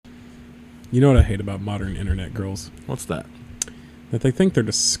You know what I hate about modern internet girls? What's that? That they think they're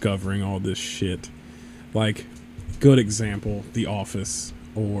discovering all this shit. Like, good example, The Office,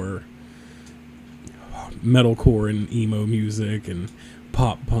 or metalcore and emo music and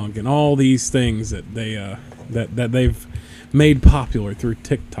pop punk and all these things that they've made popular through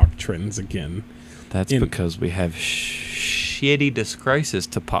TikTok trends again. That's because we have shitty disgraces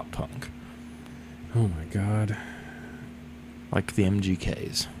to pop punk. Oh my god. Like the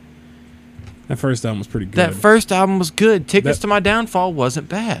MGKs. That first album was pretty good. That first album was good. Tickets to My Downfall wasn't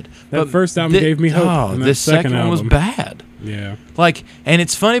bad. That first album gave me hope. Oh, and this second one was bad. Yeah. Like, and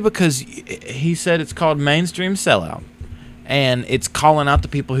it's funny because he said it's called Mainstream Sellout. And it's calling out the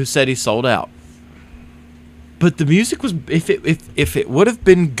people who said he sold out. But the music was, if it would have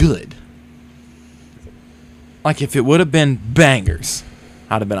been good, like if it would have been bangers,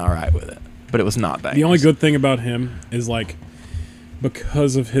 I'd have been all right with it. But it was not bangers. The only good thing about him is, like,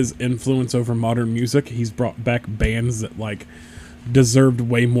 because of his influence over modern music, he's brought back bands that, like, deserved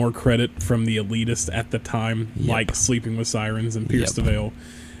way more credit from the elitists at the time, like Sleeping with Sirens and Pierce the Veil.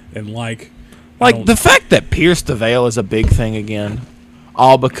 And, like the fact that Pierce the Veil is a big thing again,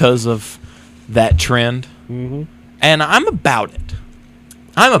 all because of that trend. Mm-hmm. And I'm about it.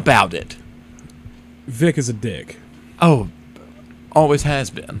 I'm about it. Vic is a dick. Oh, always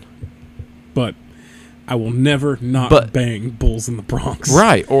has been. But I will never not bang Bulls in the Bronx.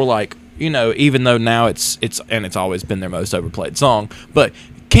 Right, or like, you know, even though now it's always been their most overplayed song, but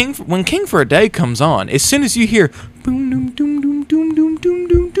when King for a Day comes on, as soon as you hear boom doom doom doom doom doom doom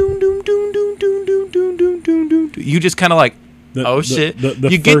doom doom doom doom doom doom doom doom doom doom, you just kind of like, oh shit!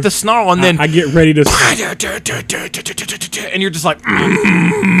 You get the snarl, and then I get ready to, and you're just like,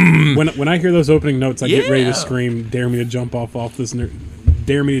 when I hear those opening notes, I get ready to scream, "Dare me to jump off this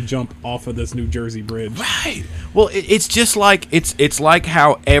dare me to jump off of this New Jersey bridge." Right. Well, it's just like it's like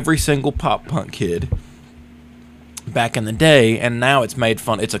how every single pop punk kid back in the day, and now it's made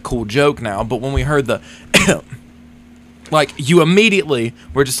fun. It's a cool joke now, but when we heard the like, you immediately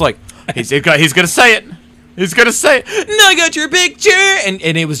were just like, he's gonna say it. He's gonna say it. No, I got your picture, and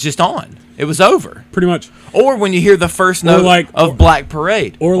it was just on. It was over. Pretty much. Or when you hear the first note of Black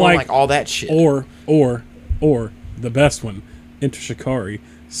Parade, or like all that shit, or the best one, Enter Shikari.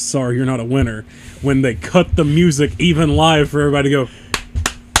 Sorry, you're not a winner. When they cut the music even live for everybody to go,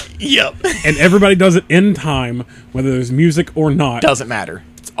 yep, and everybody does it in time, whether there's music or not. Doesn't matter.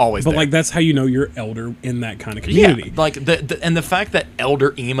 It's always there. But like, that's how you know you're elder in that kind of community. Yeah, like the fact that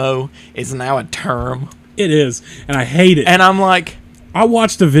elder emo is now a term. It is, and I hate it. And I'm like, I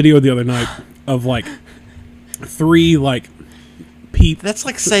watched a video the other night of like 3 like people. That's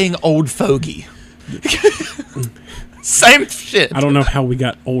like saying old fogey. Same shit. I don't know how we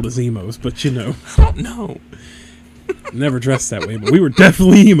got old as emos, but you know. I don't know. Never dressed that way, but we were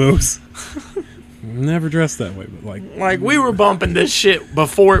definitely emos. Never dressed that way, but like we were bumping this shit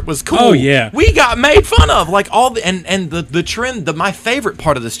before it was cool. Oh yeah, we got made fun of. Like all the and the trend. My favorite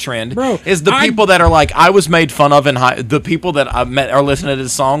part of this trend, is the people that are like, I was made fun of in high. The people that I met are listening to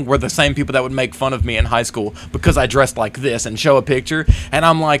this song were the same people that would make fun of me in high school because I dressed like this and show a picture. And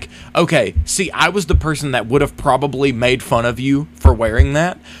I'm like, okay, see, I was the person that would have probably made fun of you for wearing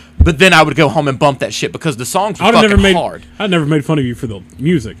that. But then I would go home and bump that shit because the songs were fucking hard. I'd never made fun of you for the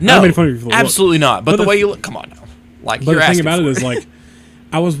music. No, I made fun of you for the absolutely look. not. But the way you look, come on now. Like, but the thing about it is, like,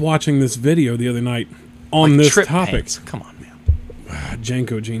 I was watching this video the other night on this topic. Pants. Come on, man.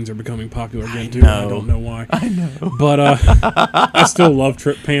 Janko jeans are becoming popular again, too. I don't know why. I know. But I still love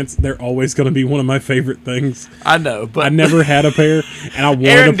trip pants. They're always going to be one of my favorite things. I know, but I never had a pair, and I wanted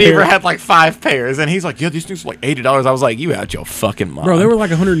Aaron a pair. Deaver had like 5 pairs, and he's like, yeah, these things are like $80. I was like, you out your fucking mind. Bro, they were like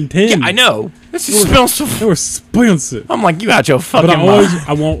 110. Yeah, I know. This is expensive. They were expensive. I'm like, you out your fucking mind. But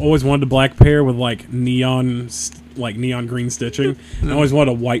I always wanted a black pair with like neon green stitching. I always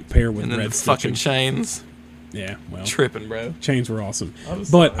wanted a white pair with red stitching. Fucking chains. Yeah, well, tripping, bro. Chains were awesome.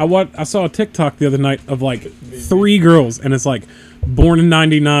 But I saw a TikTok the other night of like 3 girls, and it's like born in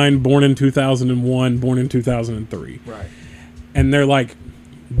 '99, born in 2001, born in 2003. Right. And they're like,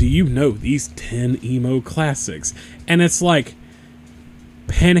 do you know these 10 emo classics? And it's like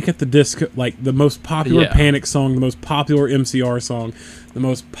Panic at the Disco, like the most popular Panic song, the most popular MCR song, the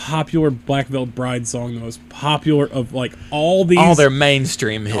most popular Black Veil Bride song, the most popular of like all their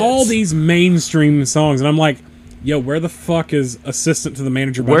mainstream hits, all these mainstream songs, and I'm like, yo, where the fuck is Assistant to the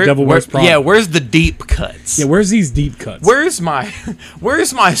Manager by Devil Wears Prada? Yeah, where's the deep cuts? Yeah, where's these deep cuts? Where's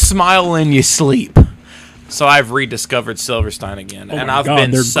my Smile in Your Sleep? So I've rediscovered Silverstein again, and I've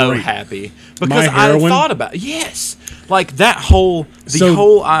been so happy because I thought about like that whole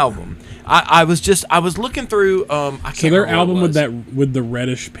album. I was looking through. I can't So their remember album what it was. with the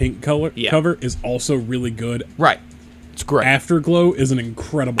reddish pink color cover is also really good. Right. It's great. Afterglow is an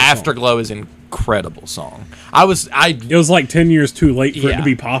incredible song. Afterglow is an incredible song. It was like 10 years too late for it to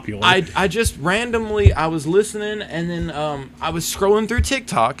be popular. I just randomly, I was listening, and then I was scrolling through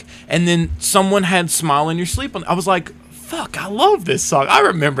TikTok, and then someone had Smile in Your Sleep on. I was like, fuck, I love this song. I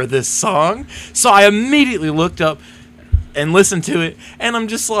remember this song. So I immediately looked up and listened to it, and I'm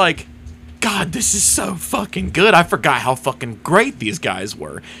just like, God, this is so fucking good. I forgot how fucking great these guys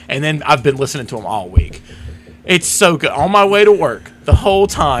were. And then I've been listening to them all week. It's so good. On my way to work, the whole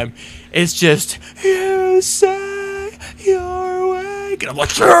time, it's just, you say you're awake. And I'm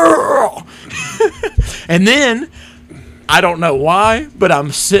like, yeah! And then, I don't know why, but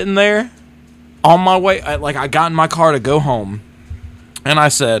I'm sitting there on my way. I got in my car to go home, and I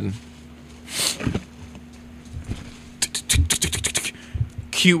said,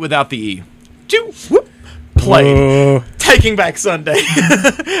 cute without the E. Played. Taking Back Sunday.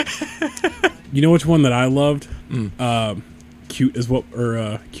 You know which one that I loved? Cute is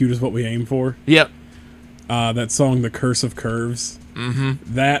what we aim for. Yep. That song, The Curse of Curves.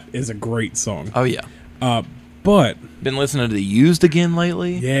 Mm-hmm. That is a great song. Oh yeah. But been listening to The Used again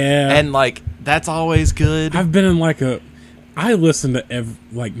lately. Yeah. And that's always good. I've been in I listen to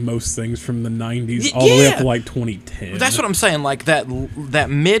most things from the 90s all the way up to 2010. That's what I'm saying. That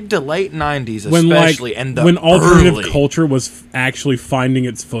mid to late 90s, especially, when alternative culture was actually finding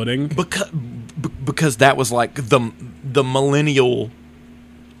its footing. Because that was the millennial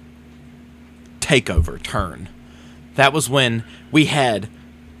takeover turn. That was when we had.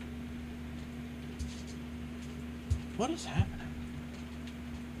 What is happening?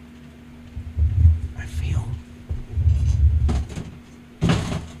 I feel.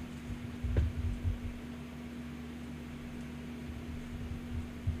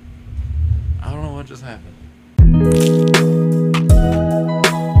 I don't know what just happened.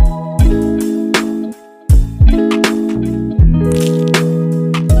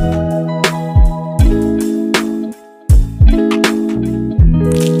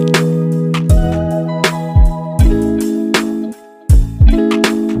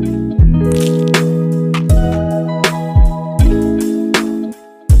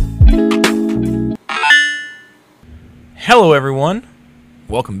 Hello, everyone.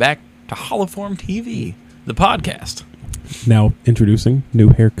 Welcome back to Holoform TV, the podcast. Now introducing new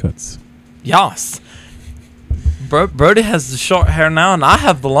haircuts. Yes. Brody has the short hair now, and I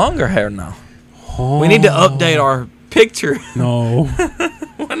have the longer hair now. Oh. We need to update our picture. No.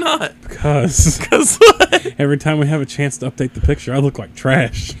 Why not? Because what? Every time we have a chance to update the picture, I look like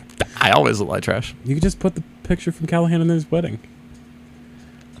trash. I always look like trash. You could just put the picture from Callahan and his wedding.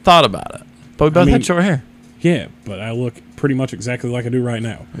 I thought about it, but we both had short hair. Yeah, but I look pretty much exactly like I do right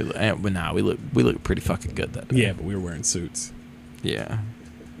now. We look pretty fucking good that day. Yeah, but we were wearing suits. Yeah,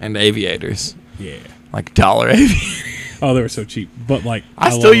 and aviators. Yeah, like dollar aviators. Oh, they were so cheap. But I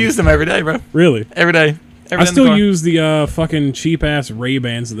still use them every day, bro. Really? Every day. I still use the fucking cheap ass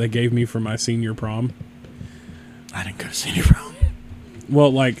Ray-Bans that they gave me for my senior prom. I didn't go to senior prom.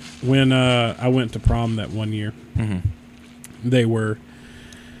 Well, when I went to prom that one year, they were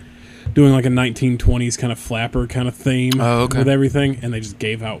doing a 1920s kind of flapper kind of theme with everything, and they just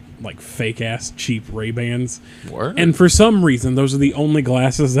gave out fake ass cheap Ray-Bans. Word. And for some reason, those are the only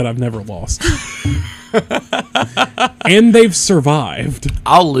glasses that I've never lost. And they've survived.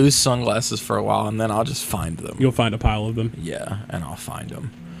 I'll lose sunglasses for a while, and then I'll just find them. You'll find a pile of them. Yeah, and I'll find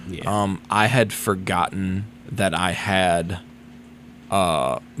them. Yeah. I had forgotten that I had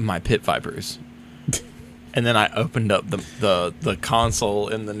my pit vipers. And then I opened up the console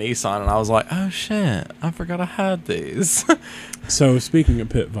in the Nissan, and I was like, oh shit, I forgot I had these. So, speaking of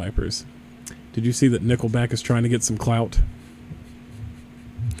pit vipers, did you see that Nickelback is trying to get some clout?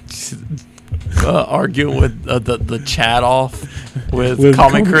 Arguing with the chat off with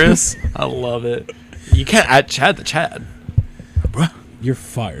Comic Chris. I love it. You can't add Chad to Chad. Bruh. You're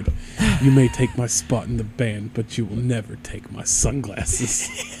fired. You may take my spot in the band, but you will never take my sunglasses.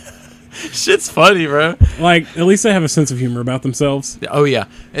 Shit's funny, bro. At least they have a sense of humor about themselves. Oh yeah,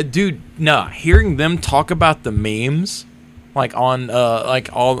 dude. No, hearing them talk about the memes, on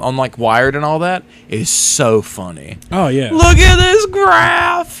Wired and all that, is so funny. Oh yeah. Look at this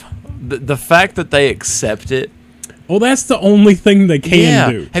graph. The fact that they accept it. Well, that's the only thing they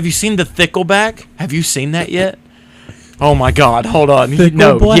can do. Have you seen the Thickleback? Have you seen that yet? Oh my God! Hold on.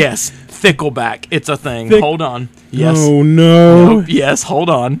 Thickleback? No. Yes. Thickleback. It's a thing. Hold on. Yes. Oh no. Nope. Yes. Hold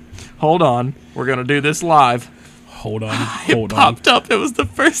on. Hold on. We're going to do this live. Hold on. It popped up. It was the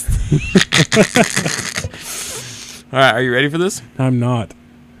first. All right. Are you ready for this? I'm not.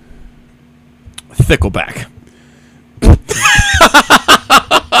 Thickleback.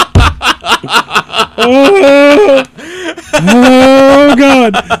 Oh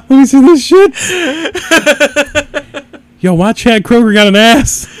God! Let me see this shit. Yo, why Chad Kroeger got an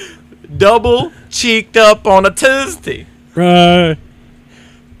ass? Double cheeked up on a Tuesday.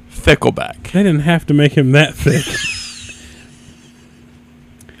 Thickleback. They didn't have to make him that thick.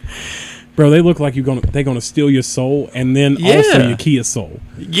 Bro, they look like they're gonna steal your soul and then also your Kia soul.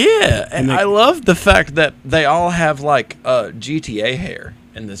 Yeah, and I love the fact that they all have like GTA hair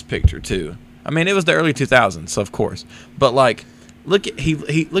in this picture too. I mean, it was the early 2000s, so of course. But like, look at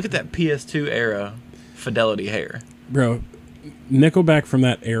look at that PS2 era Fidelity hair. Bro, Nickelback from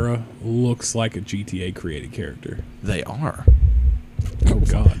that era looks like a GTA created character. They are. Oh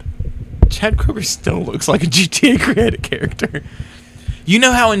God. Chad Kroeger still looks like a GTA created character. You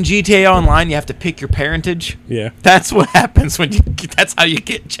know how in GTA Online you have to pick your parentage? Yeah. That's what happens when that's how you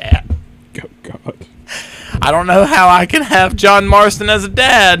get Chad. Oh God. I don't know how I can have John Marston as a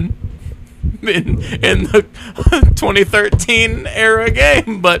dad in the 2013 era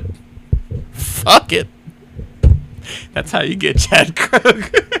game, but fuck it. That's how you get Chad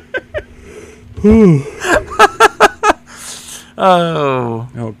Kroeger.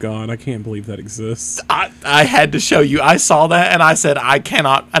 Oh God, I can't believe that exists. I had to show you. I saw that and I said I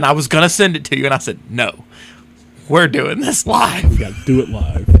cannot, and I was gonna send it to you and I said no, we're doing this live. We gotta do it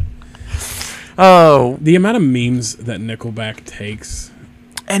live. Oh, the amount of memes that Nickelback takes,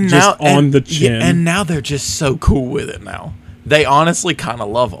 and just now on the chin, and now they're just so cool with it. Now they honestly kind of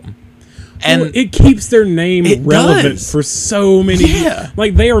love them, and well, it keeps their name relevant for so many. Yeah,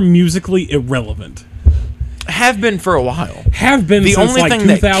 like they are musically irrelevant. Have been for a while. Have been the since only like thing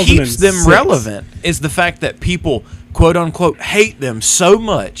that keeps them relevant is the fact that people quote unquote hate them so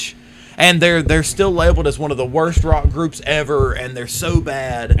much, and they're still labeled as one of the worst rock groups ever, and they're so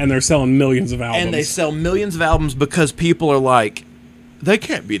bad, and they're selling millions of albums, and they sell millions of albums because people are like, they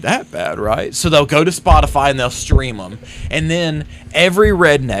can't be that bad, right? So they'll go to Spotify and they'll stream them, and then every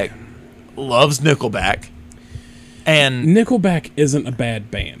redneck loves Nickelback, and Nickelback isn't a bad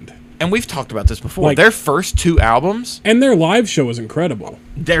band. And we've talked about this before. Like, their first 2 albums, and their live show is incredible.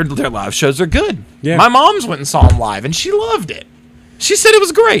 Their live shows are good. Yeah. My mom's went and saw them live, and she loved it. She said it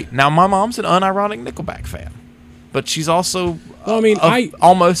was great. Now my mom's an unironic Nickelback fan, but she's also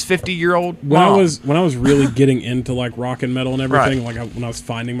almost 50-year-old mom. When I was really getting into like rock and metal and everything, right. When I was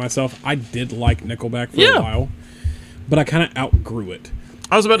finding myself, I did like Nickelback for a while, but I kind of outgrew it.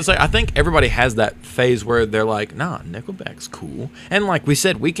 I was about to say, I think everybody has that phase where they're like, nah, Nickelback's cool. And like we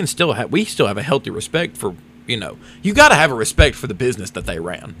said, we still have a healthy respect for, you got to have a respect for the business that they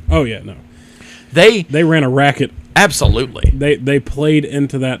ran. Oh, yeah, no. They ran a racket. Absolutely. They played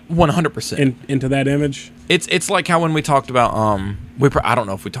into that 100%. Into that image. It's like how when we talked about I don't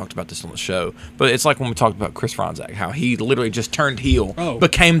know if we talked about this on the show, but it's like when we talked about Chris Franzak, how he literally just turned heel,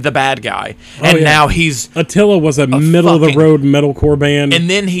 became the bad guy, and now he's Attila was a middle of the road metalcore band, and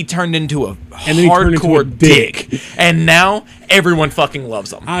then he turned into a hardcore dick, and now everyone fucking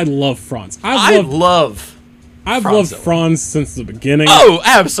loves him. I love Franz. I've loved Franz since the beginning. Oh,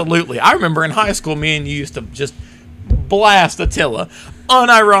 absolutely. I remember in high school, me and you used to just blast Attila,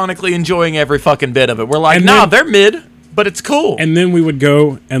 unironically enjoying every fucking bit of it. We're like, they're mid, but it's cool. And then we would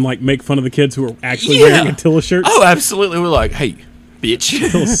go and like make fun of the kids who were actually wearing Attila shirts. Oh, absolutely. We're like, hey, bitch.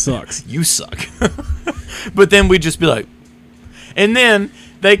 Attila sucks. You suck. But then we'd just be like, and then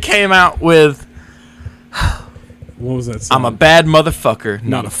they came out with, what was that song? I'm a bad motherfucker,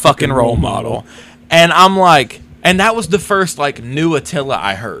 not a fucking role model. And I'm like, and that was the first like new Attila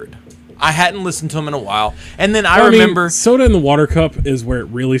I heard. I hadn't listened to him in a while. And then I remember... Soda in the Water Cup is where it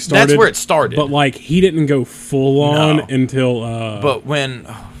really started. That's where it started. But, like, he didn't go full on until... but when...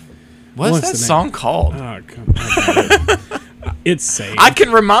 what's that song called? Oh, come on. It's safe. I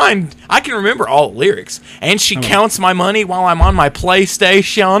can remember all the lyrics. And she counts my money while I'm on my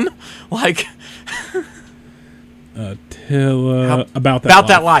PlayStation. Like... Attila... About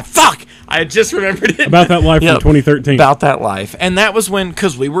that life. Fuck! I just remembered it. About That Life from 2013. About That Life. And that was when,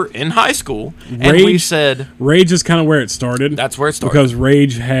 because we were in high school, and we said... Rage is kind of where it started. That's where it started. Because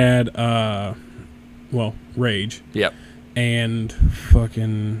Rage had, Rage. Yep. And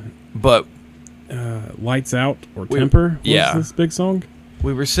fucking... But... Lights Out or Temper was this big song.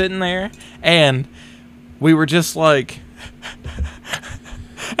 We were sitting there, and we were just like...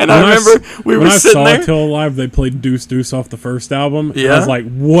 And I remember we were sitting there. When I saw Till Alive, they played Deuce Deuce off the first album. Yeah. I was like,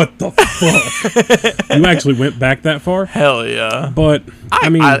 what the fuck? You actually went back that far? Hell yeah. But, I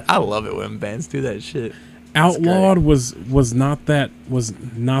mean... I love it when bands do that shit. Outlawed was not that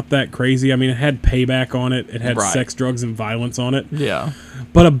crazy. I mean, it had Payback on it. It had sex, drugs, and violence on it. Yeah.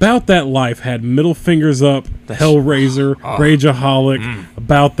 But About That Life had Middle Fingers Up, Hellraiser, Rageaholic,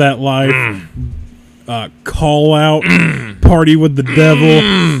 About That Life, Call Out, Party with the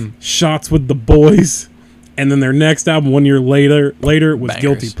Devil, Shots with the Boys. And then their next album, 1 year later was Bangers.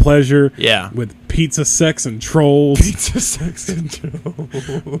 Guilty Pleasure. Yeah. With Pizza, Sex, and Trolls. Pizza, Sex, and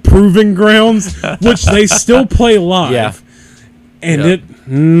Trolls. Proving Grounds, which they still play live. Yeah.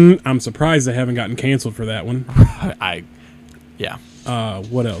 And I'm surprised they haven't gotten canceled for that one. Yeah.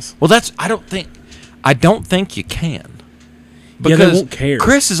 What else? Well, I don't think you can. Because they won't care.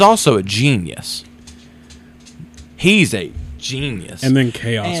 Chris is also a genius. He's a genius. And then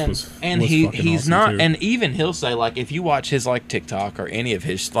Chaos was he's awesome not too. And even he'll say, like, if you watch his like TikTok or any of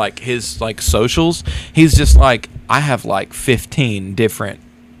his socials, he's just like, I have like 15 different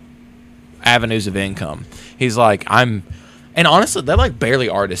avenues of income. He's like, and honestly, they're like barely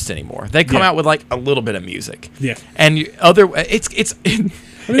artists anymore. They come out with like a little bit of music. Yeah. And they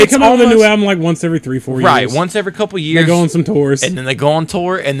come out with a new album like once every 3-4 years. Right, once every couple years. They go on some tours. And then they go on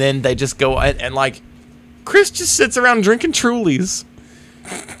tour, and then they just go and like Chris just sits around drinking Trulies.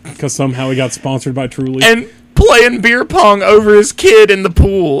 Because somehow he got sponsored by Truly. And playing beer pong over his kid in the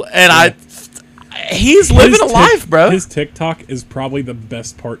pool. And he's living a life, bro. His TikTok is probably the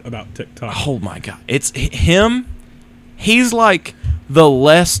best part about TikTok. Oh my God. It's him. He's like the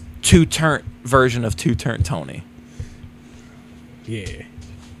less two-turn version of Two-Turn Tony. Yeah.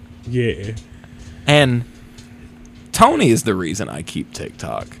 Yeah. And Tony is the reason I keep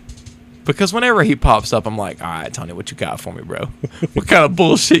TikTok. Because whenever he pops up, I'm like, all right, Tony, what you got for me, bro? What kind of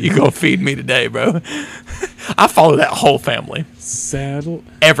bullshit you gonna feed me today, bro? I follow that whole family. Saddle.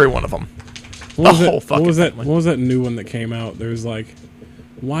 Every one of them. What was that new one that came out? There's like,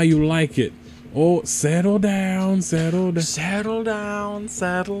 why you like it? Oh, settle down, settle down. Settle down,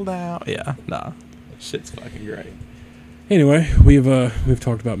 settle down. Yeah, nah. Shit's fucking great. Anyway, we've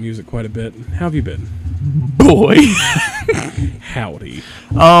talked about music quite a bit. How have you been? Boy. Howdy.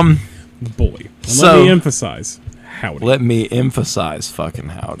 Boy. So, let me emphasize. Howdy. Let me emphasize fucking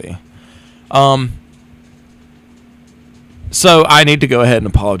howdy. So I need to go ahead and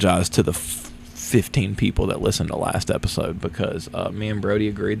apologize to the 15 people that listened to last episode because me and Brody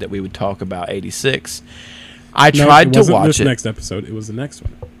agreed that we would talk about 86. I tried to watch it. Next episode. It was the next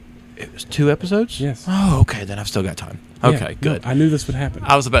one. It was 2 episodes? Yes. Oh, okay. Then I've still got time. Okay, good. No, I knew this would happen.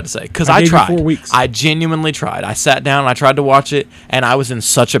 I was about to say, because I tried. 4 weeks. I genuinely tried. I sat down and I tried to watch it, and I was in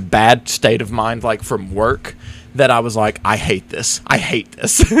such a bad state of mind, like from work, that I was like, I hate this. I hate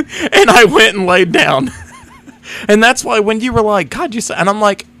this. And I went and laid down. And that's why when you were like, God, you said, and I'm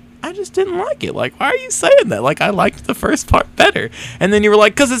like, I just didn't like it. Like, why are you saying that? Like, I liked the first part better. And then you were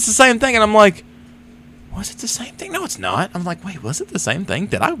like, because it's the same thing. And I'm like, was it the same thing? No, it's not. I'm like, wait, was it the same thing?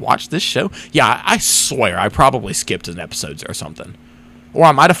 Did I watch this show? Yeah, I swear I probably skipped an episode or something. Or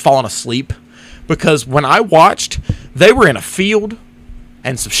I might have fallen asleep. Because when I watched, they were in a field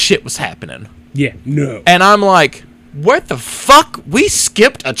and some shit was happening. Yeah, no. And I'm like, what the fuck? We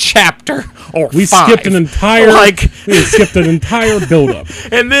skipped a chapter or we 5. Skipped an entire we skipped an entire build-up.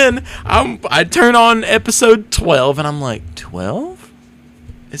 And then I turn on episode 12 and I'm like, 12?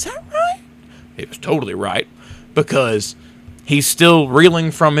 Is that right? It was totally right because he's still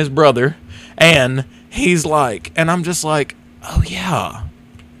reeling from his brother and he's like, and I'm just like, oh yeah,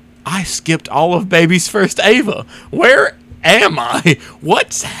 I skipped all of Baby's first Ava. Where am I?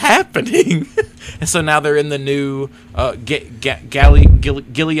 What's happening? And so now they're in the new Gilead.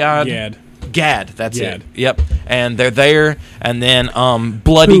 Gad, that's Gad. it. Yep. And they're there, and then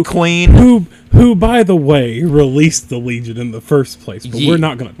Bloody Queen. Who, by the way, released the Legion in the first place, but we're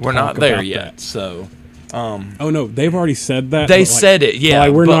not going to We're not there yet, so... oh, no, they've already said that. They said it, yeah.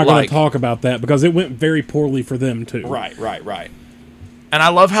 We're not going to talk about that, because it went very poorly for them, too. Right. And I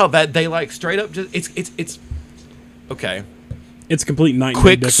love how that they, like, straight up just... It's... Okay. It's complete night and day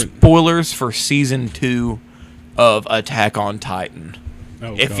Quick different. spoilers for Season 2 of Attack on Titan.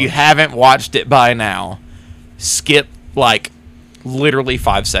 Oh, if God. you haven't watched it by now, skip, like... literally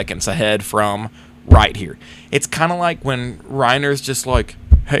 5 seconds ahead from right here. It's kind of like when Reiner's just like,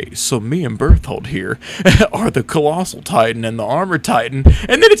 hey, so me and Berthold here are the Colossal Titan and the Armored Titan,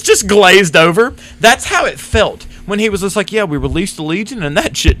 and then it's just glazed over. That's how it felt when he was just like, yeah, we released the Legion and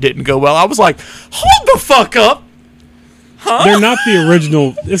that shit didn't go well. I was like, hold the fuck up. Huh? They're not the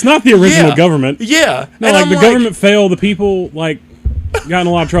original. It's not the original government. Yeah. No, and like the government failed. The people like got in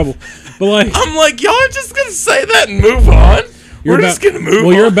a lot of trouble. But like, I'm like, y'all are just gonna say that and move on. We're just going to move on.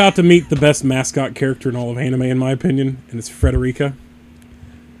 Well, you're about to meet the best mascot character in all of anime, in my opinion, and it's Frederica.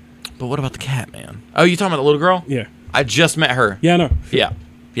 But what about the cat, man? Oh, you talking about the little girl? Yeah. I just met her. Yeah, I know. Yeah.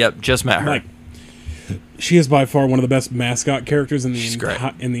 Yep, just met her. Like, she is by far one of the best mascot characters in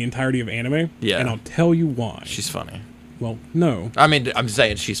the in the entirety of anime. Yeah. And I'll tell you why. She's funny. Well, no. I mean, I'm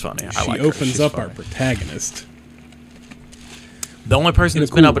saying she's funny. I like her. She opens up funny. our protagonist. The only person that's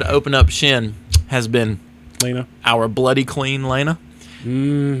been able to open up Shin has been Lena. Our bloody clean Lena.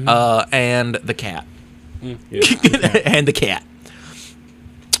 Mm-hmm. And the cat. Yeah, the cat. And the cat.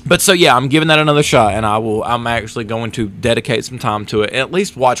 But so yeah, I'm giving that another shot, and I'm actually going to dedicate some time to it. At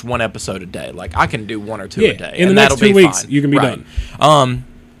least watch one episode a day. Like I can do 1 or 2 a day. In the next 2 weeks, you can be done.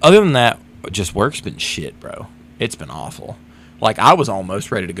 Other than that, just work's been shit, bro. It's been awful. Like I was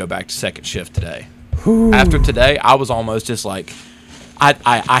almost ready to go back to second shift today. Whew. After today, I was almost just like,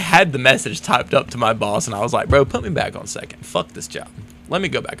 I had the message typed up to my boss, and I was like, bro, put me back on second. Fuck this job. Let me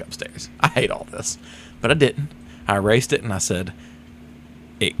go back upstairs. I hate all this. But I didn't. I erased it, and I said,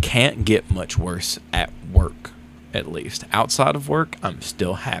 it can't get much worse at work, at least. Outside of work, I'm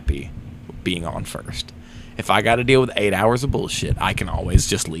still happy with being on first. If I got to deal with 8 hours of bullshit, I can always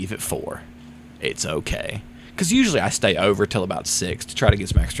just leave at 4. It's okay. Because usually I stay over till about 6 to try to get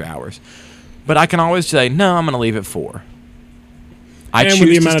some extra hours. But I can always say, no, I'm going to leave at 4. And with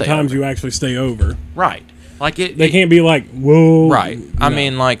the amount of times you actually stay over. Right. Like they can't be like, whoa. Right. I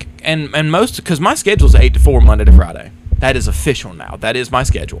mean, like, and most, because my schedule's 8 to 4 Monday to Friday. That is official now. That is my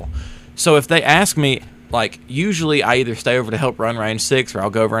schedule. So if they ask me, like, usually I either stay over to help run range 6 or I'll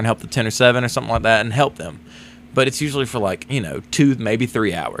go over and help the 10 or 7 or something like that and help them. But it's usually for, like, 2, maybe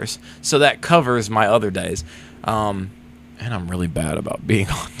 3 hours. So that covers my other days. And I'm really bad about being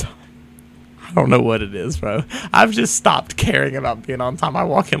on time. I don't know what it is, bro. I've just stopped caring about being on time. I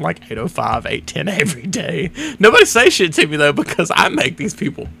walk in like 8:05, 8:10 every day. Nobody say shit to me, though, because I make these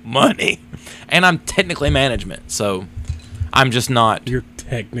people money. And I'm technically management, so I'm just not. You're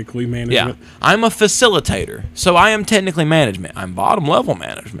technically management? Yeah. I'm a facilitator, so I am technically management. I'm bottom level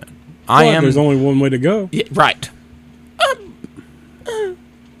management. There's only one way to go. Yeah, right.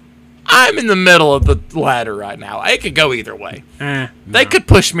 I'm in the middle of the ladder right now. It could go either way. They could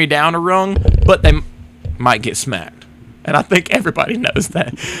push me down a rung, but they might get smacked. And I think everybody knows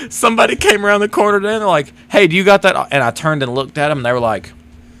that. Somebody came around the corner today and they're like, hey, do you got that? And I turned and looked at them and they were like,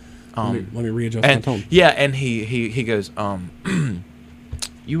 let me readjust my tone. Yeah, and he goes,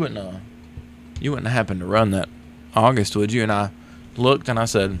 you wouldn't happen to run that August, would you? And I looked and I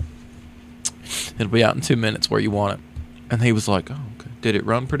said, it'll be out in 2 minutes where you want it. And he was like, oh, okay. Did it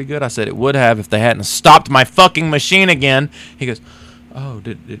run pretty good? I said it would have if they hadn't stopped my fucking machine again. He goes, oh,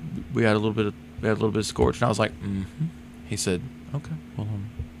 did we had a little bit of scorch? And I was like, mm-hmm. He said, okay, well,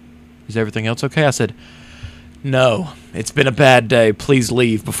 is everything else okay? I said, no, it's been a bad day. Please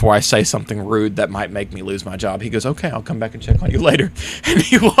leave before I say something rude that might make me lose my job. He goes, okay, I'll come back and check on you later. And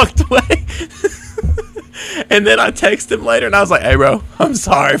he walked away. And then I texted him later, and I was like, hey, bro, I'm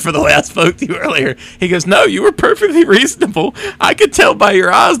sorry for the way I spoke to you earlier. He goes, no, you were perfectly reasonable. I could tell by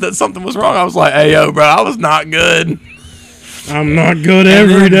your eyes that something was wrong. I was like, hey, yo, bro, I was not good. I'm not good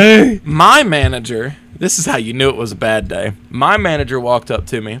every day. My manager, this is how you knew it was a bad day. My manager walked up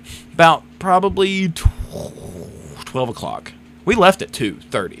to me about probably 12 o'clock. We left at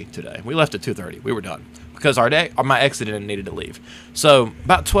 2:30 today. We left at 2:30. We were done. Because my exit needed to leave. So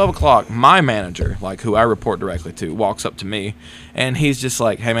about 12 o'clock, my manager, like who I report directly to, walks up to me, and he's just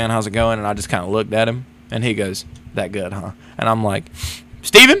like, hey, man, how's it going? And I just kind of looked at him, and he goes, that good, huh? And I'm like,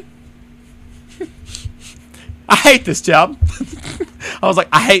 Steven, I hate this job. I was like,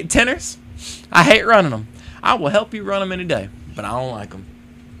 I hate tenors. I hate running them. I will help you run them any day, but I don't like them.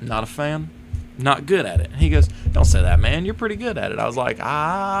 Not a fan. Not good at it. He goes, don't say that, man. You're pretty good at it. I was like,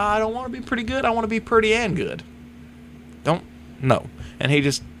 I don't want to be pretty good. I want to be pretty and good. No. And he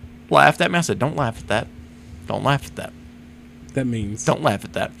just laughed at me. I said, don't laugh at that. Don't laugh at that. That means? Don't laugh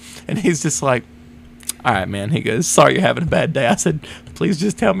at that. And he's just like, all right, man. He goes, sorry you're having a bad day. I said, please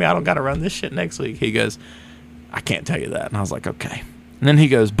just tell me I don't got to run this shit next week. He goes, I can't tell you that. And I was like, okay. And then he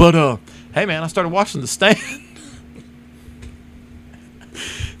goes, but, hey, man, I started watching The Stand.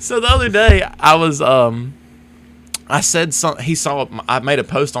 So the other day, I was, I said I made a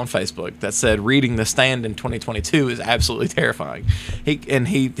post on Facebook that said reading The Stand in 2022 is absolutely terrifying.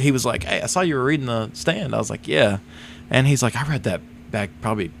 He was like, hey, I saw you were reading The Stand. I was like, yeah. And he's like, I read that back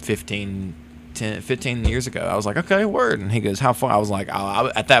probably 15 years ago. I was like, okay, word. And he goes, how far? I was like,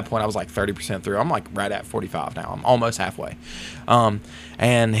 at that point, I was like 30% through. I'm like right at 45 now. I'm almost halfway.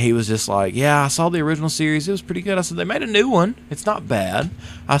 And he was just like, yeah, I saw the original series. It was pretty good. I said, they made a new one. It's not bad.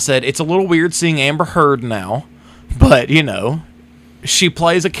 I said, it's a little weird seeing Amber Heard now, but, she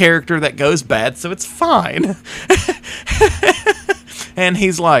plays a character that goes bad, so it's fine. And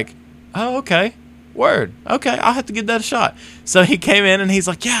he's like, Oh, okay. Word. Okay, I'll have to give that a shot. So he came in and he's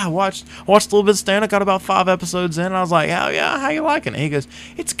like, yeah, I watched a little bit of stand-up, got about 5 episodes in, and I was like, oh yeah, how you liking it? He goes,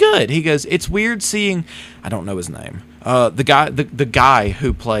 it's good. He goes, it's weird seeing, I don't know his name, the guy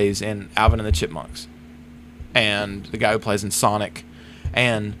who plays in Alvin and the Chipmunks, and the guy who plays in Sonic,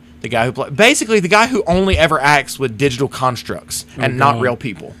 and the guy who basically the guy who only ever acts with digital constructs and not real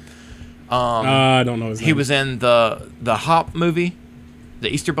people. I don't know his name. He was in the Hop movie. The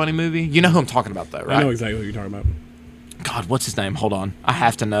Easter Bunny movie? You know who I'm talking about, though, right? I know exactly who you're talking about. God, what's his name? Hold on. I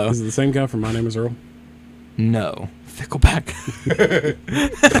have to know. Is it the same guy from My Name is Earl? No. Thickleback.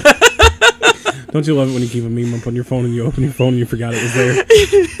 Don't you love it when you keep a meme up on your phone and you open your phone and you forgot it was there?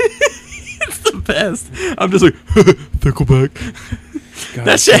 It's the best. I'm just like, Thickleback. God,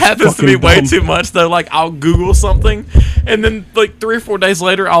 that shit happens to me way too much, though. Like, I'll Google something, and then, like, 3 or 4 days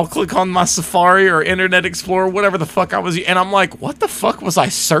later, I'll click on my Safari or Internet Explorer, whatever the fuck I was, and I'm like, what the fuck was I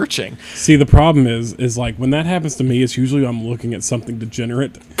searching? See, the problem is like, when that happens to me, it's usually I'm looking at something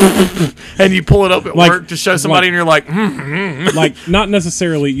degenerate. And you pull it up at work to show somebody, and you're like, Like, not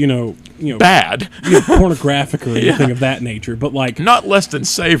necessarily, you know, bad. Pornographic or anything of that nature, but like... Not less than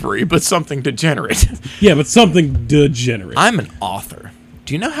savory, but something degenerate. Yeah, but something degenerate. I'm an author.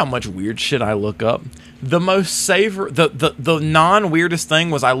 Do you know how much weird shit I look up? The most the non-weirdest thing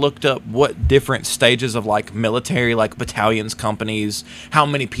was I looked up what different stages of, like, military, like, battalions, companies, how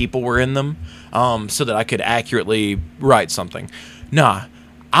many people were in them, so that I could accurately write something. Nah,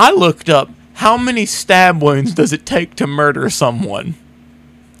 I looked up how many stab wounds does it take to murder someone.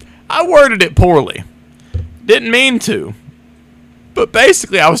 I worded it poorly. Didn't mean to. But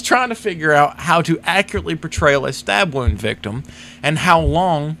basically, I was trying to figure out how to accurately portray a stab wound victim and how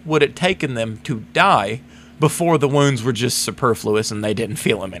long would it taken them to die before the wounds were just superfluous and they didn't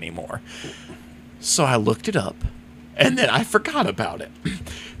feel them anymore. So I looked it up, and then I forgot about it.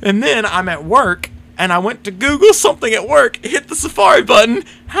 And then I'm at work, and I went to Google something at work, hit the Safari button,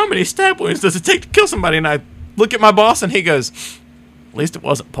 how many stab wounds does it take to kill somebody? And I look at my boss, and he goes, at least it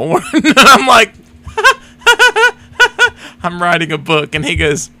wasn't porn. And I'm like, I'm writing a book, and he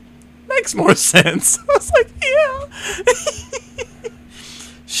goes, makes more sense. I was like, yeah.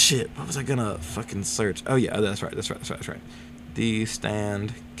 Shit, what was I gonna fucking search? Oh yeah, that's right. The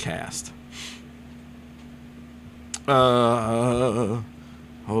Stand Cast. Hold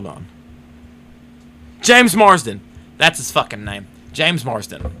on. James Marsden. That's his fucking name. James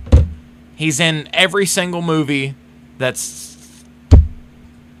Marsden. He's in every single movie that's...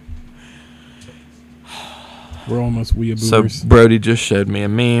 We're almost weeaboomers. So Brody just showed me a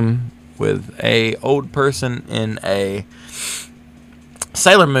meme with a old person in a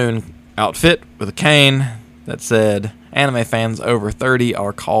Sailor Moon outfit with a cane that said, anime fans over 30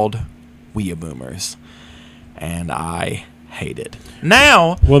 are called weeaboomers. And I hate it.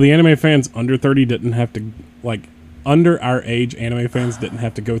 Now... Well, the anime fans under 30 didn't have to, like... Under our age, anime fans didn't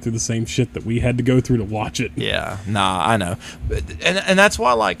have to go through the same shit that we had to go through to watch it. Yeah, nah, I know. And that's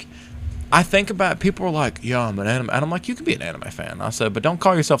why, like... I think about people are like, yeah, I'm an anime, and I'm like, you can be an anime fan. I said, but don't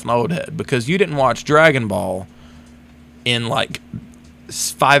call yourself an old head because you didn't watch Dragon Ball in like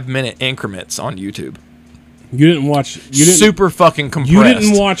 5-minute increments on YouTube. You didn't watch super fucking compressed. You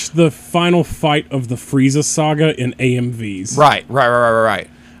didn't watch the final fight of the Frieza saga in AMVs. Right.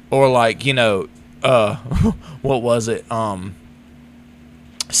 Or like, you know, what was it?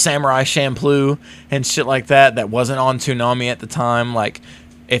 Samurai Champloo and shit like that wasn't on Toonami at the time. Like,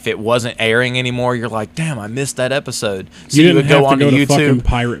 if it wasn't airing anymore, you're like, damn, I missed that episode. So you would go on to YouTube, fucking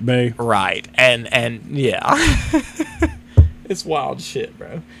Pirate Bay, right? And yeah, it's wild shit,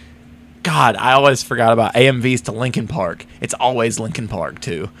 bro. God, I always forgot about AMVs to Linkin Park. It's always Linkin Park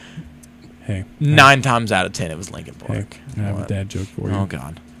too. Hey, 9 times out of 10, it was Linkin Park. Hey, I have a dad joke for you. Oh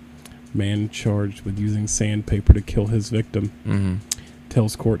God. Man charged with using sandpaper to kill his victim. Mm-hmm.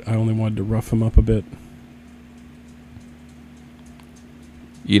 Tells court, I only wanted to rough him up a bit.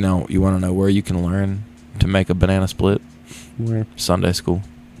 You know, you want to know where you can learn to make a banana split? Where? Sunday school.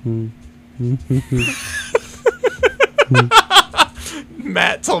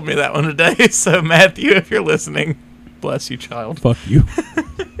 Matt told me that one today. So, Matthew, if you're listening, bless you, child. Fuck you.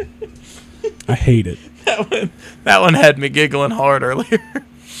 I hate it. That one had me giggling hard earlier.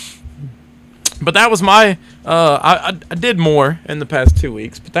 But that was my... I did more in the past 2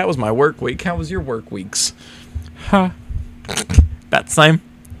 weeks, but that was my work week. How was your work weeks? Ha. About the same?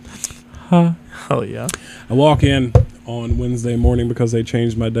 Huh. Oh, yeah. I walk in on Wednesday morning because they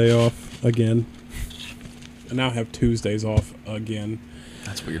changed my day off again. I now have Tuesdays off again.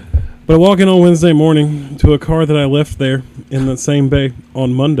 That's weird. But I walk in on Wednesday morning to a car that I left there in the same bay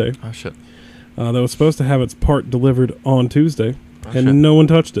on Monday. Oh, shit. That was supposed to have its part delivered on Tuesday, and no one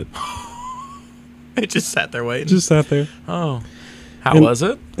touched it. It just sat there waiting. Just sat there. Oh. How was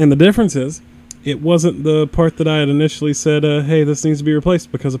it? And the difference is, it wasn't the part that I had initially said, hey, this needs to be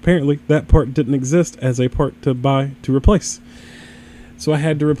replaced, because apparently that part didn't exist as a part to buy to replace. So I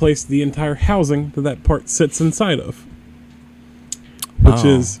had to replace the entire housing that part sits inside of. Which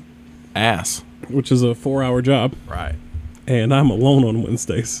is... ass. Which is a 4-hour job. Right. And I'm alone on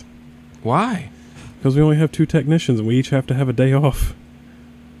Wednesdays. Why? Because we only have 2 technicians and we each have to have a day off.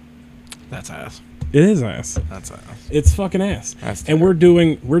 That's ass. It is ass. That's ass. It's fucking ass. That's and we're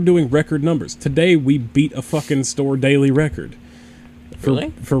doing record numbers. Today we beat a fucking store daily record.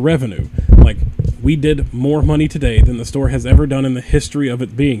 For revenue. Like, we did more money today than the store has ever done in the history of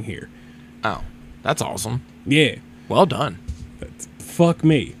it being here. Oh. That's awesome. Yeah. Well done. Fuck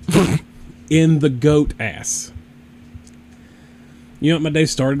me. In the goat ass. You know what my day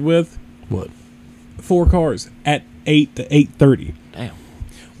started with? What? 4 cars at 8 to 8:30. Damn.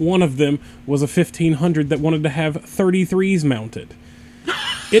 One of them was a 1500 that wanted to have 33s mounted.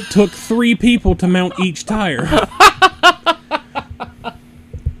 It took 3 people to mount each tire.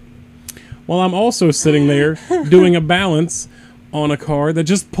 While I'm also sitting there doing a balance on a car that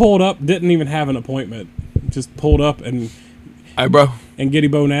just pulled up, didn't even have an appointment. Just pulled up and... Hey, bro. And Giddy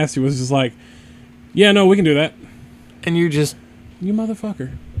Bo Nasty was just like, yeah, no, we can do that. And you just... You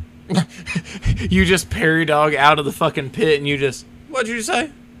motherfucker. You just parry dog out of the fucking pit and you just... What'd you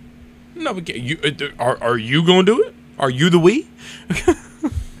say? No, we can't. Are you going to do it? Are you the we?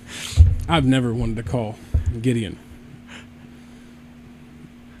 I've never wanted to call Gideon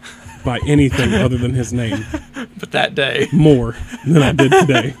by anything other than his name. But that day. More than I did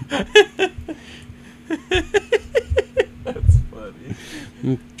today. That's funny.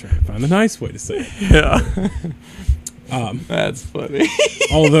 I'm trying to find a nice way to say it. Yeah. That's funny.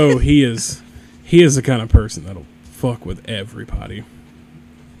 Although he is the kind of person that'll fuck with everybody.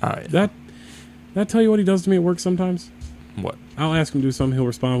 Right. That tell you what he does to me at work sometimes? What? I'll ask him to do something, he'll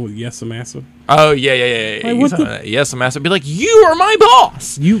respond with yes, massa. Oh, yeah. Like, what the? Yes, massa. Be like, you are my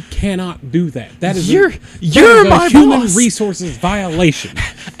boss. You cannot do that. That is you're my human boss. Resources violation.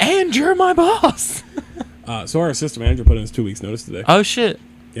 And you're my boss. So our assistant manager put in his 2 weeks notice today. Oh, shit.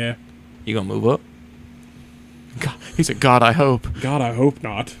 Yeah. You gonna move up? God, he said, God, I hope. God, I hope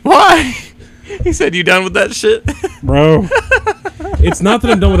not. Why? He said, you done with that shit? Bro. It's not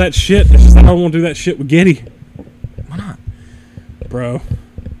that I'm done with that shit. It's just that I don't want to do that shit with Giddy. Why not? Bro.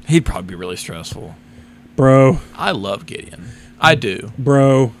 He'd probably be really stressful. Bro. I love Gideon. I do.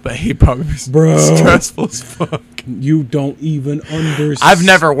 Bro. But he'd probably be stressful as fuck. You don't even understand. I've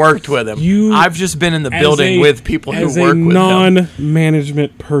never worked with him. I've just been in the building with people who work with him. As a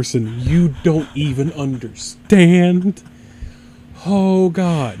non-management person, you don't even understand. Oh,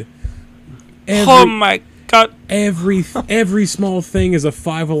 God. Oh, my God. Every small thing is a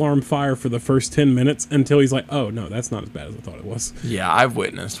 5-alarm fire for the first 10 minutes until he's like, oh, no, that's not as bad as I thought it was. Yeah, I've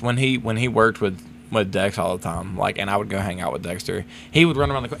witnessed. When he worked with Dex all the time, like, and I would go hang out with Dexter, he would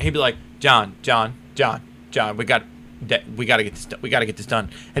run around the... He'd be like, John, we got to get this done.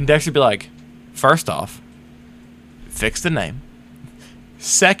 And Dexter would be like, first off, fix the name.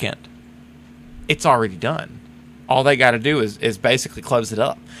 Second, it's already done. All they got to do is basically close it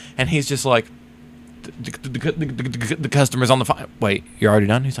up. And he's just like, the customer's on the phone. Wait, you're already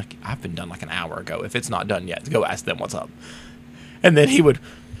done? He's like, I've been done like an hour ago. If it's not done yet, go ask them what's up. And then he would,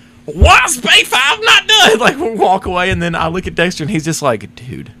 what's Bay5 not done? Like, we'll walk away, and then I look at Dexter, and he's just like,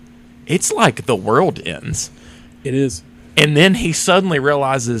 dude, it's like the world ends. It is. And then he suddenly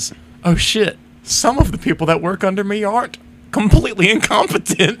realizes, oh shit, some of the people that work under me aren't completely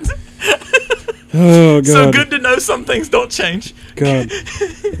incompetent. Oh, God. So good to know some things don't change. God.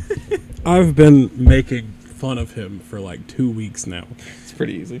 I've been making fun of him for like 2 weeks now. It's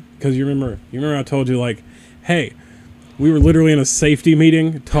pretty easy. Because you remember I told you, like, hey, we were literally in a safety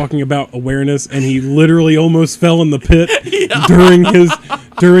meeting talking about awareness, and he literally almost fell in the pit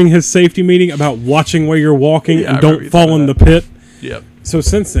during his safety meeting about watching where you're walking and don't fall in the pit. Yep. So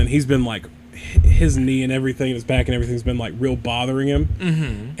since then, he's been like, his knee and everything, his back and everything's been like real bothering him.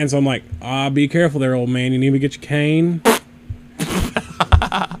 Mm-hmm. And so I'm like, be careful there, old man. You need me to get your cane?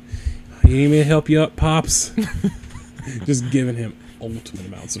 You need me to help you up, Pops? Just giving him ultimate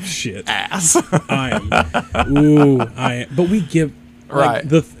amounts of shit. Ass. I am. But we give... Like,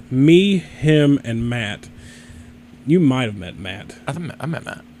 right. Me, him, and Matt. You might have met Matt. I met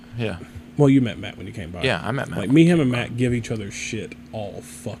Matt. Yeah. Well, you met Matt when you came by. Yeah, I met Matt. Like, me, him, and Matt give each other shit all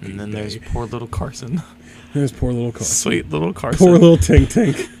fucking day. And then there's poor little Carson. There's poor little Carson. Sweet little Carson. Poor little Tink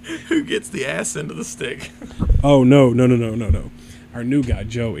Tink. Who gets the ass end of the stick. Oh, no. Our new guy,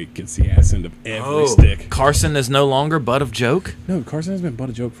 Joey, gets the ass end of every stick. Carson is no longer butt of joke? No, Carson has been butt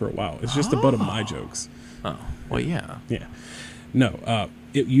of joke for a while. It's just the butt of my jokes. Oh, well, yeah. Yeah. No,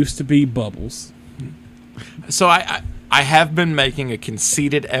 it used to be Bubbles. So I have been making a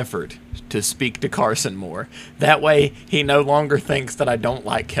conceited effort to speak to Carson more. That way, he no longer thinks that I don't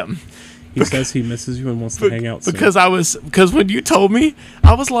like him. He says he misses you and wants to hang out soon. Because when you told me,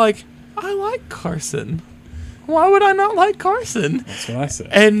 I was like, I like Carson. Why would I not like Carson? That's what I said.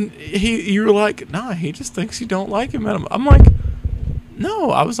 And you were like, nah, he just thinks you don't like him. And I'm like,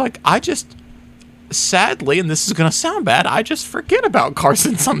 no. I was like, I just, sadly, and this is going to sound bad, I just forget about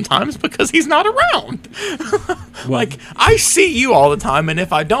Carson sometimes because he's not around. Like, I see you all the time, and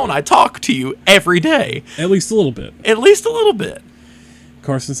if I don't, I talk to you every day. At least a little bit. At least a little bit.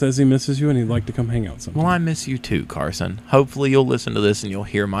 Carson says he misses you and he'd like to come hang out sometime. Well, I miss you too, Carson. Hopefully you'll listen to this and you'll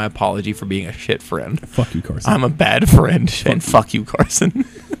hear my apology for being a shit friend. Fuck you, Carson. I'm a bad friend, fuck you, Carson.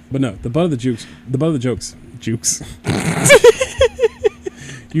 But no, the butt of the jokes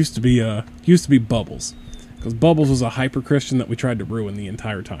used to be Bubbles, because Bubbles was a hyper Christian that we tried to ruin the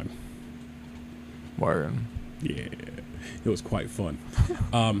entire time. Word. Yeah, it was quite fun.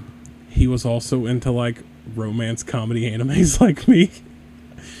 He was also into like romance comedy animes like me.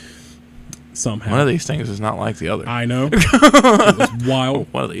 Somehow. One of these things is not like the other. I know. It was wild.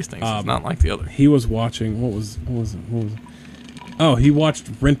 One of these things is not like the other. He was watching, what was it? Oh, he watched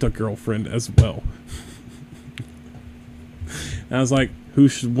Rent-A-Girlfriend as well. And I was like, who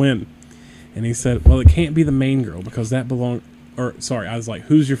should win? And he said, well, it can't be the main girl because that I was like,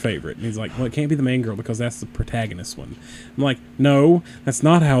 who's your favorite? And he's like, well, it can't be the main girl because that's the protagonist one. I'm like, no, that's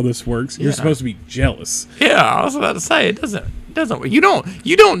not how this works. You're supposed to be jealous. Yeah, I was about to say, it doesn't you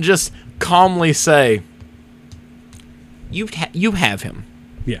don't just calmly say, you have him.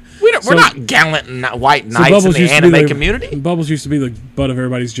 Yeah. We're not gallant white knights in the anime community. Bubbles used to be the butt of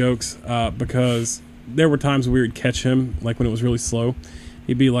everybody's jokes because there were times we would catch him, like when it was really slow.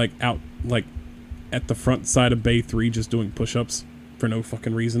 He'd be like out, like at the front side of Bay 3 just doing push-ups for no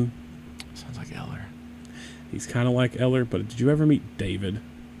fucking reason. Sounds like Eller. He's kind of like Eller, but did you ever meet David?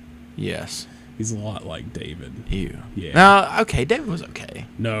 Yes. He's a lot like David. Ew. Yeah. No, okay, David was okay.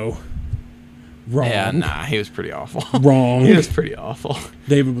 No. Wrong. Yeah, nah, he was pretty awful. Wrong. He was pretty awful.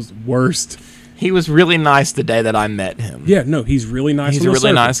 David was worst. He was really nice the day that I met him. Yeah, no, he's really nice. He's a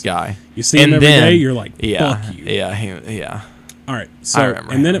really nice guy. You see him every day, you're like, fuck you. Yeah. All right, so,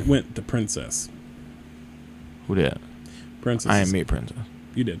 and then it went to Princess. Who did? Princess. I didn't meet Princess.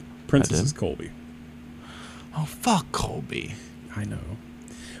 You did. Princess is Colby. Oh, fuck Colby. I know.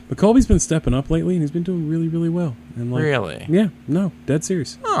 But Colby's been stepping up lately, and he's been doing really, really well. And like, really? Yeah, no, dead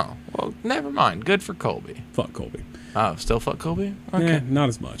serious. Oh, well, never mind. Good for Colby. Fuck Colby. Oh, still fuck Colby? Okay. Yeah, not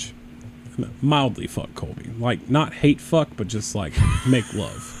as much. Mildly fuck Colby. Like, not hate fuck, but just like make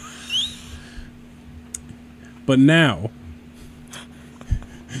love. But now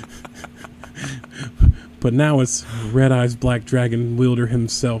it's Red Eyes Black Dragon wielder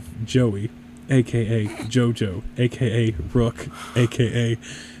himself, Joey, a.k.a. JoJo, a.k.a. Rook, a.k.a.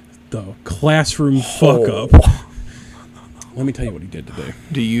 the classroom fuck up. Let me tell you what he did today.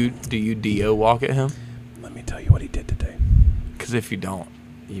 Do you Dio walk at him? Let me tell you what he did today. Because if you don't,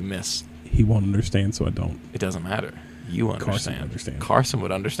 you miss. He won't understand, so I don't. It doesn't matter. You understand. Carson, Carson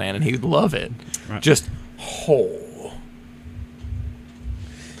would understand, and he would love it. Right. Just whole.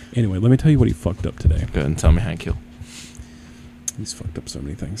 Anyway, let me tell you what he fucked up today. Go ahead and tell me how to kill. He's fucked up so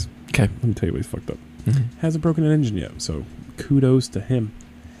many things. Okay. Let me tell you what he's fucked up. Hasn't broken an engine yet, so kudos to him.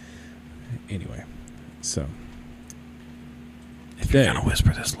 Anyway, so. If you're going to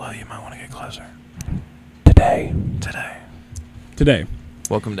whisper this low, you might want to get closer. Today.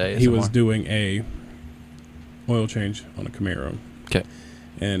 Welcome to ASMR. He was doing a oil change on a Camaro. Okay.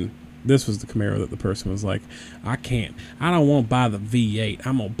 And this was the Camaro that the person was like, I don't want to buy the V8.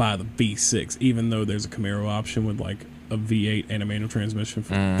 I'm going to buy the V6, even though there's a Camaro option with like a V8 and a manual transmission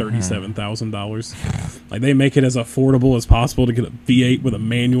for $37,000. Like, they make it as affordable as possible to get a V8 with a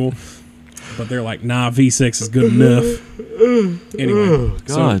manual. But they're like, nah, V6 is good enough. Anyway,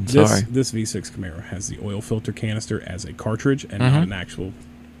 this V6 Camaro has the oil filter canister as a cartridge and not an actual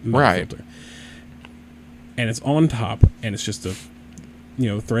metal filter. And it's on top, and it's just a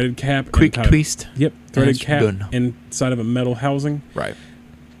threaded cap. Quick twist. Yep, threaded cap inside of a metal housing. Right.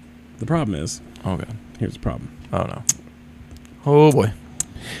 The problem is, here's the problem. Oh, no. Oh, boy.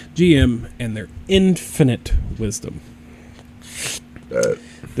 GM, and their infinite wisdom,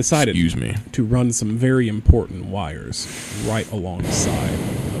 decided to run some very important wires right alongside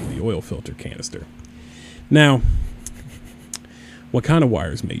of the oil filter canister. Now, what kind of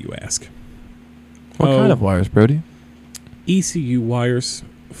wires, may you ask? What kind of wires, Brody? ECU wires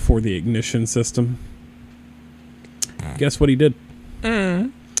for the ignition system. Guess what he did?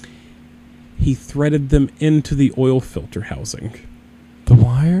 He threaded them into the oil filter housing. The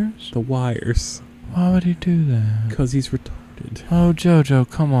wires? The wires. Why would he do that? Because he's retarded. Oh, Jojo,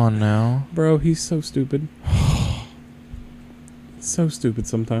 come on now. Bro, he's so stupid. So stupid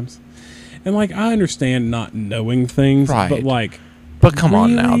sometimes. And, like, I understand not knowing things, right. But, like... But come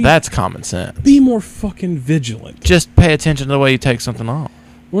on now, that's common sense. Be more fucking vigilant. Just pay attention to the way you take something off.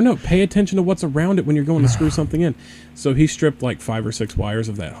 Well, no, pay attention to what's around it when you're going to screw something in. So he stripped, like, 5 or 6 wires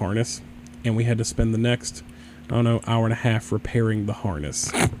of that harness, and we had to spend the next, I don't know, hour and a half repairing the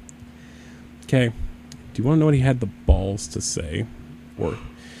harness. Okay. Do you want to know what he had the balls to say?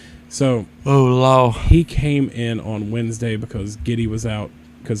 So, oh, Lord. He came in on Wednesday because Giddy was out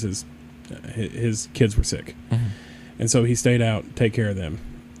because his kids were sick. Mm-hmm. And so he stayed out to take care of them.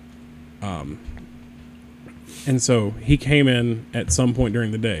 And so he came in at some point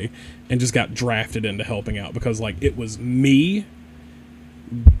during the day and just got drafted into helping out because, like, it was me,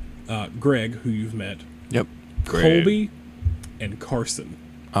 Greg, who you've met, yep, Colby, and Carson.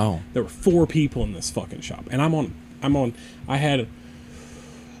 Oh. There were 4 people in this fucking shop. And I had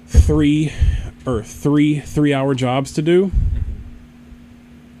 3 3-hour jobs to do.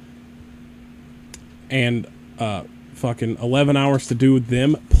 And fucking 11 hours to do with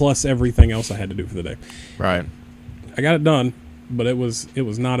them, plus everything else I had to do for the day. Right. I got it done, but it was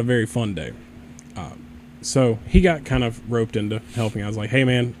not a very fun day. So he got kind of roped into helping. I was like, hey,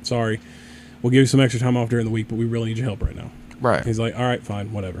 man, sorry. We'll give you some extra time off during the week, but we really need your help right now. Right. He's like, all right,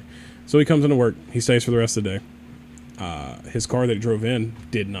 fine, whatever. So he comes into work. He stays for the rest of the day. His car that he drove in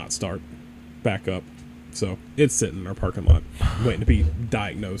did not start back up. So it's sitting in our parking lot waiting to be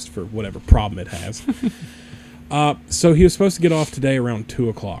diagnosed for whatever problem it has. So he was supposed to get off today around 2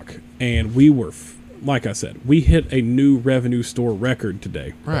 o'clock. And we were, like I said, we hit a new revenue store record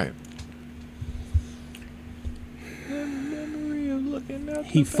today. Right.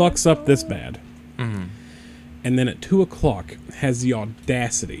 He fucks up this bad. Mm-hmm. And then at 2 o'clock has the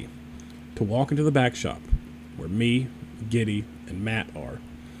audacity to walk into the back shop where me, Giddy, and Matt are.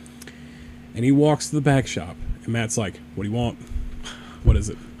 And he walks to the back shop, and Matt's like, what do you want? What is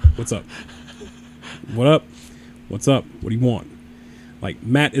it? What's up? What up? What's up? What do you want? Like,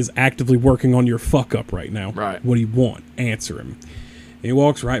 Matt is actively working on your fuck up right now. Right. What do you want? Answer him. And he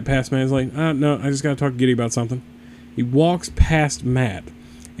walks right past Matt. He's like, no, I just got to talk to Giddy about something. He walks past Matt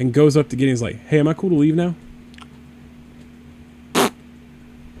and goes up to Giddy and is like, hey, am I cool to leave now?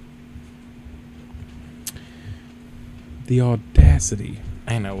 The audacity.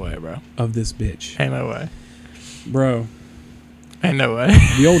 Ain't no way, bro. Of this bitch. Ain't no way. Bro. Ain't no way.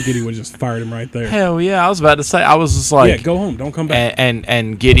 The old Giddy would have just fired him right there. Hell yeah, I was about to say, I was just like... Yeah, go home, don't come back.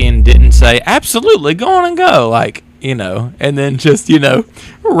 And Gideon didn't say, absolutely, go on and go. Like, you know, and then just, you know,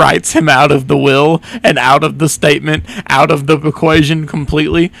 writes him out of the will and out of the statement, out of the equation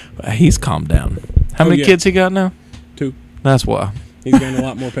completely. He's calmed down. How many kids he got now? 2. That's why. He's gained a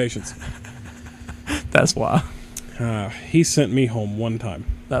lot more patience. That's why. He sent me home one time.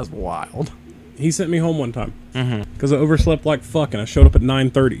 That's wild. He sent me home one time. Mm-hmm. Because I overslept like fuck and I showed up at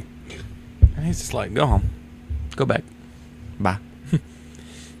 9:30. And he's just like, go home. Go back. Bye.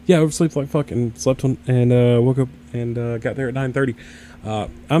 Yeah, I overslept like fuck and slept on and woke up and got there at 9:30.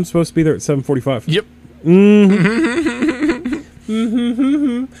 I'm supposed to be there at 7:45. Yep.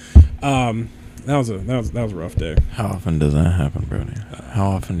 That was a rough day. How often does that happen, Brody? How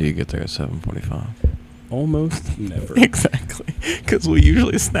often do you get there at 7:45? Almost never. Exactly. Because we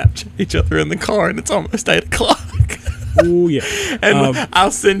usually Snapchat each other in the car and it's almost 8 o'clock. Oh, yeah. And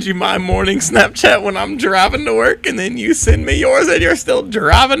I'll send you my morning Snapchat when I'm driving to work, and then you send me yours and you're still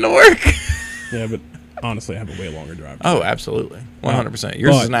driving to work. Yeah, but honestly, I have a way longer drive. Oh, absolutely. 100%.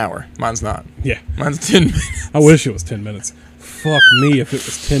 Yours is an hour. Mine's not. Yeah. Mine's 10 minutes. I wish it was 10 minutes. Fuck me if it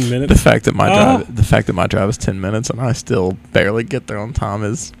was 10 minutes. The fact that my drive is 10 minutes and I still barely get there on time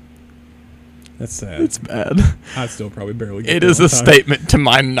is... That's sad. It's bad. I'd still probably barely get it there is on a time. Statement to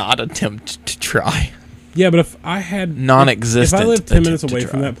my not attempt to try. Yeah, but if I had... Non-existent If I lived 10 minutes attempt away to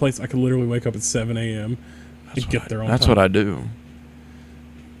from try. that place, I could literally wake up at 7 a.m. and get there on time. That's what I do.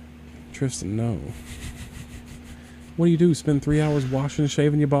 Tristan, no. What do? Spend 3 hours washing and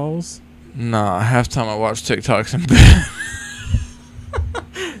shaving your balls? Nah, half time I watch TikToks in bed.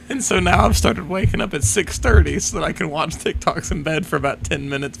 And so now I've started waking up at 6:30 so that I can watch TikToks in bed for about 10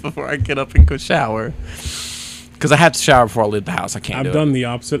 minutes before I get up and go shower. Because I have to shower before I leave the house. I can't do it. I've done the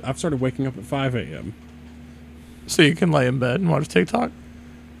opposite. I've started waking up at 5 a.m. So you can lay in bed and watch TikTok?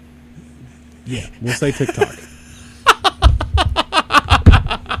 Yeah, we'll say TikTok.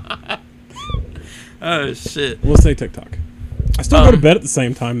 Oh, shit. We'll say TikTok. I still go to bed at the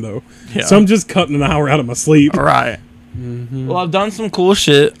same time, though. Yeah. So I'm just cutting an hour out of my sleep. All right. Mm-hmm. Well, I've done some cool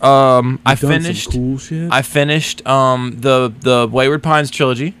shit. I finished the Wayward Pines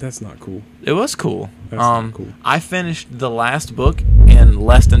trilogy. That's not cool. It was cool. That's not cool. I finished the last book in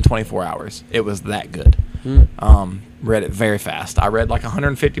less than 24 hours. It was that good. Read it very fast. I read like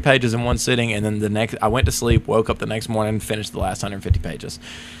 150 pages in one sitting, and then I went to sleep, woke up the next morning, and finished the last 150 pages.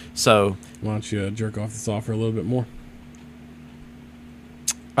 So why don't you jerk off this offer a little bit more?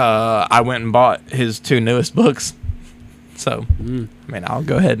 I went and bought his 2 newest books. So, I mean, I'll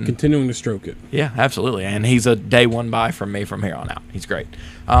go ahead and... Continuing to stroke it. Yeah, absolutely. And he's a day one buy from me from here on out. He's great.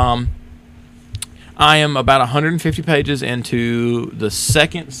 I am about 150 pages into the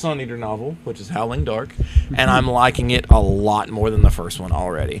second Sun Eater novel, which is Howling Dark, and I'm liking it a lot more than the first one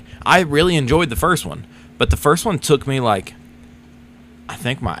already. I really enjoyed the first one, but the first one took me like... I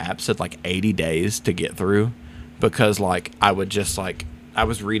think my app said like 80 days to get through, because like I would just like... I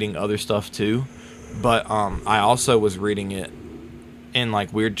was reading other stuff too. But I also was reading it in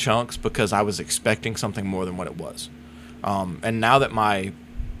like weird chunks because I was expecting something more than what it was. And now that my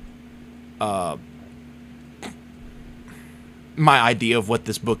idea of what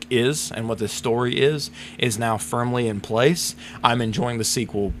this book is and what this story is now firmly in place, I'm enjoying the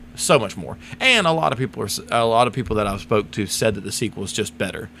sequel so much more. And a lot of people that I've spoke to said that the sequel is just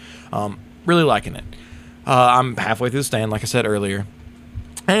better. Really liking it. I'm halfway through the stand, like I said earlier.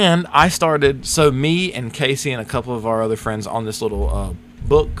 And I started, so me and Casey and a couple of our other friends on this little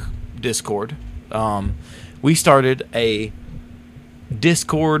book Discord, we started a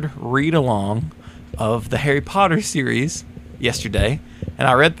Discord read-along of the Harry Potter series yesterday. And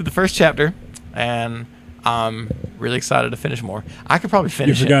I read through the first chapter, and I'm really excited to finish more. I could probably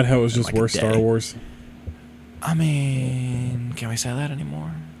finish it. You forgot how it was just worse Star Wars? I mean, can we say that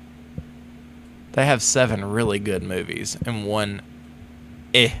anymore? They have 7 really good movies and 1...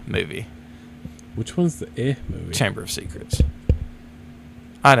 movie. Which one's the movie? Chamber of Secrets.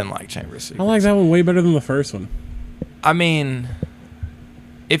 I didn't like Chamber of Secrets. I like that one way better than the first one. I mean,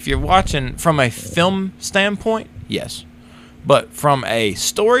 if you're watching from a film standpoint, yes. But from a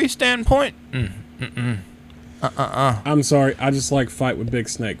story standpoint, I'm sorry, I just like fight with Big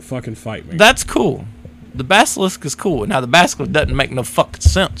Snake. Fucking fight me. That's cool. The basilisk is cool. Now, the basilisk doesn't make no fucking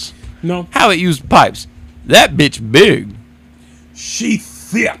sense. No. How it used pipes. That bitch big. She thick.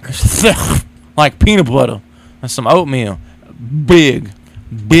 Like peanut butter and some oatmeal. Big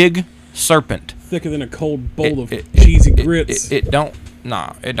serpent. Thicker than a cold bowl of cheesy grits. It don't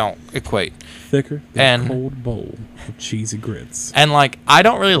equate. Thicker than a cold bowl of cheesy grits. And like, I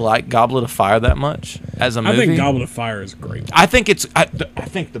don't really like Goblet of Fire that much as a movie. I think Goblet of Fire is great. I think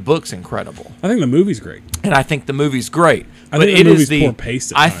the book's incredible. I think the movie's great. And I think the movie's great. I think the movie's poor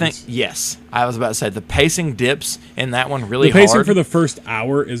paced at times. Yes. I was about to say, the pacing dips in that one really hard. The pacing for the first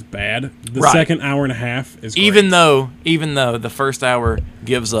hour is bad. The second hour and a half is great. Even though the first hour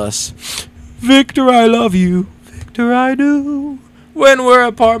gives us, Victor, I love you. Victor, I do. When we're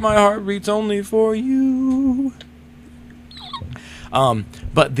apart, my heart beats only for you.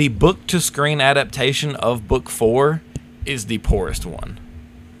 But the book-to-screen adaptation of Book 4 is the poorest one.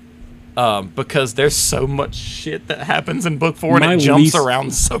 Because there's so much shit that happens in Book 4 and it jumps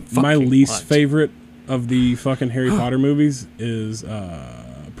around so fucking much. My least favorite of the fucking Harry Potter movies is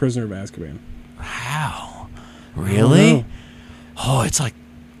Prisoner of Azkaban. How? Really? Oh, it's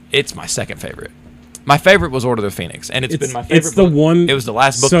my second favorite. My favorite was Order of the Phoenix, and it's been my favorite. It's the one. It was the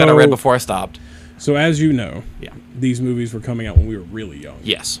last book that I read before I stopped. So as you know, these movies were coming out when we were really young.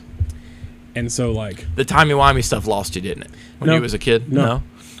 Yes. And so like the timey-wimey stuff lost you, didn't it? When you was a kid? No.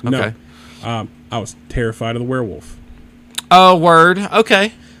 Okay. No. I was terrified of the werewolf. Oh, word.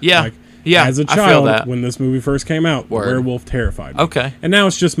 Okay. Yeah. As a child, when this movie first came out, the werewolf terrified me. Okay. And now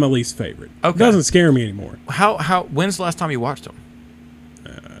it's just my least favorite. Okay. It doesn't scare me anymore. When's the last time you watched them?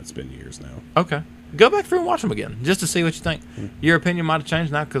 It's been years now. Okay. Go back through and watch them again, just to see what you think. Your opinion might have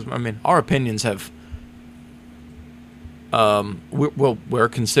changed now, because, I mean, our opinions have... we're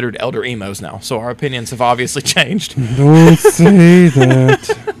considered elder emos now, so our opinions have obviously changed. Don't say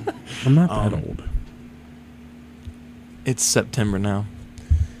that. I'm not that old. It's September now.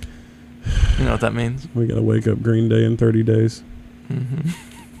 You know what that means? We gotta wake up Green Day in 30 days. Mm-hmm.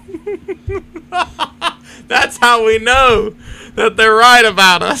 That's how we know that they're right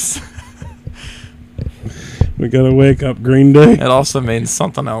about us. We gotta wake up Green Day. It also means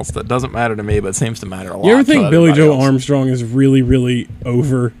something else that doesn't matter to me, but seems to matter a lot. You ever think Billy Joe Armstrong is really, really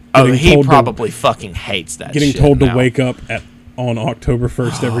over? Oh, he probably fucking hates that getting shit told now. To wake up on October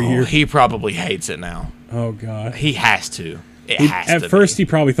 1st every year. He probably hates it now. Oh, God. He has to. At first, he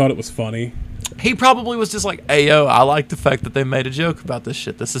probably thought it was funny. He probably was just like, hey, yo, I like the fact that they made a joke about this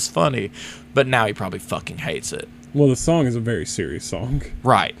shit. This is funny. But now he probably fucking hates it. Well, the song is a very serious song.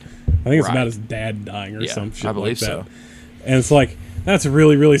 Right. I think it's about his dad dying or some shit I believe like that. so. And it's like, that's a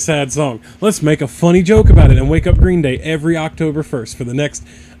really, really sad song. Let's make a funny joke about it and wake up Green Day every October 1st for the next,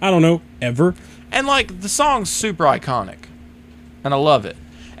 I don't know, ever. And, like, the song's super iconic. And I love it.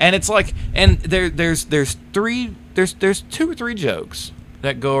 And it's like, and there's 2 or 3 jokes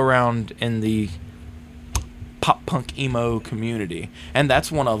that go around in the pop punk emo community, and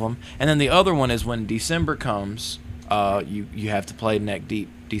that's one of them. And then the other one is when December comes, you have to play Neck Deep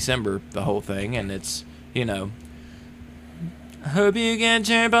December, the whole thing, and it's, you know, hope you get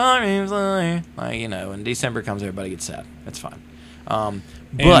your bars, like, you know, when December comes, everybody gets sad. That's fine.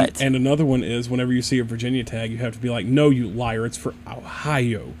 But and another one is whenever you see a Virginia tag, you have to be like, no, you liar, it's for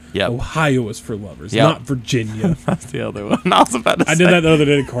Ohio. Yep. Ohio is for lovers, not Virginia. That's the other one. I was about to say. I did that the other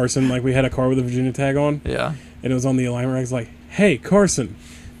day to Carson. Like, we had a car with a Virginia tag on. Yeah. And it was on the alignment. I was like, hey, Carson,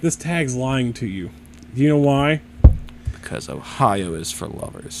 this tag's lying to you. Do you know why? Because Ohio is for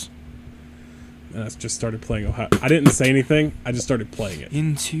lovers. And I just started playing Ohio. I didn't say anything. I just started playing it.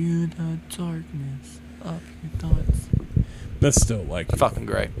 Into the darkness of your thoughts. That's still like fucking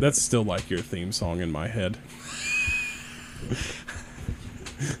great. That's still like your theme song in my head.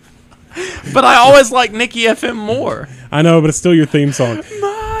 But I always like Nikki FM more. I know, but it's still your theme song.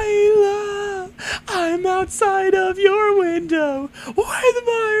 My love, I'm outside of your window with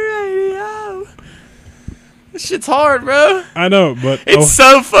my radio. This shit's hard, bro. I know, but it's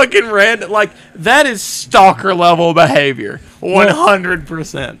so fucking random. Like, that is stalker level behavior.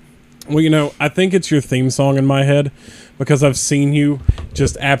 100%. Well, you know, I think it's your theme song in my head because I've seen you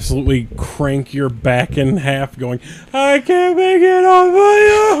just absolutely crank your back in half going, I can't make it on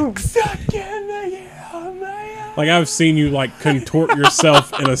my own. I can't make it on my own. Like, I've seen you, like, contort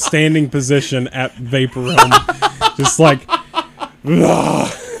yourself in a standing position at Vapor Realm. Just like,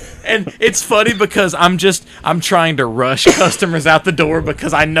 ugh. And it's funny because I'm trying to rush customers out the door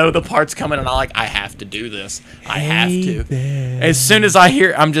because I know the part's coming and I have to do this. I have to. As soon as I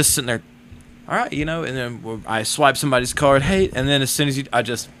hear, I'm just sitting there, all right, you know, and then I swipe somebody's card, hey, and then as soon as I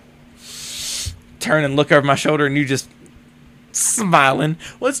just turn and look over my shoulder and you just smiling.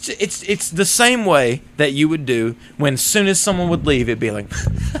 Well, it's the same way that you would do when as soon as someone would leave, it'd be like,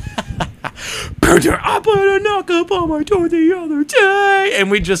 I put a knock up on my door the other day, and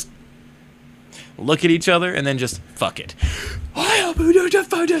we just look at each other and then just fuck it. I put a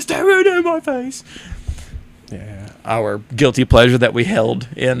phone just staring in my face. Yeah, our guilty pleasure that we held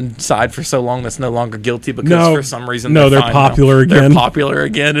inside for so long that's no longer guilty because for some reason they're popular again. They're popular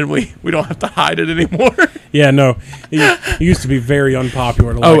again, and we don't have to hide it anymore. Yeah, no. It used to be very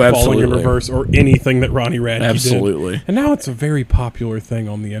unpopular to like Falling in Reverse or anything that Ronnie Radke did. And now it's a very popular thing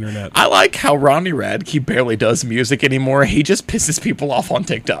on the internet. I like how Ronnie Radke barely does music anymore. He just pisses people off on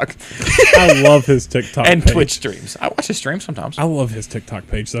TikTok. I love his TikTok and page. Twitch streams. I watch his streams sometimes. I love his TikTok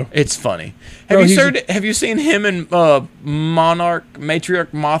page, though. It's funny. Have you seen him and Matriarch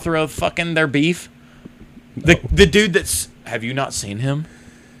Mothra fucking their beef? The dude that's... Have you not seen him?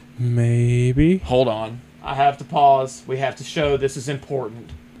 Maybe. Hold on. I have to pause. We have to show this is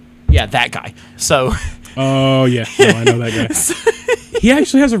important. Yeah, that guy. So... Oh, yeah. No, I know that guy. He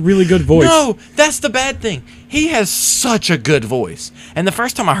actually has a really good voice. No, that's the bad thing. He has such a good voice. And the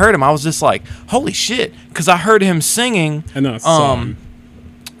first time I heard him, I was just like, holy shit. Because I heard him singing... And then a song.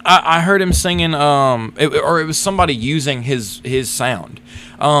 I heard him singing, it was somebody using his sound.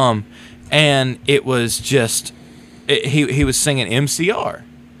 And it was just... He was singing MCR.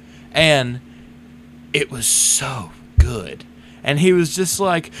 And... it was so good. And he was just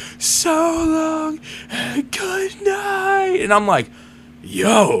like, so long, good night. And I'm like,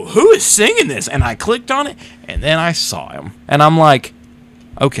 yo, who is singing this? And I clicked on it, and then I saw him. And I'm like,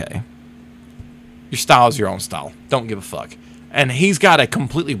 okay, your style is your own style. Don't give a fuck. And he's got a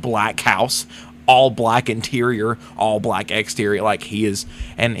completely black house, all black interior, all black exterior, like he is.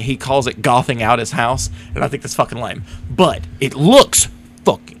 And he calls it gothing out his house. And I think that's fucking lame. But it looks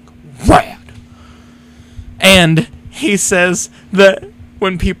fucking rad. And he says that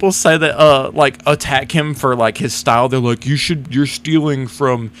when people say that, like, attack him for, like, his style, they're like, you're stealing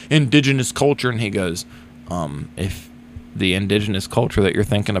from indigenous culture. And he goes, if the indigenous culture that you're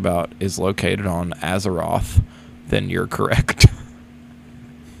thinking about is located on Azeroth, then you're correct.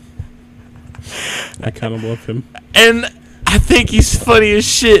 I kind of love him. And I think he's funny as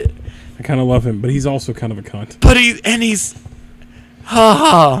shit. I kind of love him, but he's also kind of a cunt. But he's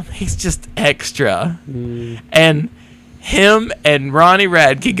just extra. And him and Ronnie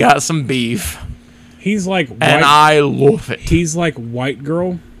Radke got some beef. He's like and I love it. He's like white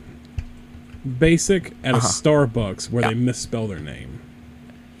girl basic at a Starbucks where they misspell their name.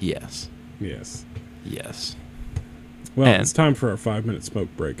 Yes. Yes. Yes. Well, it's time for our 5-minute smoke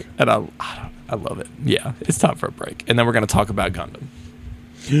break. And I love it. Yeah, it's time for a break. And then we're going to talk about Gundam.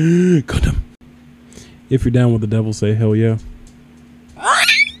 Gundam. If you're down with the devil, say hell yeah.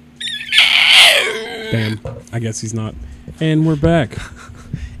 Damn. I guess he's not. And we're back.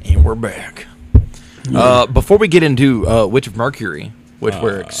 Before we get into Witch of Mercury, which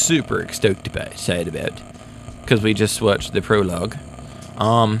we're super stoked about, excited about, because we just watched the prologue,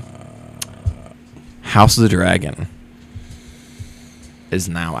 House of the Dragon is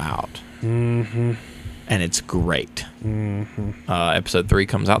now out. Mm-hmm. And it's great. Mm-hmm. Episode 3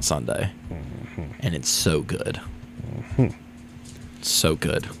 comes out Sunday. Mm-hmm. And it's so good. Mm-hmm. So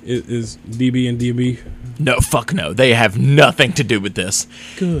good. Is DB and DB? No, fuck no. They have nothing to do with this.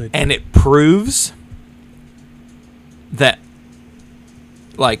 Good. And it proves that,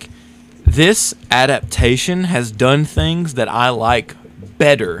 like, this adaptation has done things that I like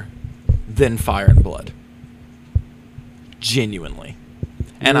better than Fire and Blood. Genuinely.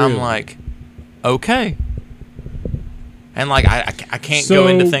 And really? I'm like, okay. And like I can't go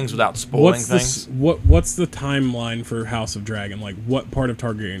into things without spoiling things. What's the timeline for House of Dragon? Like, what part of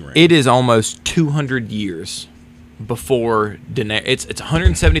Targaryen reign? It is almost 200 years before Daenerys. It's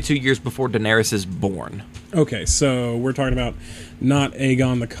 172 years before Daenerys is born. Okay, so we're talking about not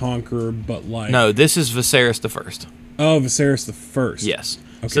Aegon the Conqueror, but like... No, this is Viserys the First. Oh, Viserys the First. Yes.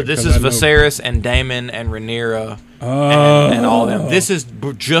 Okay, so this is Viserys and Daemon and Rhaenyra and all of them. This is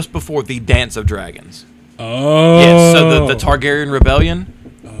just before the Dance of Dragons. Oh. Yes, so the Targaryen Rebellion,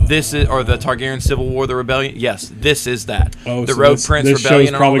 this is, or the Targaryen Civil War, the Rebellion, yes, this is that. Oh, the Road Prince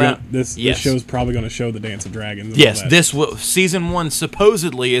Rebellion and all that. This show's probably going to show the Dance of Dragons. Yes, Season 1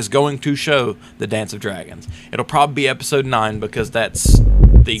 supposedly is going to show the Dance of Dragons. It'll probably be Episode 9 because that's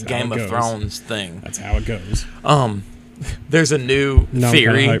Game of Thrones thing. That's how it goes. There's a new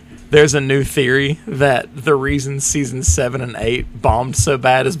theory. There's a new theory that the reason Season 7 and 8 bombed so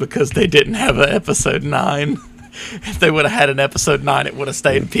bad is because they didn't have an Episode 9. If they would have had an Episode 9, it would have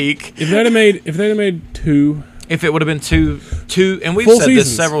stayed peak. If they'd have made two... If it would have been two, and we've said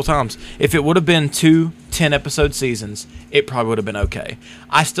this several times, if it would have been 2 10-episode seasons, it probably would have been okay.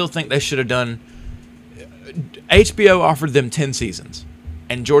 I still think they should have done... HBO offered them 10 seasons,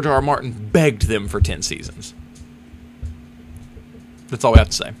 and George R. R. Martin begged them for 10 seasons. That's all we have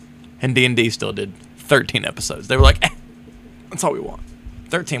to say. And D&D still did 13 episodes. They were like, that's all we want.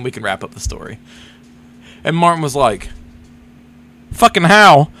 13, we can wrap up the story. And Martin was like, fucking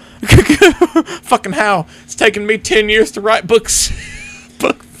how? Fucking how? It's taken me 10 years to write books.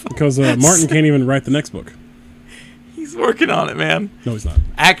 Because Martin can't even write the next book. He's working on it, man. No, he's not.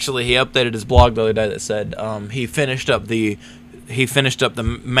 Actually, he updated his blog the other day that said he finished up the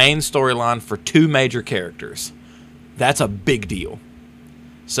main storyline for 2 major characters. That's a big deal.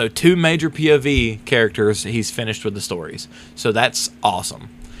 So 2 major POV characters, he's finished with the stories. So that's awesome.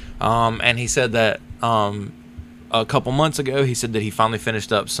 And he said that a couple months ago, he said that he finally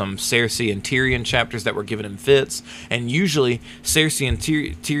finished up some Cersei and Tyrion chapters that were giving him fits. And usually, Cersei and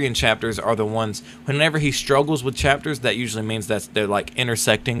Tyrion chapters are the ones, whenever he struggles with chapters, that usually means that they're like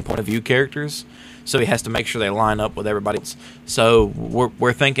intersecting point of view characters. So he has to make sure they line up with everybody else. So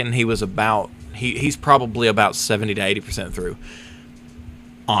we're thinking he's probably about 70 to 80% through.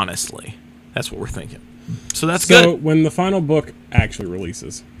 Honestly, that's what we're thinking. So that's good. So when the final book actually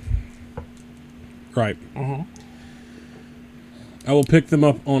releases, right? Mm-hmm. I will pick them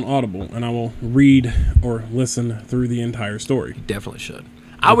up on Audible and I will read or listen through the entire story. You definitely should.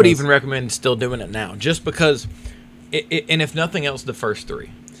 I would even recommend still doing it now, just because. And if nothing else, the first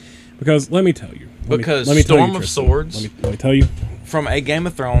 3. Because let me tell you. Because let me Storm of Swords. Let me tell you. From A Game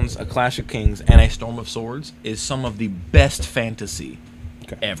of Thrones, A Clash of Kings, and A Storm of Swords is some of the best fantasy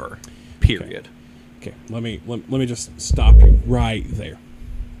ever. Period. Okay. Let me just stop you right there.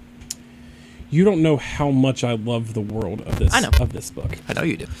 You don't know how much I love the world of this. I know. Of this book. I know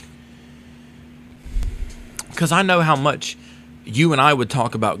you do. Because I know how much you and I would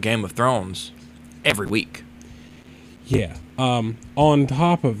talk about Game of Thrones every week. Yeah. On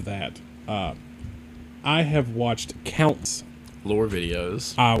top of that, I have watched countless lore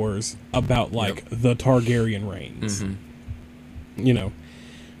videos, hours about the Targaryen reigns. Mm-hmm. You know,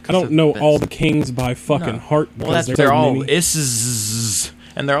 I don't know all the kings by fucking heart. Well, they're all Isses,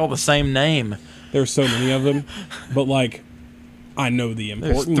 and they're all the same name. There's so many of them, but I know the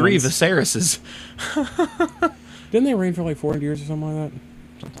important. There's 3 ones. Viseryses. Didn't they reign for 400 years or something like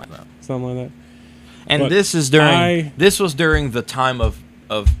that? Something like that. And but this was during the time of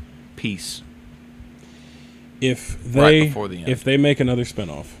peace. if right before the end. If they make another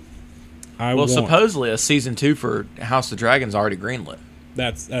spinoff, supposedly a season 2 for House of Dragons already greenlit.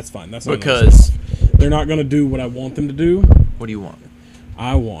 That's fine. That's because they're not going to do what I want them to do. What do you want?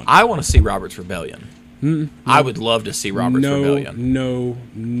 I want to see Robert's Rebellion. No, I would love to see Robert's Rebellion. No.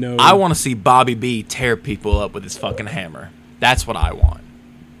 I want to see Bobby B tear people up with his fucking hammer. That's what I want.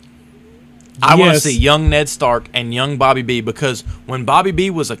 I want to see young Ned Stark and young Bobby B, because when Bobby B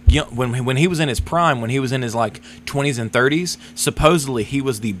was when he was in his prime, when he was in his like 20s and 30s, supposedly he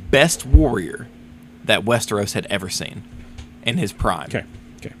was the best warrior that Westeros had ever seen in his prime. Okay.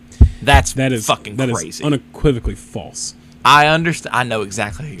 That is fucking crazy. That is unequivocally false. I understand. I know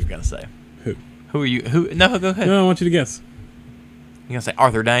exactly who you're gonna say. Who? Who are you? Who? No, go ahead. No, I want you to guess. You're gonna say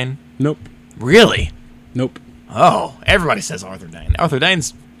Arthur Dayne? Nope. Really? Nope. Oh, everybody says Arthur Dayne. Arthur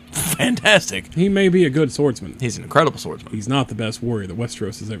Dayne's fantastic. He may be a good swordsman. He's an incredible swordsman. He's not the best warrior that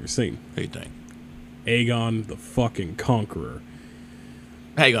Westeros has ever seen. Who do you think? Aegon the fucking Conqueror.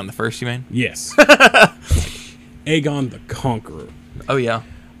 Aegon the First, you mean? Yes. Aegon the Conqueror. Oh, yeah.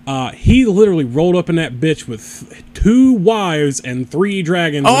 He literally rolled up in that bitch with 2 wives and 3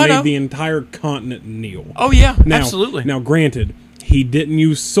 dragons and made the entire continent kneel. Oh, yeah. Absolutely. Now, granted, he didn't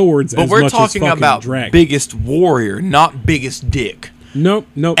use swords as much as fucking dragons. But we're talking about biggest warrior, not biggest dick. Nope.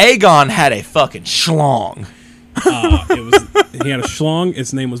 Aegon had a fucking schlong. He had a schlong.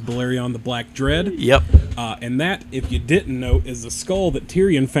 Its name was Balerion the Black Dread. Yep. And that, if you didn't know, is the skull that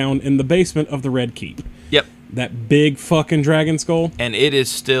Tyrion found in the basement of the Red Keep. Yep. That big fucking dragon skull. And it is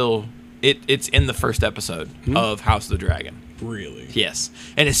still... It's in the first episode of House of the Dragon. Really? Yes.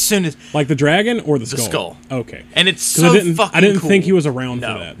 And as soon as... Like the dragon or the skull? The skull. Okay. And it's so fucking cool. I didn't think he was around for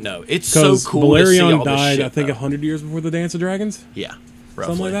that. No, it's so cool Balerion to see all died, this shit, I think, 100 years before the Dance of Dragons? Yeah.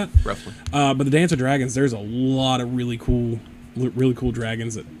 Roughly. Something like that? Roughly. But the Dance of Dragons, there's a lot of really cool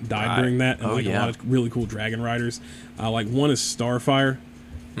dragons that died during that. And a lot of really cool dragon riders. Like one is Starfire.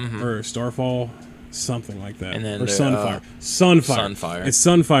 Or Starfall. Something like that. And then or Sunfire. Sunfire. It's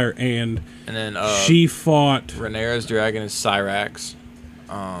Sunfire, and then she fought... Rhaenyra's dragon is Syrax.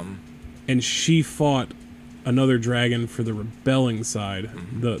 And she fought another dragon for the rebelling side.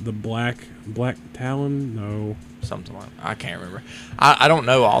 The Black Talon? No. Something like that. I can't remember. I don't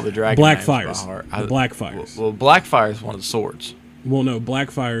know all the dragon names by heart. Blackfires. Well, Blackfire is one of the swords. Well, no,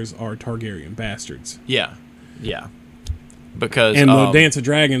 Blackfires are Targaryen bastards. Yeah. Because the Dance of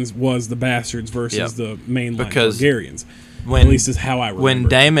Dragons was the bastards versus the mainline Targaryens. At least is how I remember. When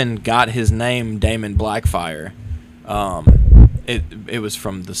Daemon got his name, Daemon Blackfire, it was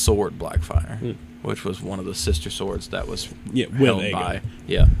from the sword Blackfire, which was one of the sister swords that was held by.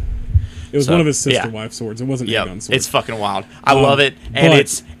 Yeah. It was one of his sister wife swords. It wasn't Aegon's sword. It's fucking wild. I love it,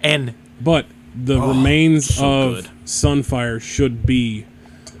 but the remains of Sunfire should be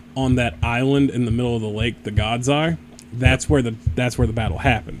on that island in the middle of the lake, the God's Eye. That's where the battle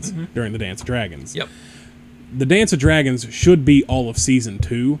happens during the Dance of Dragons. Yep. The Dance of Dragons should be all of season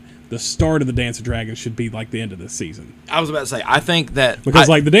 2. The start of the Dance of Dragons should be like the end of this season. I was about to say, I think that because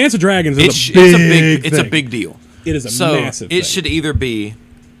like the Dance of Dragons is it's a big deal. It is a massive thing. It should either be.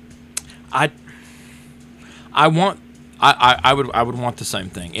 I would want the same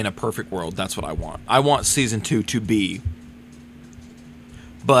thing in a perfect world. That's what I want. I want season 2 to be.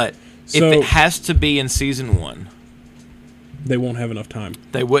 But if it has to be in season 1. They won't have enough time.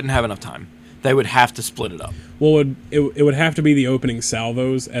 They wouldn't have enough time. They would have to split it up. Well, it would have to be the opening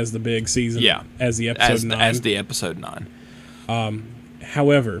salvos as the big season. Yeah. As the episode 9. As the episode 9.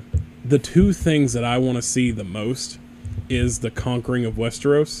 However, the 2 things that I want to see the most is the conquering of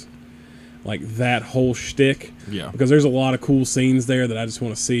Westeros. Like that whole shtick. Yeah. Because there's a lot of cool scenes there that I just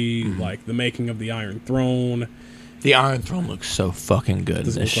want to see. Like the making of the Iron Throne. The Iron Throne looks so fucking good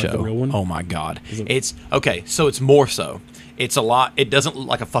in this show. Like the real one? Oh my god. It's okay, so it's more so. It's a lot. It doesn't look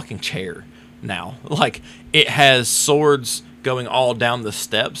like a fucking chair now. Like it has swords going all down the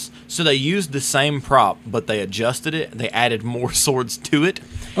steps. So they used the same prop, but they adjusted it. They added more swords to it.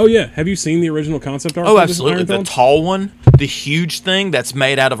 Oh yeah, have you seen the original concept art? Oh, absolutely. The tall one, the huge thing that's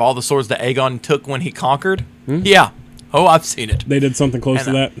made out of all the swords that Aegon took when he conquered. Yeah. Oh, I've seen it. They did something close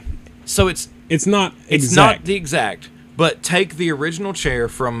to that. So it's not exact. It's not the exact, but take the original chair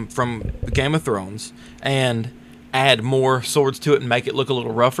from Game of Thrones and add more swords to it and make it look a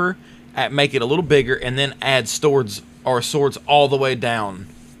little rougher, make it a little bigger, and then add swords all the way down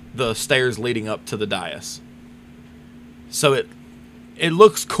the stairs leading up to the dais. So it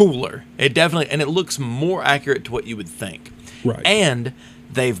looks cooler. It definitely, and it looks more accurate to what you would think. Right. And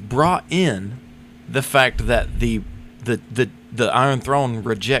they've brought in the fact that the the Iron Throne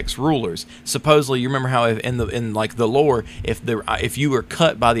rejects rulers. Supposedly, you remember how in like the lore, if you were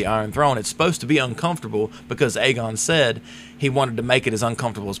cut by the Iron Throne, it's supposed to be uncomfortable because Aegon said he wanted to make it as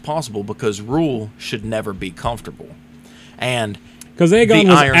uncomfortable as possible because rule should never be comfortable. And because Aegon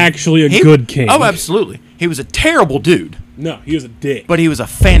was actually a good king. Oh, absolutely. He was a terrible dude. No, he was a dick. But he was a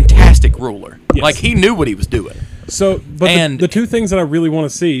fantastic ruler. Yes. Like, he knew what he was doing. So, but the two things that I really want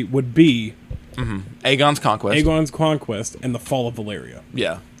to see would be Aegon's conquest and the fall of Valyria.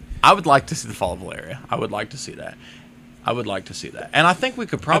 Yeah. I would like to see the fall of Valyria. I would like to see that. And I think we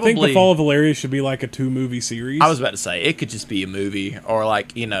could probably... I think the fall of Valyria should be like a 2-movie series. I was about to say, it could just be a movie or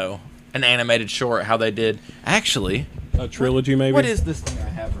like, you know, an animated short, how they did... Actually... A trilogy, maybe? What is this thing I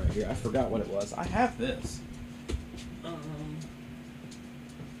have right here? I forgot what it was. I have this.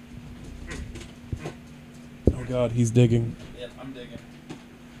 Oh, God, he's digging. Yep, I'm digging.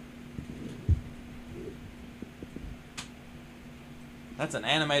 That's an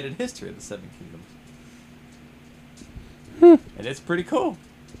animated history of the Seven Kingdoms. And it's pretty cool.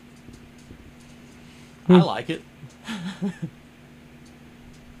 I like it.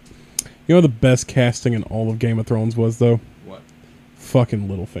 You know what the best casting in all of Game of Thrones was, though? What? Fucking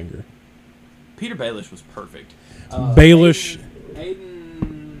Littlefinger. Peter Baelish was perfect. Baelish.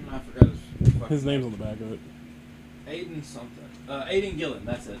 Aiden, I forgot his name's on the back of it. Aiden something. Aiden Gillen,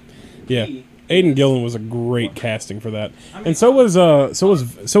 that's it. Yeah. Aiden Gillen was a great casting for that. I mean, and so was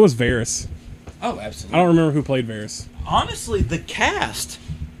Varys. Oh, absolutely. I don't remember who played Varys. Honestly, the cast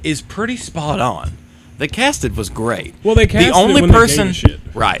is pretty spot on. The casted was great. Well, they casted the only it when person, they gave a shit.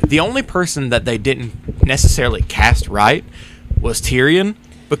 Right. The only person that they didn't necessarily cast right was Tyrion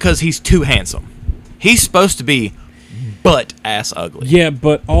because he's too handsome. He's supposed to be butt ass ugly. Yeah,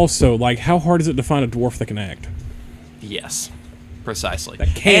 but also, like, how hard is it to find a dwarf that can act? Yes, precisely. That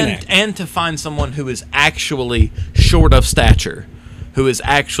can act. And to find someone who is actually short of stature, who is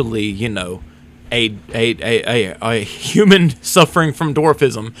actually, you know, a human suffering from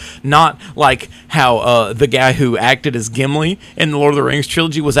dwarfism, not like how the guy who acted as Gimli in the Lord of the Rings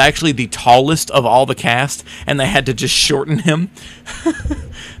trilogy was actually the tallest of all the cast, and they had to just shorten him.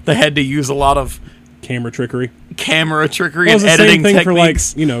 They had to use a lot of camera trickery and editing the same thing techniques. For, like,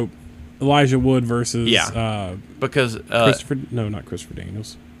 you know, Elijah Wood versus because not Christopher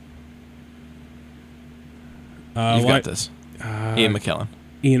Daniels. You've got this. Ian McKellen.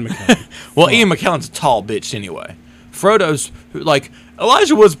 Well, Ian McKellen's a tall bitch anyway. Frodo's like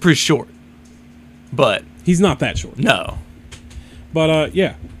Elijah Wood's pretty short, but he's not that short. No, but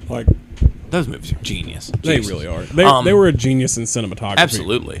yeah, like those movies are genius. They really are. They were a genius in cinematography.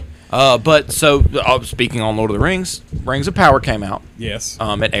 Absolutely. But so speaking on Lord of the Rings, Rings of Power came out. Yes.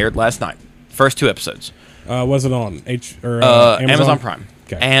 It aired last night. First 2 episodes. Was it on Amazon Prime?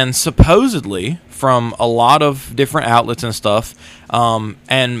 Okay. And supposedly, from a lot of different outlets and stuff,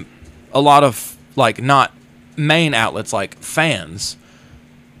 and a lot of, like, not main outlets, like fans,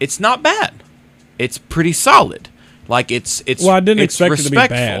 it's not bad. It's pretty solid. Like, it's well, I didn't expect respectful. It to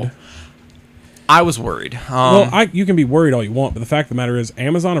be bad. I was worried. You can be worried all you want, but the fact of the matter is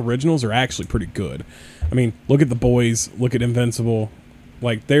Amazon originals are actually pretty good. I mean, look at The Boys, look at Invincible.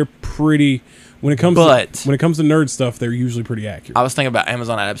 Like, they're pretty... When it comes to nerd stuff, they're usually pretty accurate. I was thinking about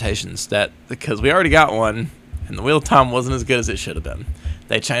Amazon adaptations because we already got one, and the Wheel of Time wasn't as good as it should have been.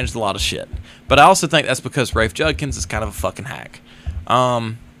 They changed a lot of shit, but I also think that's because Rafe Judkins is kind of a fucking hack.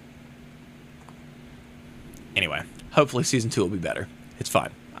 Anyway, hopefully season 2 will be better. It's fine.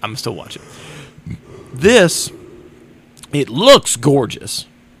 I'm still watching. It looks gorgeous.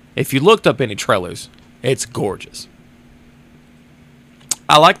 If you looked up any trailers, it's gorgeous.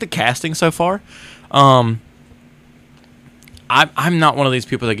 I like the casting so far. I'm not one of these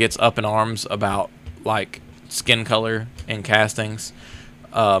people that gets up in arms about, like, skin color in castings.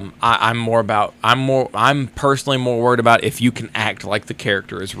 I'm personally more worried about if you can act like the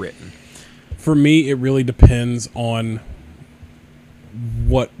character is written. For me, it really depends on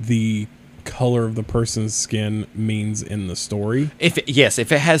what the color of the person's skin means in the story. If it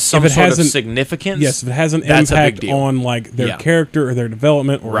has some sort of significance. Yes, if it has an impact on, like, their character or their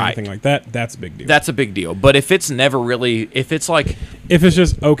development or anything like that, that's a big deal. That's a big deal. But if it's never really, if it's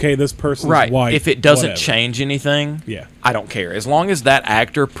just, okay, this person's white. If it doesn't change anything, I don't care. As long as that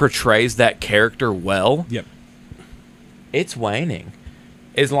actor portrays that character well, it's waning.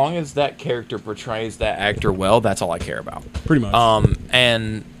 As long as that character portrays that actor well, that's all I care about. Pretty much.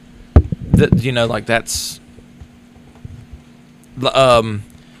 And that's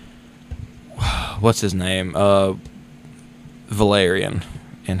what's his name? Valerian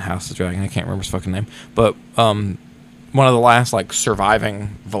in House of the Dragon. I can't remember his fucking name, but one of the last, like,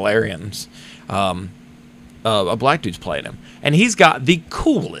 surviving Valerians. a black dude's playing him, and he's got the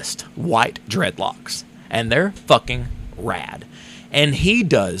coolest white dreadlocks, and they're fucking rad, and he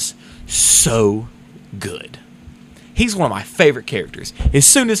does so good. He's one of my favorite characters. As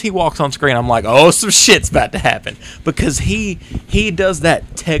soon as he walks on screen, I'm like, oh, some shit's about to happen, because he does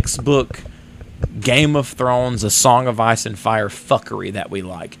that textbook Game of Thrones, A Song of Ice and Fire fuckery that we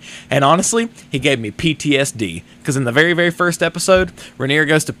like. And honestly, he gave me PTSD, because in the very, very first episode, Rhaenyra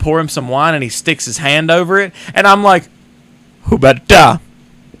goes to pour him some wine and he sticks his hand over it, and I'm like, who about to die?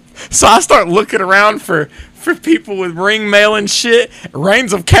 So I start looking around for people with ring mail and shit.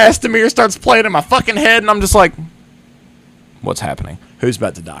 Reigns of Castamere starts playing in my fucking head, and I'm just like, what's happening? Who's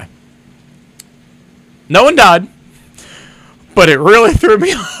about to die? No one died, but it really threw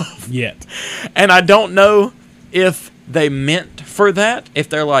me off. Yet. And I don't know if they meant for that, if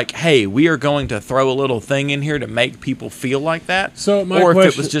they're like, hey, we are going to throw a little thing in here to make people feel like that, so or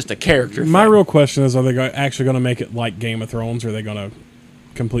if it was just a character my thing. real question is, are they actually going to make it like Game of Thrones, or are they going to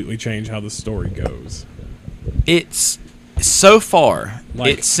completely change how the story goes? It's, so far,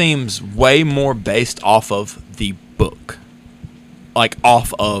 it seems way more based off of the book. Like,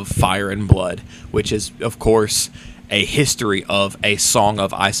 off of Fire and Blood, which is, of course, a history of A Song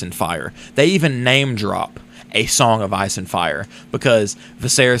of Ice and Fire. They even name drop A Song of Ice and Fire, because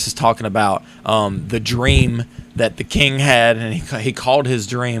Viserys is talking about the dream that the king had, and he called his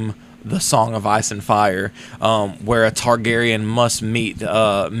dream The Song of Ice and Fire, where a Targaryen must meet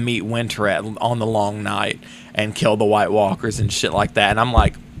Winter on the Long Night and kill the White Walkers and shit like that. And I'm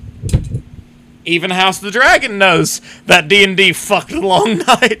like, even House of the Dragon knows that D&D fucked the Long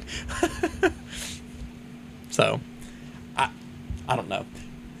Night. So, I don't know.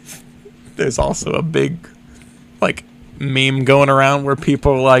 There's also a big, like, meme going around where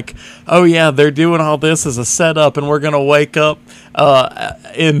people are like, oh yeah, they're doing all this as a setup, and we're going to wake up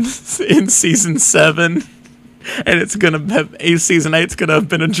in season 7, and it's going to have, season 8's going to have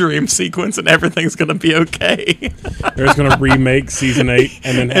been a dream sequence, and everything's going to be okay. They're just going to remake season 8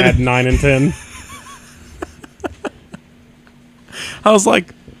 and then add 9 and 10. I was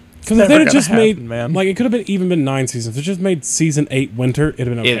like, because if they'd have just made, man, like, it could have even been 9 seasons. If they just made season 8 winter, it'd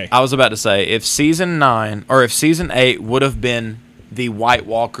have been okay. I was about to say, if season 9, or if season 8 would have been the White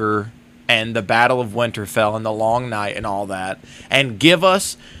Walker and the Battle of Winterfell and the Long Night and all that, and give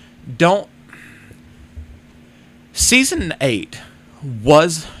us, season 8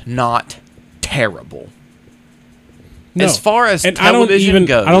 was not terrible. No. As far as television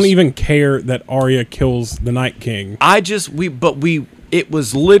goes, I don't even care that Arya kills the Night King. It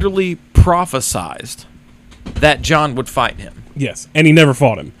was literally prophesized that Jon would fight him. Yes, and he never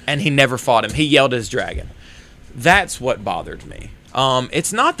fought him. He yelled at his dragon. That's what bothered me.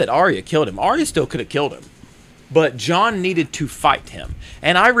 It's not that Arya killed him. Arya still could have killed him. But Jon needed to fight him.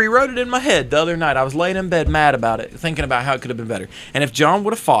 And I rewrote it in my head the other night. I was laying in bed mad about it, thinking about how it could have been better. And if Jon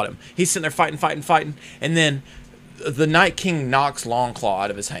would have fought him, he's sitting there fighting, and then the Night King knocks Longclaw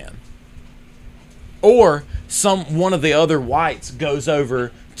out of his hand. Or one of the other whites goes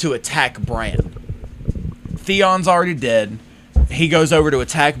over to attack Bran. Theon's already dead. He goes over to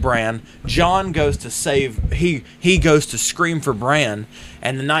attack Bran. Jon goes to save... He goes to scream for Bran,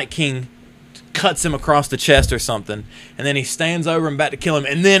 and the Night King cuts him across the chest or something, and then he stands over and about to kill him,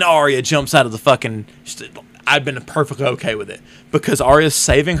 and then Arya jumps out of the fucking... I'd been perfectly okay with it, because Arya's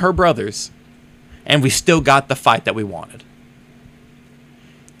saving her brothers, and we still got the fight that we wanted.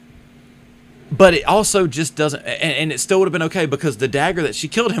 But it also just doesn't... And it still would have been okay, because the dagger that she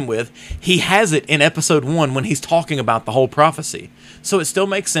killed him with, he has it in episode 1 when he's talking about the whole prophecy. So it still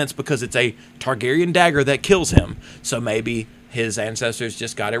makes sense, because it's a Targaryen dagger that kills him. So maybe his ancestors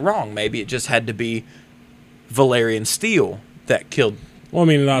just got it wrong. Maybe it just had to be Valyrian steel that killed... Well, I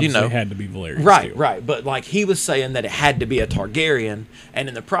mean, it obviously had to be Valyrian steel. Right. But like he was saying that it had to be a Targaryen, and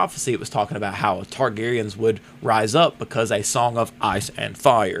in the prophecy it was talking about how Targaryens would rise up because a song of ice and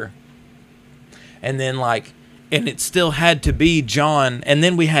fire. And then and it still had to be Jon, and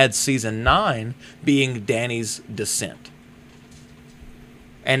then we had season 9 being Dany's descent.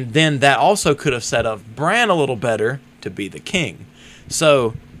 And then that also could have set up Bran a little better to be the king.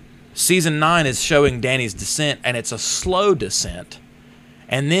 So season 9 is showing Dany's descent, and it's a slow descent.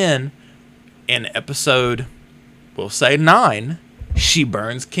 And then in episode, we'll say 9, she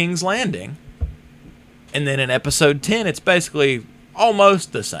burns King's Landing. And then in episode 10, it's basically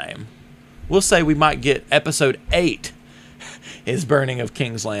almost the same. We'll say we might get episode 8 is burning of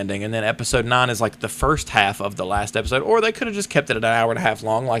King's Landing, and then episode 9 is like the first half of the last episode, or they could have just kept it an hour and a half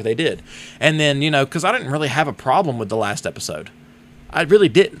long like they did. And then, because I didn't really have a problem with the last episode. I really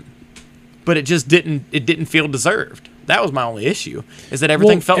didn't. But it just didn't feel deserved. That was my only issue, is that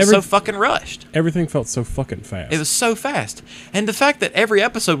everything felt so fucking rushed. Everything felt so fucking fast. It was so fast. And the fact that every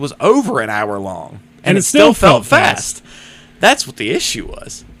episode was over an hour long, and it still felt fast. That's what the issue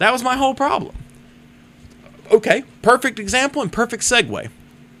was. That was my whole problem. Okay, perfect example and perfect segue.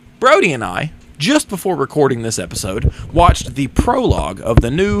 Brody and I, just before recording this episode, watched the prologue of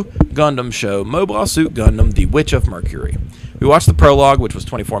the new Gundam show, Mobile Suit Gundam: The Witch of Mercury. We watched the prologue, which was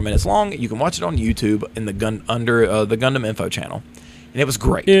 24 minutes long. You can watch it on YouTube in the under the Gundam Info channel, and it was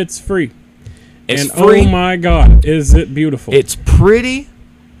great. It's free. It's and free. Oh my god, is it beautiful? It's pretty,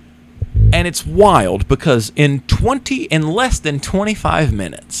 and it's wild because in less than 25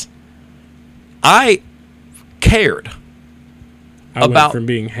 minutes, I cared. I went from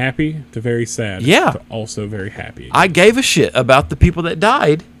being happy to very sad. Yeah. To also very happy. I gave a shit about the people that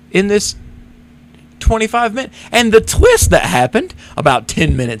died in this 25 minutes. And the twist that happened about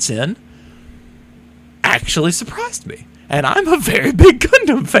 10 minutes in actually surprised me. And I'm a very big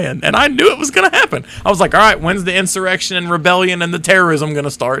Gundam fan, and I knew it was going to happen. I was like, all right, when's the insurrection and rebellion and the terrorism going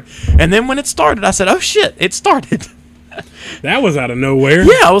to start? And then when it started, I said, oh shit, it started. That was out of nowhere.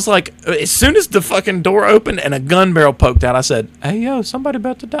 Yeah, I was like, as soon as the fucking door opened and a gun barrel poked out, I said, hey, yo, somebody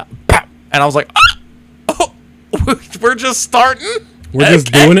about to die. And I was like, oh, we're just starting? We're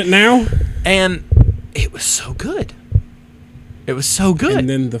just doing it now? And it was so good. It was so good. And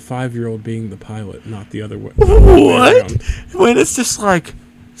then the 5-year-old being the pilot, not the other way. What? When it's just like,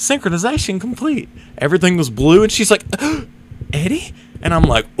 synchronization complete. Everything was blue, and she's like, Eddie? And I'm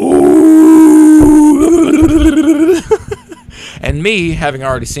like, ooh. And me, having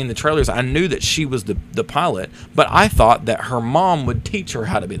already seen the trailers, I knew that she was the pilot, but I thought that her mom would teach her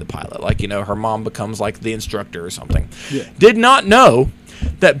how to be the pilot. Like, you know, her mom becomes like the instructor or something. Yeah. Did not know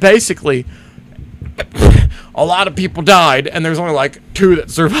that basically a lot of people died, and there's only like 2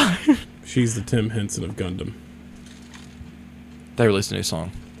 that survived. She's the Tim Henson of Gundam. They released a new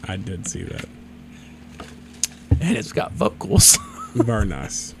song. I did see that. And it's got vocals. Very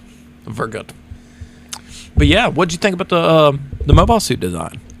nice. Very good. But yeah, what'd you think about the mobile suit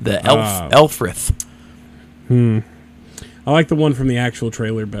design? The Elfrith. I like the one from the actual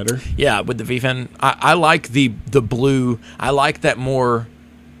trailer better. Yeah, with the V-fin. I like the blue. I like that more.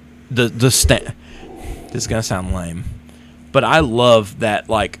 This is gonna sound lame, but I love that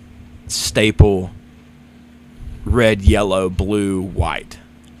like staple red, yellow, blue, white.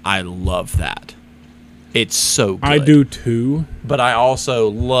 I love that. It's so good. I do too. But I also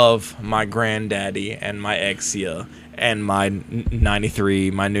love my granddaddy and my Exia and my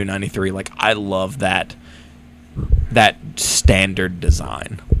 93, my new 93. Like, I love that standard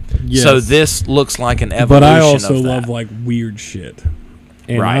design. Yes. So this looks like an evolution of that. But I also love like weird shit.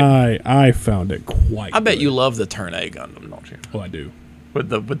 And right. I found it quite I bet good. You love the Turn A Gundam, don't you? Oh, I do. With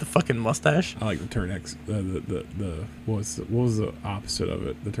the fucking mustache? I like the Turn X. What was the opposite of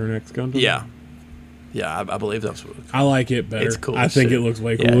it? The Turn X Gundam? Yeah. Yeah, I believe that's what I like it better. It's cool. I think it looks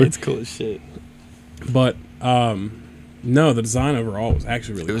way cooler. Yeah, it's cool as shit. But no, the design overall was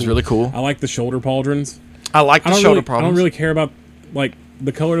actually really cool. It was really cool. I like the shoulder pauldrons. I like the shoulder pauldrons. I don't really care about like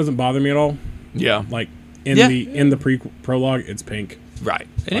the color doesn't bother me at all. Yeah. Like in the prologue it's pink. Right.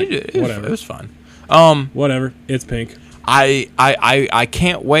 Like, whatever. It was fun. Whatever. It's pink. I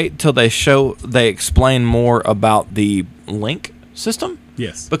can't wait till they explain more about the link system.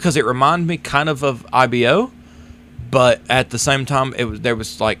 Yes. Because it reminded me kind of IBO, but at the same time there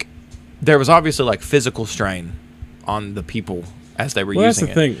was obviously like physical strain on the people as they were using it. That's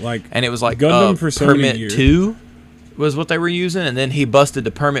the thing, like, and it was like Gundam for so Permit many years. 2 was what they were using, and then he busted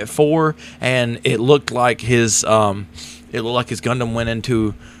to Permit 4, and it looked like his Gundam went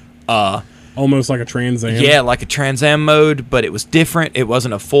into almost like a Trans Am. Yeah, like a Trans Am mode, but it was different. It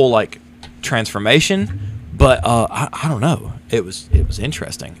wasn't a full like transformation, but I don't know. It was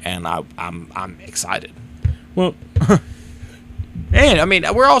interesting, and I'm excited. Well, and I mean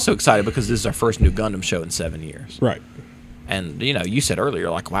we're also excited because this is our first new Gundam show in 7 years. Right. And you know, you said earlier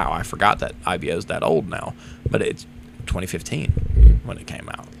like, wow, I forgot that IBO's that old now, but it's 2015 when it came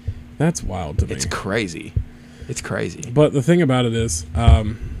out. That's wild to me. It's crazy. It's crazy. But the thing about it is,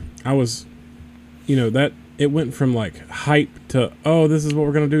 I was, that it went from like hype to, oh, this is what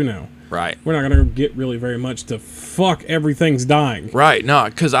we're gonna do now. Right. We're not gonna get really very much to fuck everything's dying. Right. No,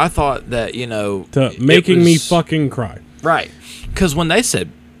 because I thought that to making me fucking cry. Right. Because when it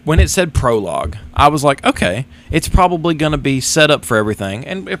said prologue, I was like, okay, it's probably gonna be set up for everything,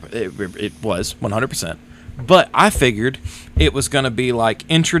 and it was 100%. But I figured it was going to be like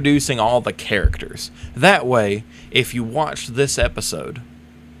introducing all the characters. That way, if you watched this episode,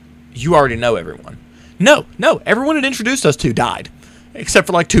 you already know everyone. No, everyone it introduced us to died. Except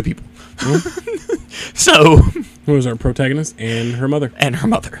for like 2 people. So, who was our protagonist and her mother?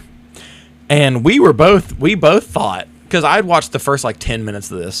 And we both thought, because I'd watched the first like 10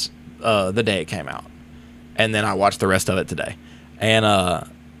 minutes of this the day it came out, and then I watched the rest of it today, and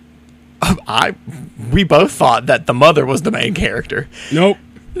we both thought that the mother was the main character. Nope.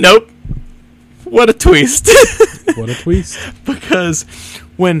 What a twist. What a twist. Because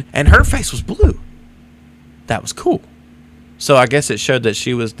and her face was blue. That was cool. So I guess it showed that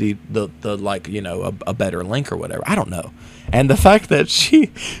she was the like, you know, a better Link or whatever. I don't know. And the fact that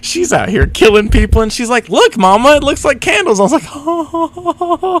she's out here killing people and she's like, "Look, Mama, it looks like candles." I was like,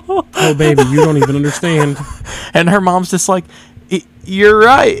 "Oh, baby, you don't even understand." And her mom's just like, "You're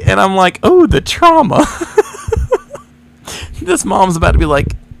right." And I'm like, "Oh, the trauma." This mom's about to be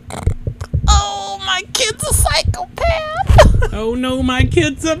like, "Oh, my kid's a psychopath." "Oh no, my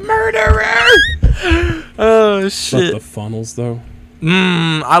kid's a murderer." Oh shit. But the funnels though.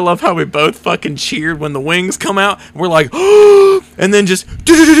 I love how we both fucking cheered when the wings come out. We're like, oh, and then just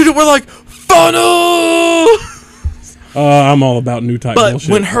we're like, funnel. I'm all about new type bullshit.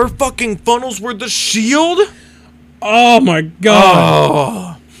 But when her fucking funnels were the shield, oh my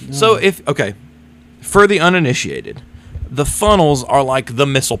god. Oh. So for the uninitiated, the funnels are like the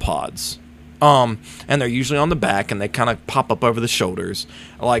missile pods. And they're usually on the back, and they kind of pop up over the shoulders.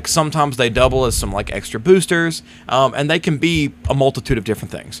 Like, sometimes they double as some, like, extra boosters, and they can be a multitude of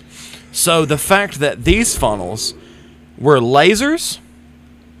different things. So, the fact that these funnels were lasers,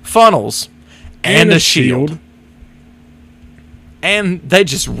 funnels, and a shield. And they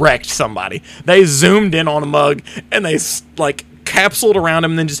just wrecked somebody. They zoomed in on a mug, and they, like, capsuled around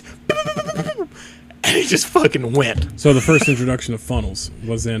him, and then just... And he just fucking went. So, the first introduction of funnels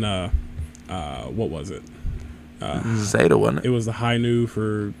was in, what was it? Zeta, wasn't it? It was the high nu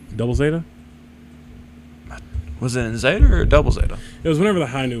for Double Zeta? Was it in Zeta or Double Zeta? It was whenever the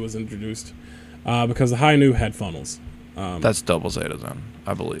high nu was introduced, because the high nu had funnels. That's Double Zeta then,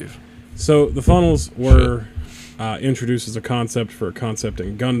 I believe. So the funnels were introduced as a concept for a concept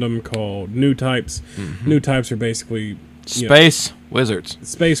in Gundam called new types. Mm-hmm. New types are basically... Space wizards.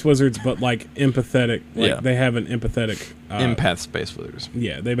 Space wizards, but like empathetic. Like they have an empathetic... empath space wizards.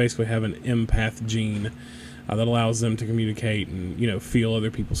 Yeah, they basically have an empath gene that allows them to communicate and, you know, feel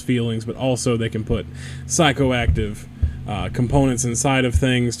other people's feelings, but also they can put psychoactive components inside of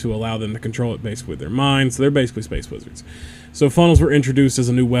things to allow them to control it basically with their minds. So they're basically space wizards. So funnels were introduced as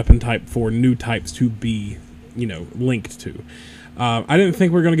a new weapon type for new types to be, you know, linked to. I didn't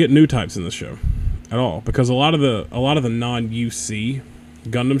think we were going to get new types in this show at all, because a lot of the non-UC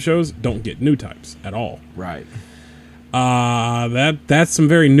Gundam shows don't get new types at all. Right. That's some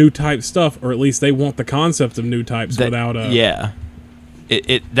very new type stuff, or at least they want the concept of new types without a... Yeah.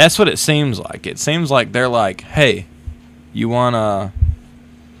 That's what it seems like. It seems like they're like, hey, you want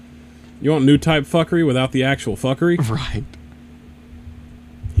new type fuckery without the actual fuckery? Right.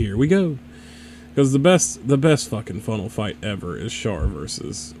 Here we go. Because the best fucking funnel fight ever is Char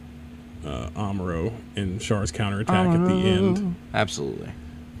versus Amuro in Char's counterattack at the end. Absolutely.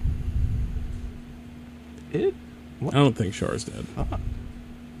 I don't think Char's dead.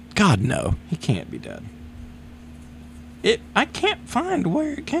 God, no. He can't be dead. I can't find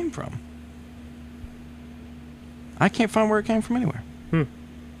where it came from. I can't find where it came from anywhere.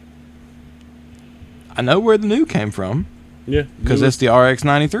 I know where the new came from. Yeah. Because it's the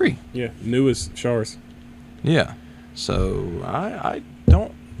RX-93. Yeah, new is Char's. Yeah. So, I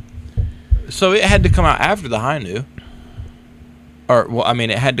don't... So, it had to come out after the high new. Or, well, I mean,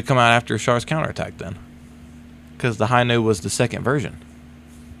 it had to come out after Char's counterattack then. Because the high new was the second version.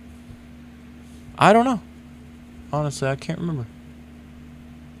 I don't know. Honestly, I can't remember.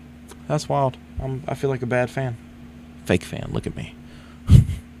 That's wild. I feel like a bad fan. Fake fan. Look at me.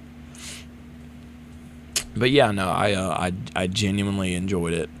 But yeah, no, I genuinely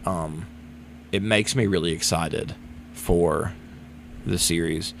enjoyed it. It makes me really excited for the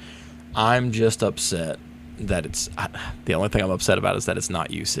series. I'm just upset that the only thing I'm upset about is that it's not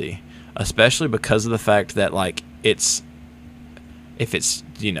UC, especially because of the fact that like if it's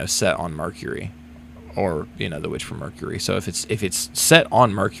set on Mercury, or the Witch from Mercury. So if it's set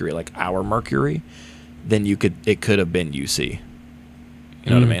on Mercury, like our Mercury, then it could have been UC. You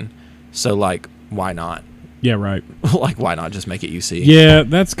know what I mean? So like, why not? Yeah, right. Like, why not just make it UC? Yeah,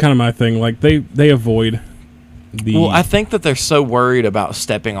 that's kind of my thing. Like, they avoid the... Well, I think that they're so worried about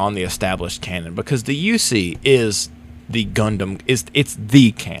stepping on the established canon, because the UC is the Gundam... It's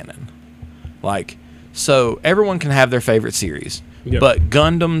the canon. Like, so everyone can have their favorite series, but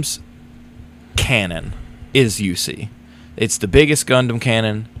Gundam's canon is UC. It's the biggest Gundam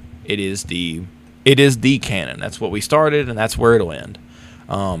canon. It is the canon. That's what we started, and that's where it'll end.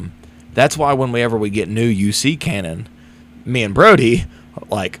 That's why whenever we get new UC canon, me and Brody,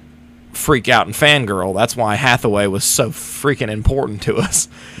 like, freak out and fangirl. That's why Hathaway was so freaking important to us.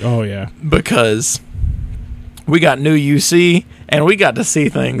 Oh, yeah. Because we got new UC, and we got to see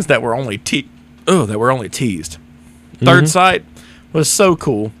things that were only teased. Third Sight was so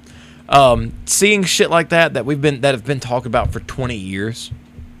cool. Seeing shit like that have been talked about for 20 years,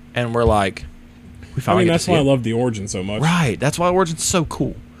 and we're like, we finally that's why I love the Origin so much. Right. That's why Origin's so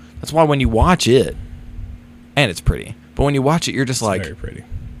cool. That's why when you watch it, and it's pretty, but when you watch it, you're just like, very pretty.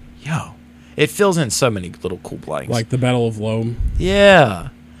 Yo, it fills in so many little cool blanks. Like the Battle of Loam. Yeah.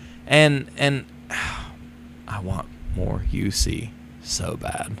 And I want more UC so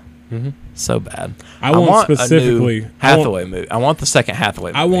bad. So bad. I want specifically a new Hathaway movie. I want the second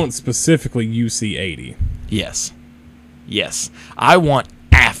Hathaway movie. I want specifically UC 80. Yes. I want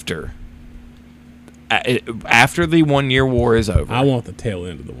after the 1 year war is over. I want the tail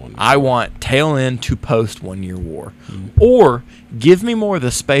end of the 1 year. I want tail end to post 1 year war. Or give me more of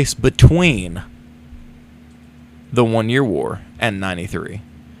the space between the 1 year war and 93.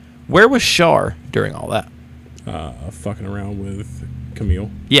 Where was Char during all that? Fucking around with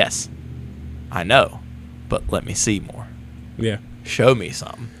Camille. Yes. I know. But let me see more. Yeah. Show me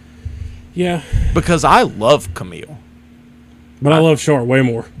some. Yeah. Because I love Camille. But I love Char way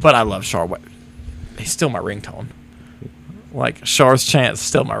more. But I love Char way. He's still my ringtone. Like, Char's chant is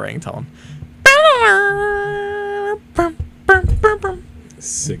still my ringtone.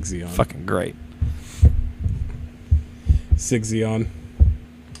 Sick Xeon. Fucking great. Sick Xeon.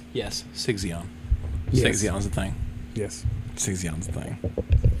 Yes, Sig Xeon. Yes. Sig Xeon's a thing. Yes. Sig Xeon's a thing.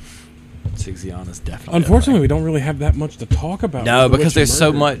 Sig Xeon is definitely Unfortunately, we don't really have that much to talk about. No, because there's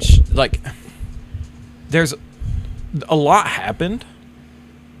so much, like, there's a lot happened.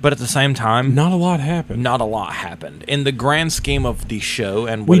 But at the same time, not a lot happened. In the grand scheme of the show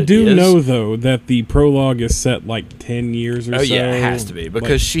and what we do know, though, that the prologue is set like 10 years or so. Oh, yeah, it has to be.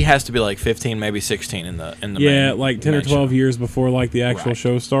 Because she has to be like 15, maybe 16 in the yeah, like 10 or 12 years before like the actual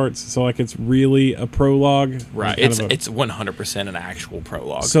show starts. So like it's really a prologue. Right. It's 100% an actual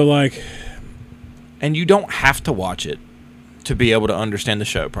prologue. So like... And you don't have to watch it to be able to understand the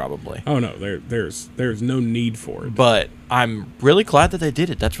show, probably. Oh, no. There's no need for it. But I'm really glad that they did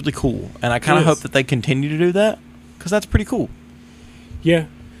it. That's really cool. And I kind of hope that they continue to do that, because that's pretty cool. Yeah.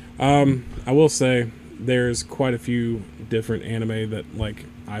 I will say there's quite a few different anime that, like,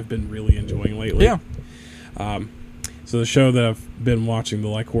 I've been really enjoying lately. Yeah. So the show that I've been watching, the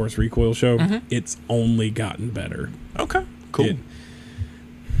Like Horus Recoil show, it's only gotten better. Okay. Cool.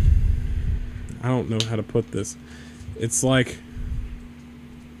 I don't know how to put this. It's like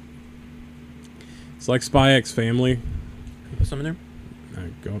Spy X Family. Put some in there? I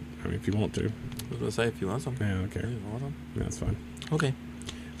mean, if you want to. I was going to say, if you want some. Yeah, okay. Yeah, you want some? Yeah, that's fine. Okay.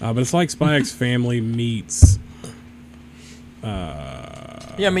 But it's like Spy X Family meets... yeah,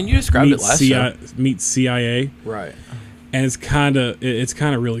 I mean, you described it last show. Meets CIA. Right. And it's kind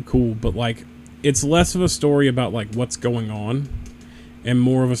of really cool, but, like, it's less of a story about, like, what's going on and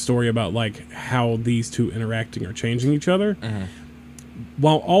more of a story about, like, how these two interacting or changing each other.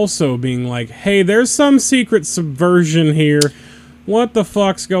 While also being like, hey, there's some secret subversion here. What the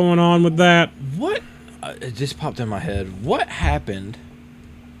fuck's going on with that? What? It just popped in my head. What happened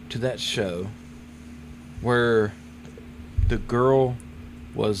to that show where the girl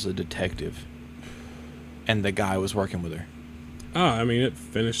was a detective and the guy was working with her? I mean, it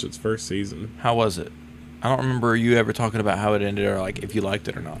finished its first season. How was it? I don't remember you ever talking about how it ended or, like, if you liked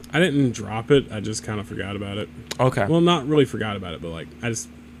it or not. I didn't drop it. I just kind of forgot about it. Okay. Well, not really forgot about it, but, like,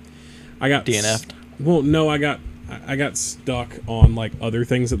 I got DNF'd? Well, no, I got stuck on, like, other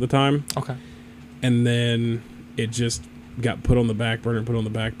things at the time. Okay. And then it just got put on the back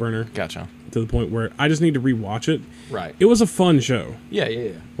burner. Gotcha. To the point where I just need to rewatch it. Right. It was a fun show.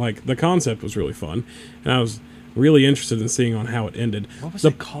 Yeah. Like, the concept was really fun. And I was really interested in seeing on how it ended. What was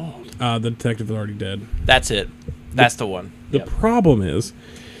it called? The Detective is Already Dead. That's it. That's the one. The problem is,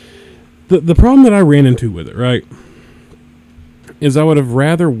 the problem that I ran into with it, right, is I would have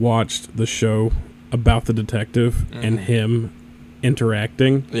rather watched the show about the detective and him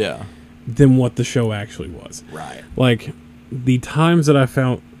interacting than what the show actually was. Right. Like, the times that I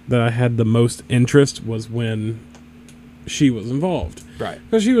found that I had the most interest was when she was involved. Right.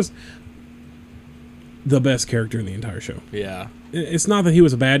 Because she was the best character in the entire show. Yeah. It's not that he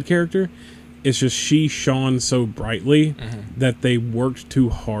was a bad character. It's just she shone so brightly that they worked too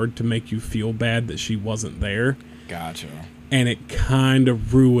hard to make you feel bad that she wasn't there. Gotcha. And it kind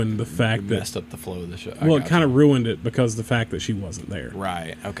of ruined the fact that... messed up the flow of the show. Well, it kind of ruined it because of the fact that she wasn't there.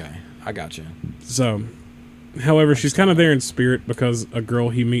 Right. Okay. I gotcha. So, However, she's kind of there in spirit because a girl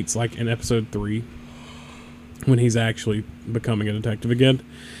he meets like in episode 3, when he's actually becoming a detective again,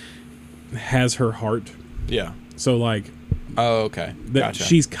 has her heart. Yeah. So like, oh, okay, gotcha.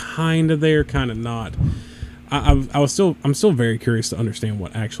 She's kind of there, kind of not. I'm still very curious to understand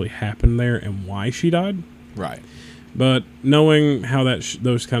what actually happened there and why she died. Right. But knowing how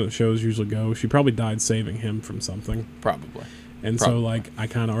those kind of shows usually go, she probably died saving him from something. Probably. And so, like, I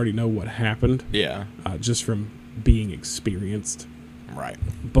kind of already know what happened. Yeah. Just from being experienced. Right.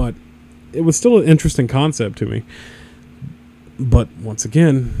 But it was still an interesting concept to me. But once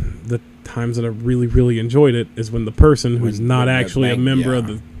again, the times that I really, really enjoyed it is when the person who's not actually a member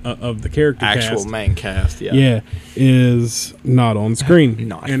of the character actual main cast, is not on screen.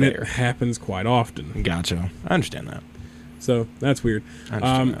 Not and fair. It happens quite often. Gotcha. I understand that. So that's weird.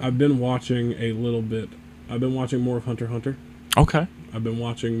 I've been watching a little bit. I've been watching more of Hunter x Hunter. Okay. I've been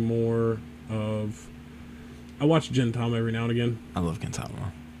watching more of... I watch Gintama every now and again. I love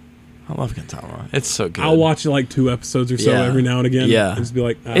Gintama. It's so good. I'll watch like 2 episodes or so every now and again. Yeah. Just be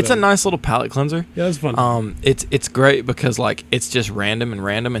like, it's a nice little palate cleanser. Yeah, it's fun. It's great because like it's just random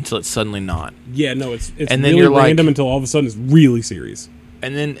until it's suddenly not. Yeah, no, it's and really then random until all of a sudden it's really serious.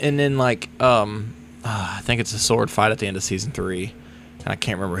 And then like I think it's a sword fight at the end of season 3. And I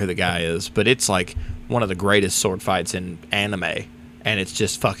can't remember who the guy is, but it's like one of the greatest sword fights in anime, and it's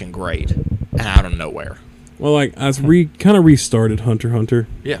just fucking great and out of nowhere. Well, like I kind of restarted Hunter x Hunter.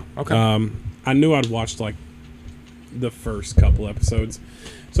 Yeah. Okay. I knew I'd watched like the first couple episodes,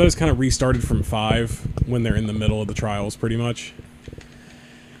 so I just kind of restarted from 5 when they're in the middle of the trials, pretty much.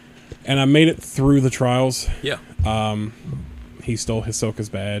 And I made it through the trials. Yeah. He stole Hisoka's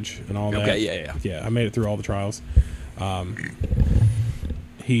badge and all that. Okay. Yeah. Yeah, I made it through all the trials.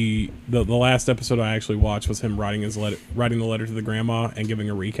 The last episode I actually watched was him writing the letter to the grandma and giving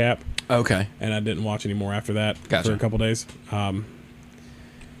a recap. Okay. And I didn't watch any more after that Gotcha. for a couple days.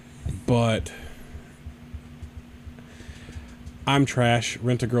 But I'm trash.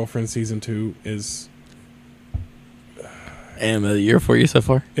 Rent a Girlfriend season 2 is anime of the year for you so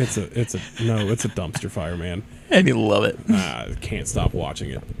far? It's a dumpster fire, man. And you love it. I can't stop watching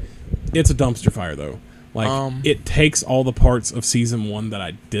it. It's a dumpster fire though. Like it takes all the parts of season 1 that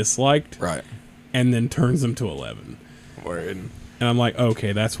I disliked, right, and then turns them to 11. Word. And I'm like,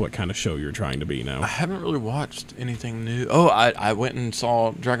 okay, that's what kind of show you're trying to be now. I haven't really watched anything new. Oh, I went and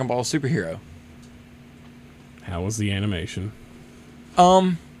saw Dragon Ball Superhero. How was the animation?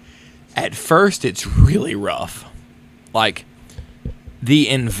 At first it's really rough. Like the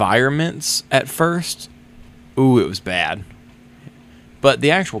environments at first, ooh, it was bad. But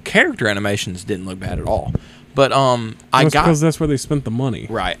the actual character animations didn't look bad at all. But because that's where they spent the money.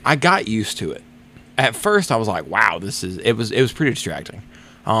 Right. I got used to it. At first I was like, wow, it was pretty distracting.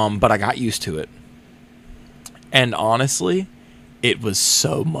 But I got used to it. And honestly, it was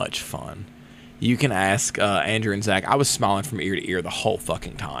so much fun. You can ask Andrew and Zach. I was smiling from ear to ear the whole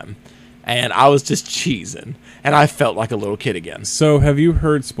fucking time. And I was just cheesing. And I felt like a little kid again. So have you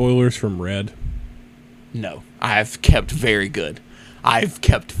heard spoilers from Red? No. I've kept very good. I've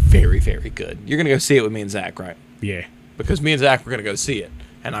kept very, very good. You're going to go see it with me and Zach, right? Yeah. Because me and Zach are going to go see it.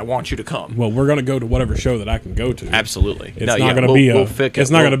 And I want you to come. Well, we're going to go to whatever show that I can go to. Absolutely. It's not going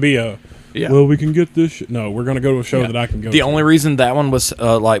to be a... Yeah. Well, we can get this... No, we're going to go to a show that I can go to. The only reason that one was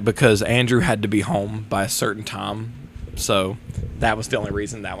because Andrew had to be home by a certain time. So that was the only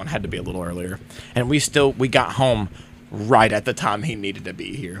reason that one had to be a little earlier. And we got home right at the time he needed to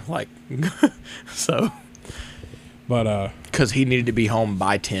be here. Like, so... But, because he needed to be home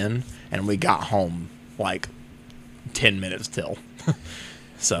by 10, and we got home, like, 10 minutes till.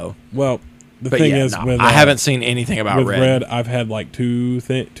 So. Well, the thing is, I haven't seen anything about with Red. I've had, like, two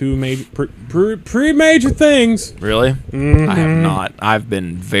major, pre-major things. Really? Mm-hmm. I have not. I've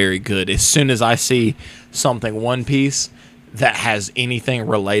been very good. As soon as I see something One Piece that has anything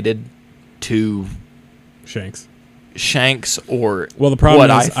related to Shanks or well, the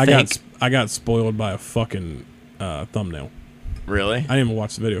problem is I got spoiled by a fucking thumbnail. Really? I didn't even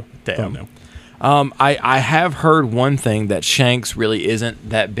watch the video. Damn. Thumbnail. I have heard one thing that Shanks really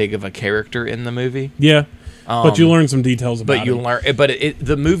isn't that big of a character in the movie. Yeah, but you learn some details about him.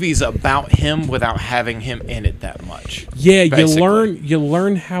 The movie's about him without having him in it that much. Yeah, basically. you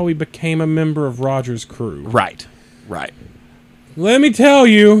learn how he became a member of Roger's crew. Right. Let me tell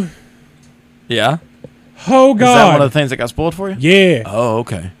you. Yeah. Oh God! Is that one of the things that got spoiled for you? Yeah. Oh,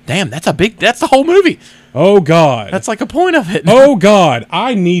 okay. Damn, that's the whole movie. Oh God! That's like a point of it. Oh God!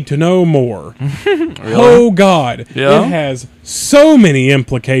 I need to know more. Really? Oh God! Yeah? It has so many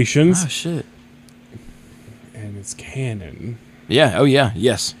implications. Oh shit! And it's canon. Yeah. Oh yeah.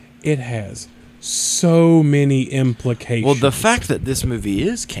 Yes. It has so many implications. Well, the fact that this movie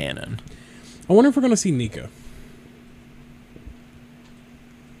is canon. I wonder if we're going to see Nika.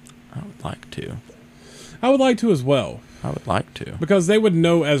 I would like to. I would like to as well. I would like to. Because they would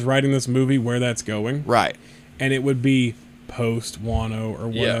know as writing this movie where that's going. Right. And it would be post Wano or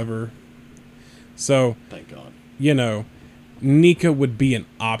whatever. Yeah. So, thank God. You know, Nika would be an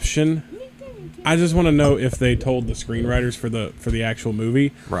option. I just want to know if they told the screenwriters for the actual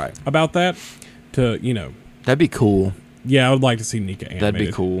movie about that. To, you know. That'd be cool. Yeah, I would like to see Nika animated. That'd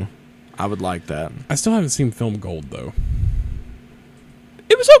be cool. I would like that. I still haven't seen Film Gold, though.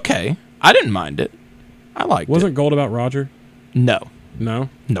 It was okay. I didn't mind it. I liked it. Wasn't Gold about Roger? No. No?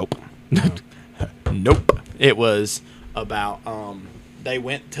 Nope. No. Nope. It was about, they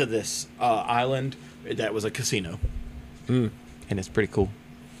went to this island that was a casino. And it's pretty cool.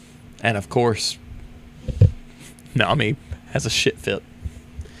 And, of course, Nami has a shit fit.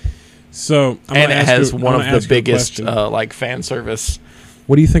 So, and it has one of the biggest, like, fan service.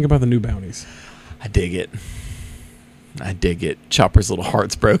 What do you think about the new bounties? I dig it. I dig it. Chopper's little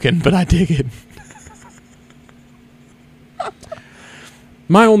heart's broken, but I dig it.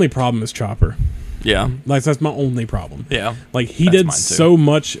 My only problem is Chopper. Yeah. Like, that's my only problem. Yeah. Like, he did so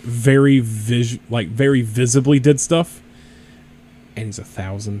much very visibly did stuff, and he's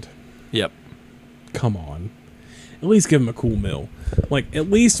 1,000. Yep. Come on. At least give him a cool meal. Like, at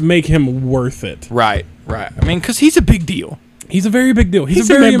least make him worth it. Right, right. I mean, because he's a big deal. He's a very big deal. He's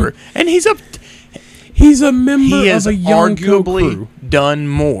a member. And he's a member of a young arguably done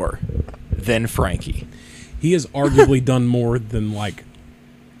more than Frankie. He has arguably done more than, like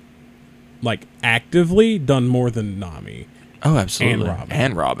actively done more than Nami. Oh, absolutely.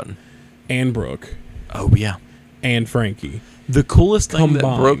 And Robin. And Brooke. Oh, yeah. And Frankie. The coolest thing that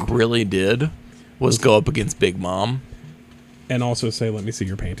Brooke really did was go up against Big Mom. And also say, let me see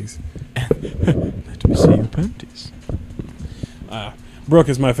your panties. Let me see your panties. Brooke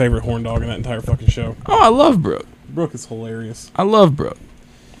is my favorite horn dog in that entire fucking show. Oh, I love Brooke. Brooke is hilarious. I love Brooke.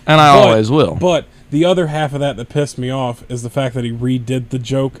 And I always will. But the other half of that pissed me off is the fact that he redid the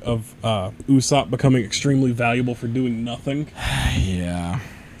joke of Usopp becoming extremely valuable for doing nothing. Yeah.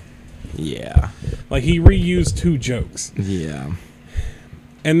 Yeah. Like, he reused 2 jokes. Yeah.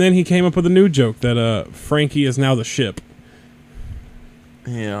 And then he came up with a new joke that Frankie is now the ship.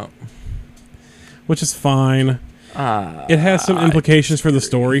 Yeah. Which is fine. It has some implications for the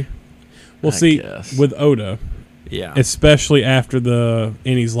story. We'll see with Oda. Yeah. Especially after the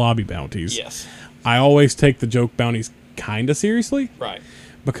Enies Lobby bounties. Yes. I always take the joke bounties kind of seriously. Right.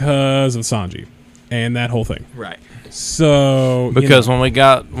 Because of Sanji and that whole thing. Right. So because when we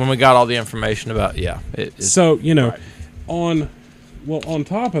got all the information about so on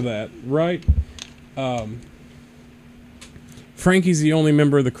top of that, right? Frankie's the only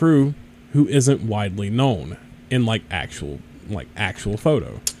member of the crew who isn't widely known in actual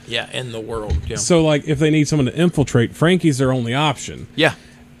photo. Yeah, in the world. Yeah. So if they need someone to infiltrate, Frankie's their only option. Yeah.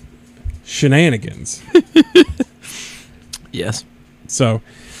 Shenanigans. Yes. So,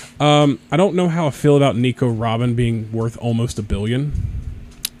 I don't know how I feel about Nico Robin being worth almost $1 billion.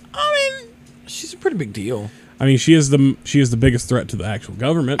 I mean, she's a pretty big deal. I mean, she is the biggest threat to the actual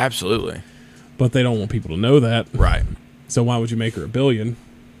government. Absolutely. But they don't want people to know that. Right. So why would you make her $1 billion?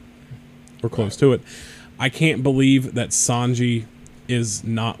 Or close to it. I can't believe that Sanji is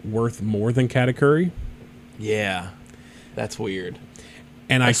not worth more than Katakuri. Yeah. That's weird.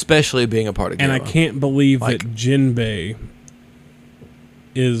 And especially being a part of Garo. And I can't believe that Jinbei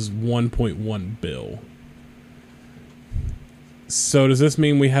is 1.1 bill. So does this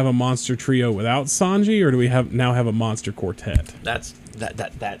mean we have a monster trio without Sanji, or do we now have a monster quartet? That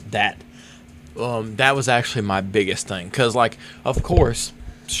was actually my biggest thing, because of course,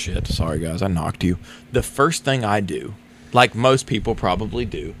 shit, sorry guys, I knocked you. The first thing I do, like most people probably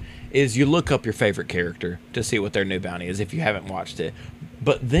do, is you look up your favorite character to see what their new bounty is if you haven't watched it.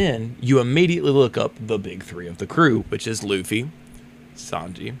 But then you immediately look up the big 3 of the crew, which is Luffy,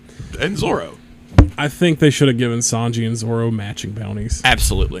 Sanji, and Zoro. I think they should have given Sanji and Zoro matching bounties.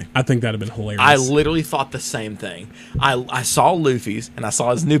 Absolutely. I think that would have been hilarious. I literally thought the same thing. I saw Luffy's, and I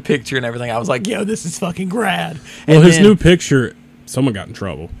saw his new picture and everything. I was like, yo, this is fucking rad. Well, his new picture, someone got in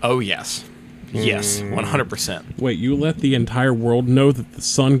trouble. Oh, yes. Yes, 100%. Wait, you let the entire world know that the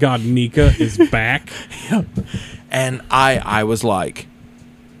sun god Nika is back? Yep. And I was like,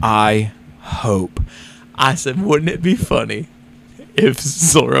 I hope. I said, wouldn't it be funny if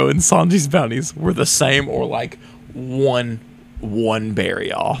Zoro and Sanji's bounties were the same, or one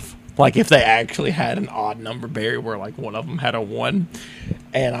berry off? If they actually had an odd number berry where one of them had a 1.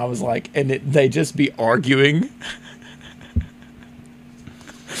 And I was like, they just be arguing.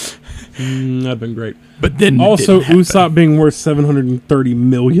 That'd been great. But then also, Usopp being worth $730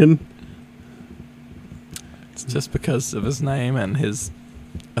 million. It's just because of his name and his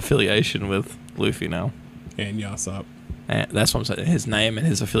affiliation with Luffy now. And Yasopp. And that's what I'm saying. His name and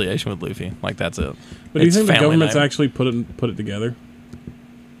his affiliation with Luffy. Like, that's it. But do you think the government's actually put it together?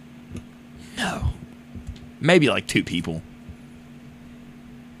 No. Maybe like 2 people.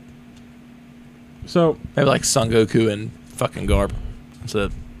 So maybe like Son Goku and fucking Garp. That's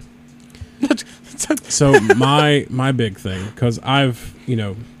it. So my big thing, because I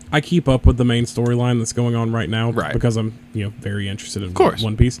keep up with the main storyline that's going on right now, right? Because I'm very interested in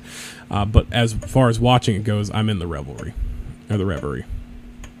One Piece. But as far as watching it goes, I'm in the Revelry.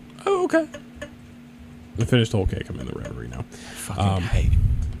 Oh, okay. I finished Whole Cake. I'm in the Reverie now. Fucking hate.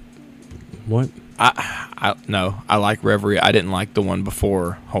 What? No, I like Reverie. I didn't like the one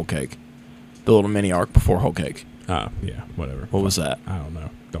before Whole Cake. The little mini arc before Whole Cake. Yeah, whatever. What was that? I don't know.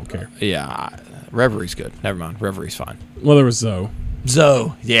 Don't care. Reverie's good. Never mind. Reverie's fine. Well, there was Zoe.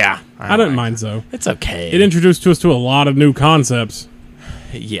 Yeah. I didn't mind Zoe. It's okay. It introduced us to a lot of new concepts.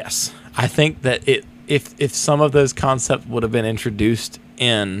 Yes. I think that if some of those concepts would have been introduced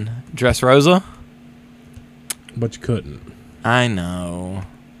in Dressrosa. But you couldn't. I know.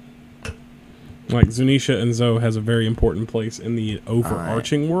 Like, Zunisha and Zoe has a very important place in the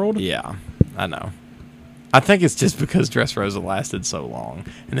overarching world. Yeah, I know. I think it's just because Dressrosa lasted so long,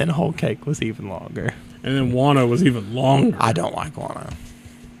 and then Whole Cake was even longer. And then Wano was even longer. I don't like Wano.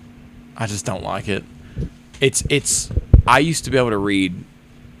 I just don't like it. It's. I used to be able to read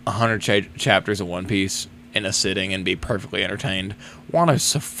 100 chapters of One Piece in a sitting and be perfectly entertained. Wano's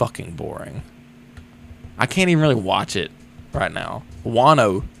so fucking boring. I can't even really watch it right now.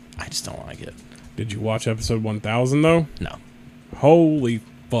 Wano, I just don't like it. Did you watch episode 1000 though? No. Holy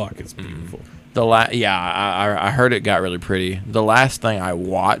fuck, it's beautiful. I heard it got really pretty. The last thing I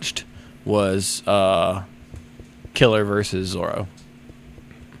watched was Killer versus Zoro,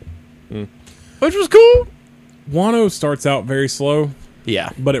 which was cool. Wano starts out very slow.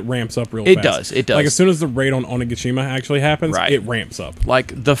 Yeah, but it ramps up real fast. It does. Like, as soon as the raid on Onigashima actually happens, right, it ramps up.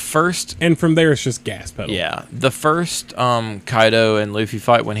 Like, the first... And from there, it's just gas pedal. Yeah. The first Kaido and Luffy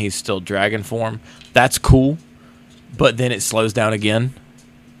fight when he's still dragon form, that's cool. But then it slows down again.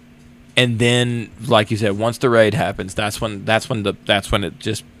 And then, like you said, once the raid happens, that's when it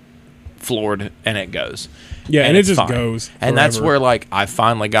just floored and it goes. Yeah, and it just goes forever. And that's where, like, I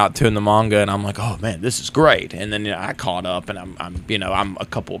finally got to in the manga, and I'm like, oh man, this is great. And then I caught up, and I'm a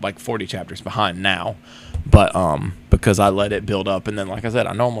couple, like, 40 chapters behind now, but because I let it build up, and then, like I said,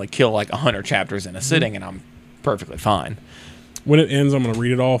 I normally kill like 100 chapters in a sitting, and I'm perfectly fine. When it ends, I'm gonna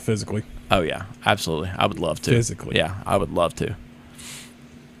read it all physically. Oh yeah, absolutely. I would love to. Physically, yeah, I would love to.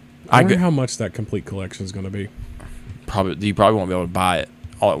 I wonder how much that complete collection is gonna be. You probably won't be able to buy it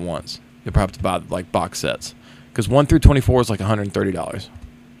all at once. You'll probably have to buy, like, box sets. Because 1 through 24 is like $130.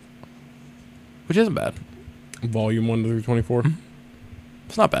 Which isn't bad. Volume 1 through 24? Mm-hmm.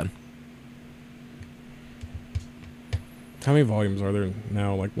 It's not bad. How many volumes are there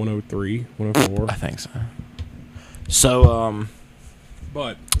now? Like 103, 104? I think so. So,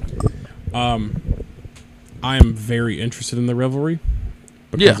 But, I am very interested in the Revelry.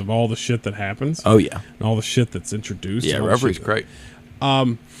 Because of all the shit that happens. Oh, yeah. And all the shit that's introduced. Yeah, Revelry's great.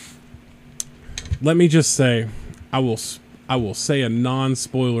 Let me just say, I will say a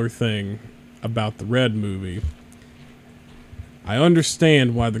non-spoiler thing about the Red movie. I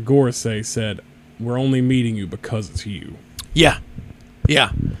understand why the Gorosei said, "We're only meeting you because it's you." Yeah.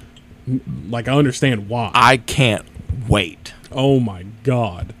 Yeah. Like, I understand why. I can't wait. Oh my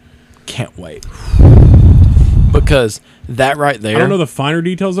god. Can't wait. Because that right there... I don't know the finer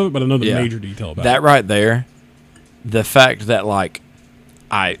details of it, but I know the major detail about it. That right there, the fact that, like,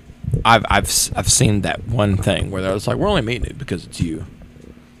 I've seen that one thing where it's like, we're only meeting you because it's you.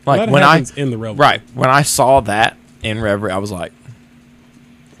 Like, that when happens in the Revelry. Right. When I saw that in Revelry, I was like,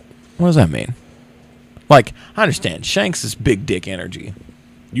 what does that mean? Like, I understand Shanks is big dick energy.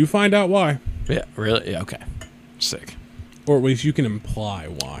 You find out why. Yeah, really? Yeah, okay. Sick. Or at least you can imply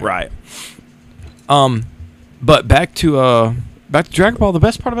why. Right. But back to Dragon Ball, the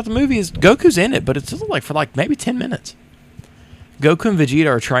best part about the movie is Goku's in it, but it's still like for like maybe 10 minutes. Goku and Vegeta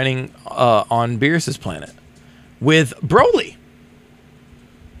are training on Beerus's planet with Broly,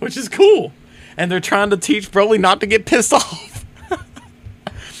 which is cool. And they're trying to teach Broly not to get pissed off.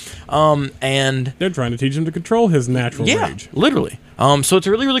 And they're trying to teach him to control his natural rage. Literally. So it's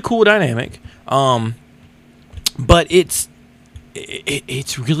a really, really cool dynamic. But it's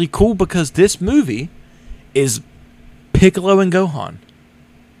really cool because this movie is Piccolo and Gohan.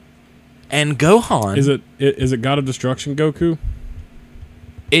 And Gohan... Is it God of Destruction Goku?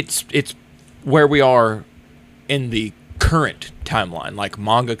 it's where we are in the current timeline, like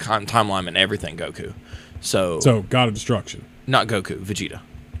manga timeline and everything. Goku. So God of Destruction. Not Goku. Vegeta.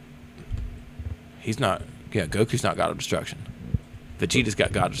 He's not. Yeah, Goku's not God of Destruction. Vegeta's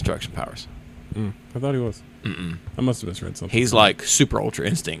got God of Destruction powers. I thought he was. I must have misread something. He's like Super Ultra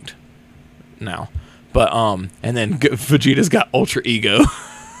Instinct now. But and then Vegeta's got Ultra Ego.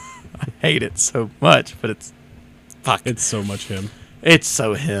 I hate it so much, but it's fuck. It's so much him. It's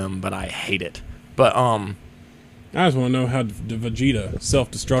so him, but I hate it. But I just want to know how Vegeta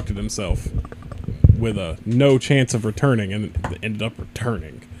self-destructed himself with no chance of returning, and ended up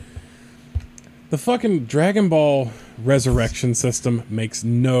returning. The fucking Dragon Ball resurrection system makes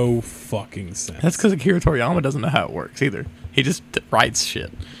no fucking sense. That's because Akira Toriyama doesn't know how it works either. He just writes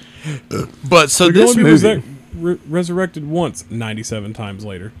shit. But so this movie resurrected once, 97 times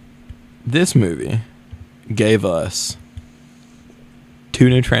later. This movie gave us 2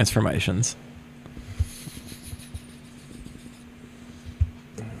 new transformations.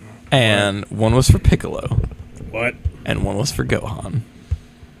 And one was for Piccolo. What? And one was for Gohan.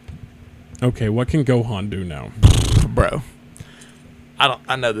 Okay, what can Gohan do now? Bro.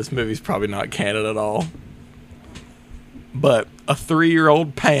 I know this movie's probably not canon at all. But a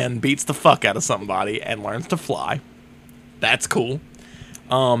 3-year-old Pan beats the fuck out of somebody and learns to fly. That's cool.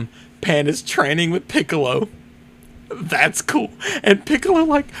 Pan is training with Piccolo. That's cool. And Piccolo,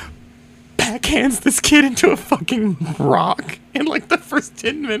 like, backhands this kid into a fucking rock in, like, the first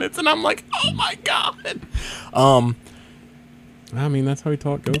 10 minutes. And I'm like, oh, my God. I mean, that's how he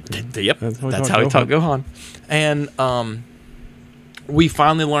taught Goku. Yep, that's how he taught Gohan. And we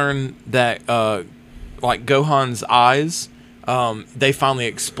finally learn that, like, Gohan's eyes, they finally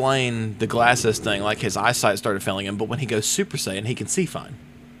explain the glasses thing. Like, his eyesight started failing him, but when he goes Super Saiyan, he can see fine.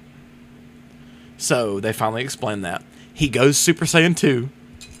 So they finally explain that. He goes Super Saiyan 2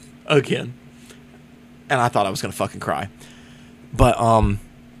 again. And I thought I was going to fucking cry. But,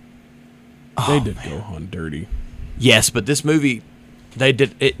 they did Gohan dirty. Yes, but this movie,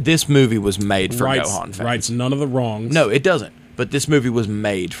 this movie was made for Gohan fans. Rights none of the wrongs. No, it doesn't. But this movie was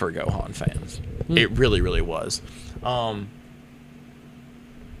made for Gohan fans. It really, really was. Yeah,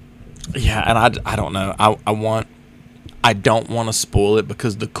 and I don't know. I don't want to spoil it,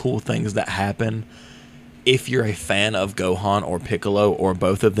 because the cool things that happen, if you're a fan of Gohan or Piccolo or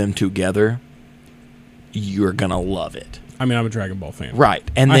both of them together, you're gonna love it. I mean, I'm a Dragon Ball fan. Right.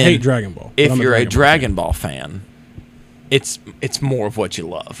 And then I hate Dragon Ball. If you're a Dragon Ball fan, it's more of what you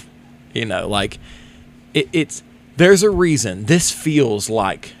love. You know, like it's there's a reason this feels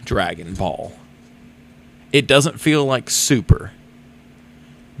like Dragon Ball. It doesn't feel like Super.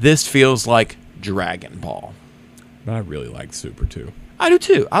 This feels like Dragon Ball. But I really like Super too. I do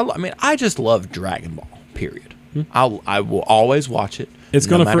too. I mean, I just love Dragon Ball. Period. I will always watch it. It's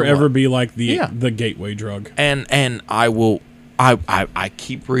gonna forever be like the gateway drug. And I will. I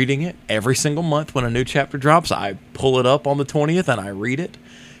keep reading it every single month when a new chapter drops. I pull it up on the 20th and I read it.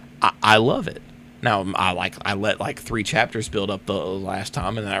 I love it. Now I let like 3 chapters build up the last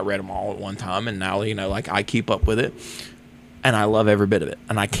time, and then I read them all at one time, and now like I keep up with it, and I love every bit of it,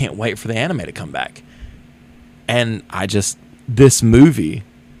 and I can't wait for the anime to come back. And this movie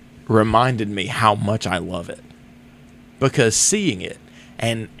reminded me how much I love it, because seeing it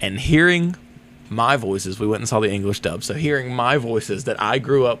and hearing my voices, we went and saw the English dub, so hearing my voices that I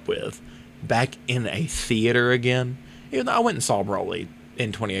grew up with back in a theater again, even though I went and saw Broly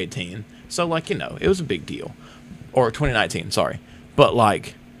in 2018, so like, you know, it was a big deal, or 2019, sorry, but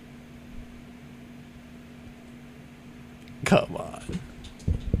like, come on.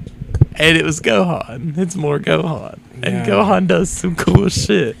 And it was Gohan. It's more Gohan. Yeah. And Gohan does some cool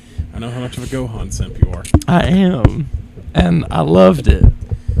shit. I know how much of a Gohan simp you are. I am. And I loved it.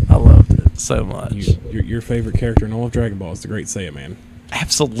 I loved it so much. Your favorite character in all of Dragon Ball is the Great Saiyan Man.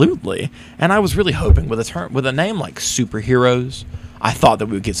 Absolutely. And I was really hoping with a name like Superheroes, I thought that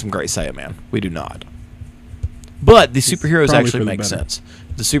we would get some Great Saiyan Man. We do not. But the superheroes actually make sense.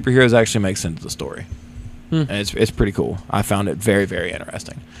 The superheroes actually make sense to the story. And it's pretty cool. I found it very, very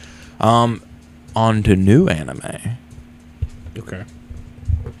interesting. On to new anime. Okay.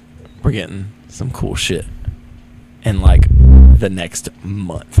 We're getting some cool shit in like the next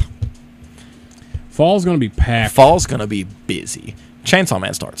month. Fall's gonna be packed. Fall's gonna be busy. Chainsaw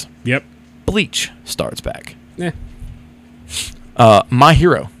Man starts. Yep. Bleach starts back. Yeah. My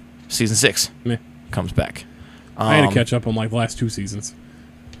Hero season 6 Meh. comes back. I had to catch up on like the last 2 seasons.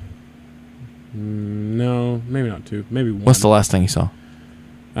 No, maybe not 2. Maybe 1. What's the last thing you saw?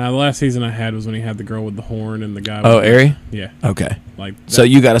 The last season I had was when he had the girl with the horn and the guy. Oh, Eri? Yeah. Okay. Like so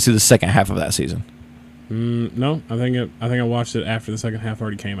you got to see the second half of that season. No, I think I watched it after the second half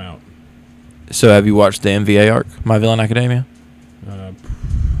already came out. So have you watched the MVA arc, My Villain Academia? I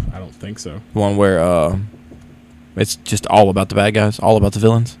don't think so. One where it's just all about the bad guys, all about the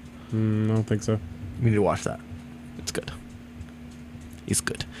villains? I don't think so. You need to watch that. It's good. It's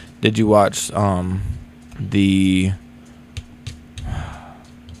good. Did you watch the...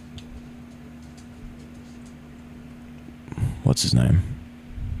 What's his name?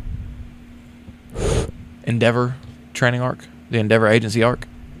 Endeavor training arc? The Endeavor Agency arc?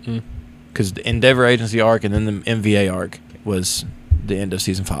 Because the Endeavor Agency arc and then the MVA arc was the end of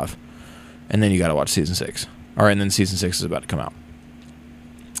Season 5. And then you got to watch Season 6. And then Season 6 is about to come out.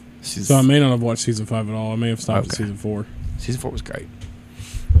 So I may not have watched Season 5 at all. I may have stopped at Season 4. Season 4 was great.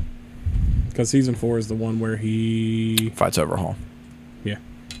 Because Season 4 is the one where he... fights Overhaul. Yeah.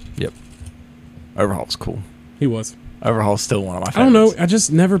 Yep. Overhaul was cool. He was. Overhaul's still one of my favorites. I don't know. I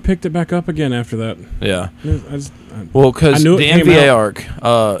just never picked it back up again after that. Yeah. Because the MVA arc,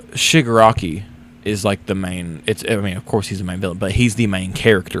 Shigaraki is like the main... of course he's the main villain, but he's the main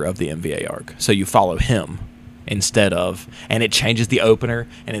character of the MVA arc. So you follow him instead of... And it changes the opener,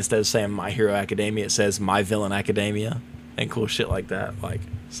 and instead of saying My Hero Academia, it says My Villain Academia, and cool shit like that.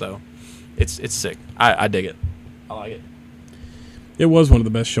 So it's sick. I dig it. I like it. It was one of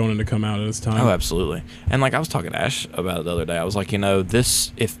the best shonen to come out at its time. Oh, absolutely. And I was talking to Ash about it the other day. I was like,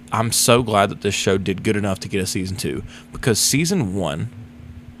 I'm so glad that this show did good enough to get a Season 2, because Season 1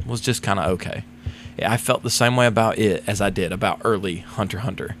 was just kind of okay. I felt the same way about it as I did about early Hunter x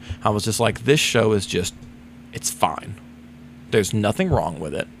Hunter. I was just like, this show is just, it's fine. There's nothing wrong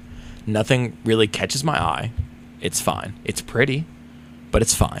with it. Nothing really catches my eye. It's fine. It's pretty, but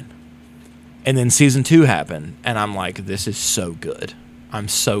it's fine. And then Season 2 happened, and I'm like, this is so good. I'm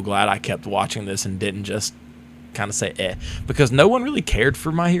so glad I kept watching this and didn't just kind of say eh. Because no one really cared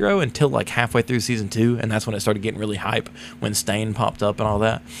for My Hero until halfway through Season 2, and that's when it started getting really hype, when Stain popped up and all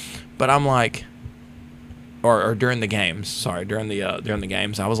that. But I'm like... Or during the games, during the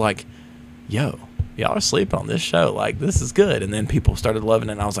games, I was like, yo, y'all are sleeping on this show. This is good. And then people started loving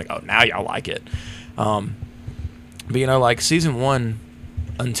it, and I was like, oh, now y'all like it. But, Season 1...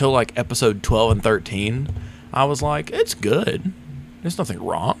 until episode 12 and 13, I was like, it's good. There's nothing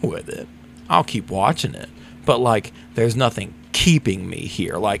wrong with it. I'll keep watching it. But there's nothing keeping me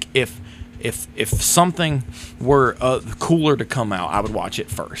here. If something were cooler to come out, I would watch it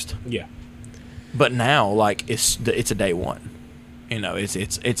first. Yeah. But now it's a day one.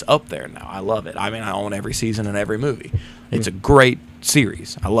 It's up there now. I love it. I own every season and every movie. It's a great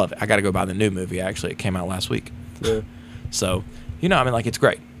series. I love it. I got to go buy the new movie. Actually, it came out last week. Yeah. So, it's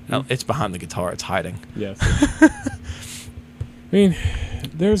great. It's behind the guitar. It's hiding. Yes.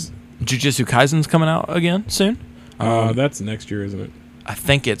 There's... Jujutsu Kaisen's coming out again soon. That's next year, isn't it? I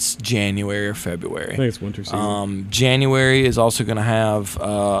think it's January or February. I think it's winter season. January is also going to have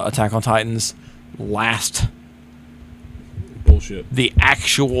Attack on Titan's last... Bullshit. The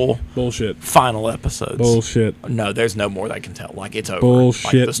actual... Bullshit. Final episodes. Bullshit. No, there's no more that can tell. It's over.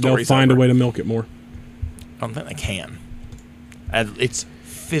 Bullshit. The story's They'll find over. a way to milk it more. I don't think they can. It's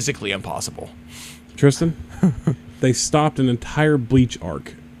physically impossible. Tristan, they stopped an entire Bleach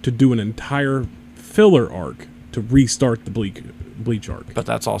arc to do an entire filler arc to restart the Bleach arc. But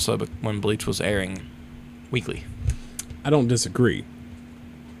that's also when Bleach was airing weekly. I don't disagree.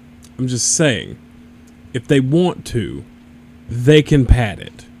 I'm just saying, if they want to, they can pad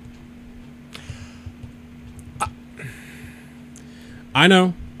it. I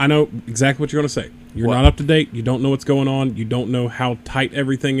know exactly what you're going to say. You're not up to date. You don't know what's going on. You don't know how tight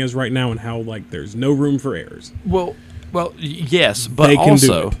everything is right now and how, there's no room for errors. Well, yes, but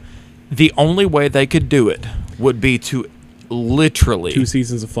also, the only way they could do it would be to literally... 2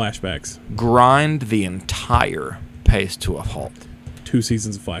 seasons of flashbacks. Grind the entire pace to a halt. 2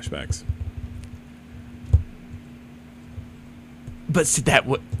 seasons of flashbacks. But see,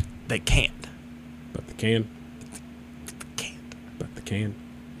 they can't. But they can. They can't. But they can.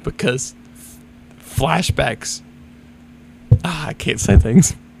 Because... flashbacks. I can't say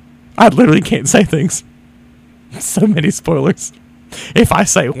things. I literally can't say things. So many spoilers. If I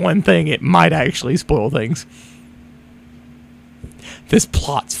say one thing, it might actually spoil things. This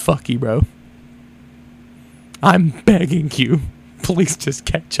plot's fucky, bro. I'm begging you, please just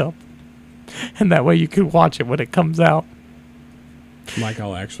catch up. And that way you can watch it when it comes out.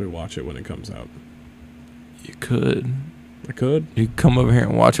 I'll actually watch it when it comes out. You could. I could. You could come over here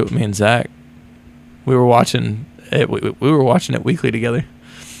and watch it with me and Zach. We were watching it. We were watching it weekly together.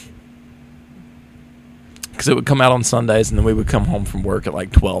 Because it would come out on Sundays, and then we would come home from work at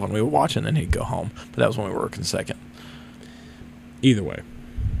 12, and we would watch it, and then he'd go home. But that was when we were working second. Either way.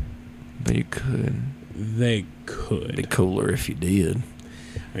 But you could. They could. It'd be cooler if you did.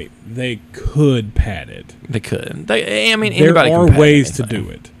 I mean, they could pad it. They could. Anybody there can are pad ways to anything. do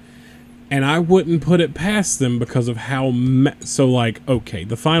it. And I wouldn't put it past them because of how... okay,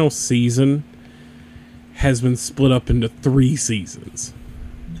 the final season has been split up into 3 seasons.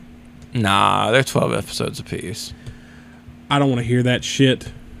 Nah, they're 12 episodes apiece. I don't want to hear that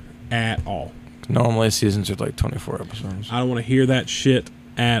shit at all. Normally seasons are like 24 episodes. I don't want to hear that shit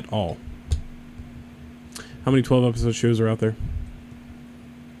at all. How many 12-episode shows are out there?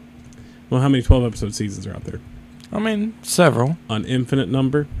 Well, how many 12-episode seasons are out there? I mean, several. An infinite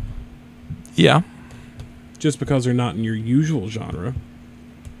number? Yeah. Just because they're not in your usual genre.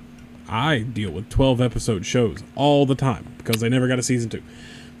 I deal with 12-episode shows all the time because they never got a season 2.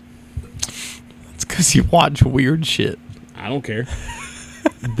 It's because you watch weird shit. I don't care.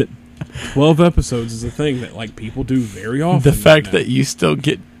 12 episodes is a thing that like people do very often. The fact that you still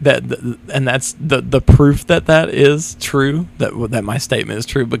get that, and that's the proof that is true, that my statement is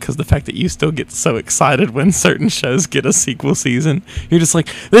true, because the fact that you still get so excited when certain shows get a sequel season. You're just like,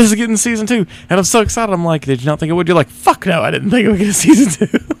 this is getting season 2, and I'm so excited. I'm like, did you not think it would? You're like, fuck no, I didn't think it would get a season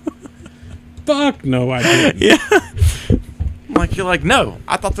 2. Fuck no, I didn't. Yeah. Like, you're like, no,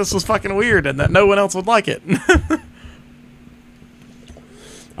 I thought this was fucking weird and that no one else would like it.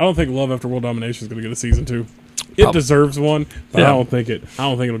 I don't think Love After World Domination is going to get a season 2. It deserves one, but I don't think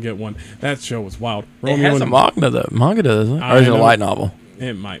it'll get one. That show was wild. It has a manga though. Manga does it? Or is it a light novel?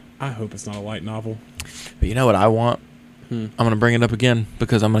 It might. I hope it's not a light novel. But you know what I want? I'm going to bring it up again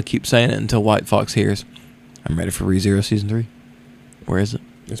because I'm going to keep saying it until White Fox hears. I'm ready for ReZero Season 3. Where is it?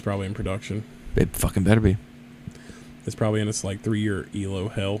 It's probably in production. It fucking better be. It's probably in its like 3-year ELO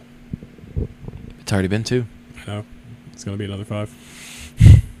hell. It's already been 2. I know. It's going to be another 5.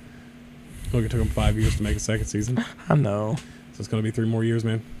 Look, it took them 5 years to make a second season. I know. So it's going to be 3 more years,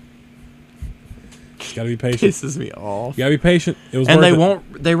 man. Just got to be patient. Pisses me off. You got to be patient. It was and worth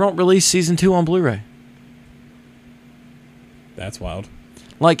it. they won't release season 2 on Blu-ray. That's wild.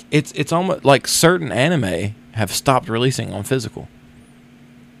 Like it's almost like certain anime have stopped releasing on physical.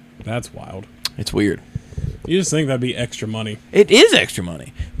 That's wild. It's weird. You just think that'd be extra money. It is extra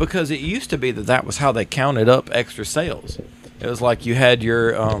money because it used to be that was how they counted up extra sales. It was like you had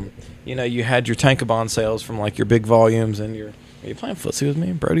your you had your Tankabon sales from like your big volumes and your... Are you playing footsie with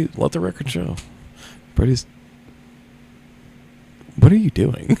me? Brody, let the record show. Brody's... What are you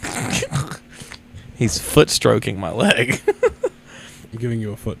doing? He's foot stroking my leg. I'm giving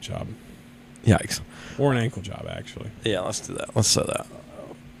you a foot job. Yikes. Or an ankle job, actually. Yeah, let's do that. Let's say that.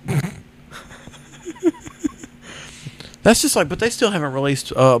 That's just like... But they still haven't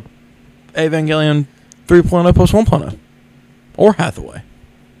released Evangelion 3.0 post 1.0. Or Hathaway.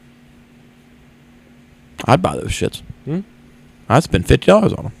 I'd buy those shits. I'd spend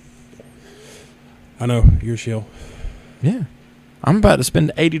 $50 on them. I know, you're shill. Yeah. I'm about to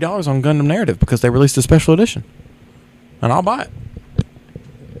spend $80 on Gundam Narrative because they released a special edition. And I'll buy it.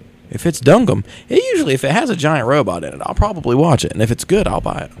 If it's Dungum, usually if it has a giant robot in it, I'll probably watch it. And if it's good, I'll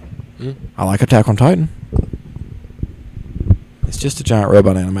buy it. I like Attack on Titan. It's just a giant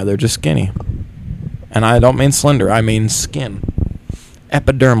robot anime. They're just skinny. And I don't mean slender, I mean skin.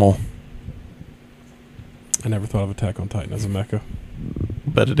 Epidermal. I never thought of Attack on Titan as a mecha.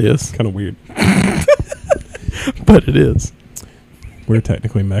 But it is. Kind of weird. But it is. We're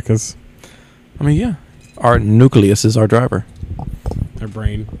technically mechas. I mean, yeah. Our nucleus is our driver. Our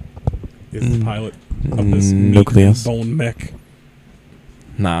brain is the pilot of this nucleus bone mech.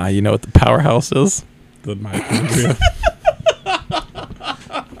 Nah, you know what the powerhouse is? The mitochondria.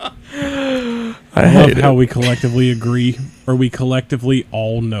 I love hate how it. we collectively agree, or we collectively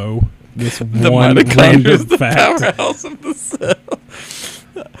all know this The one mitochondria is random the fact. powerhouse of the cell.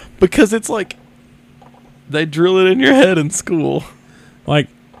 Because it's like they drill it in your head in school. Like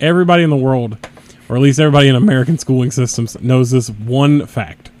everybody in the world, or at least everybody in American schooling systems, knows this one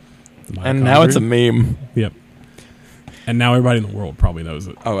fact. And now it's a meme. Yep. And now everybody in the world probably knows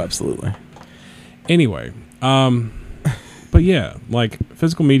it. Oh, absolutely. Anyway, but yeah, like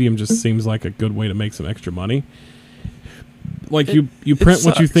physical medium just seems like a good way to make some extra money. Like you print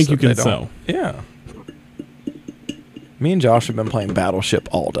what you think you can sell. Yeah. Me and Josh have been playing Battleship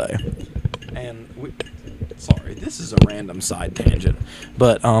all day. And sorry, this is a random side tangent.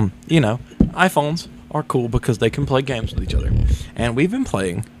 But iPhones are cool because they can play games with each other. And we've been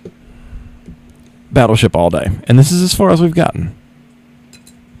playing Battleship all day. And this is as far as we've gotten.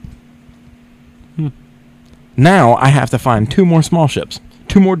 Now I have to find 2 more small ships.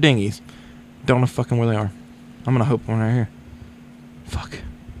 2 more dinghies. Don't know fucking where they are. I'm gonna hope one right here. Fuck.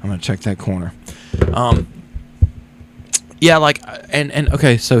 I'm gonna check that corner. Yeah, like, and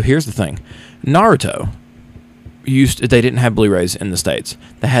okay, so here's the thing. Naruto they didn't have Blu-rays in the States.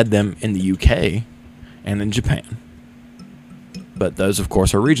 They had them in the UK and in Japan. But those, of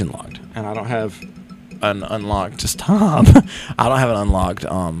course, are region locked. And I don't have an unlocked I don't have an unlocked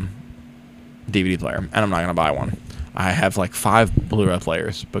DVD player, and I'm not going to buy one. I have like 5 Blu-ray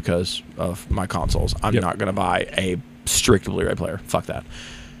players because of my consoles. I'm not going to buy a strict Blu-ray player. Fuck that.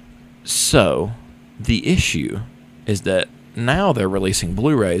 So, the issue is that now they're releasing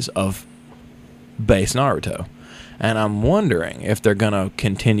Blu-rays of base Naruto. And I'm wondering if they're going to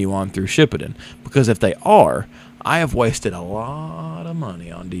continue on through Shippuden. Because if they are, I have wasted a lot of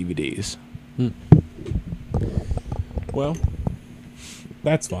money on DVDs. Well,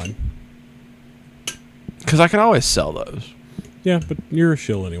 that's fine. Because I can always sell those. Yeah, but you're a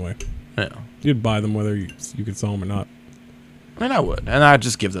shill anyway. Yeah. You'd buy them whether you could sell them or not. I mean, I would. And I'd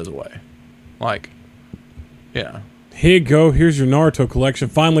just give those away. Like, yeah. Here you go. Here's your Naruto collection.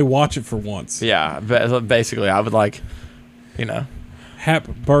 Finally watch it for once. Yeah. Basically, I would like, Hap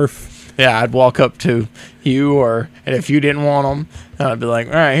Burf. Yeah, I'd walk up to you, and if you didn't want them, I'd be like,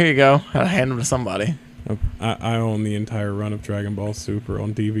 all right, here you go. I'd hand them to somebody. I own the entire run of Dragon Ball Super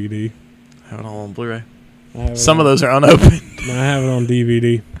on DVD. I have it all on Blu-ray. Some of those are unopened. I have it on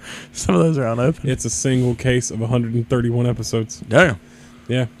DVD. Some of those are unopened. It's a single case of 131 episodes. Damn.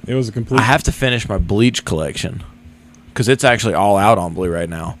 Yeah, it was a complete... I have to finish my Bleach collection because it's actually all out on Blu-ray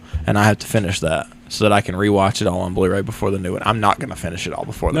now, and I have to finish that so that I can rewatch it all on Blu-ray before the new one. I'm not going to finish it all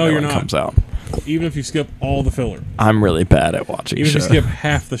before the new one comes out. Even if you skip all the filler. I'm really bad at watching Even if you skip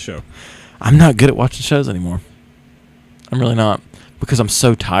half the show. I'm not good at watching shows anymore. I'm really not. Because I'm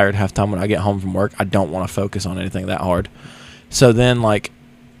so tired half the time when I get home from work, I don't want to focus on anything that hard. So then, like,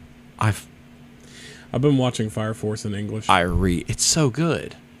 I've been watching Fire Force in English. It's so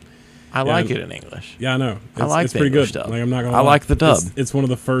good. I like it in English. Yeah, I know. It's pretty English good. dub. Like, I'm not gonna I lie. like the dub. It's one of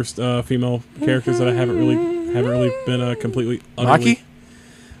the first female characters that I haven't really been completely utterly, Maki?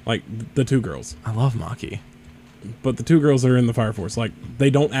 Like the 2 girls. I love Maki. But the 2 girls that are in the Fire Force, like,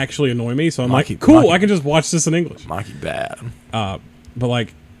 they don't actually annoy me, so I'm Maki, like, cool, Maki. I can just watch this in English. Maki bad. But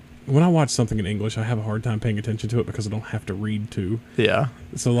like, when I watch something in English, I have a hard time paying attention to it because I don't have to read to. Yeah.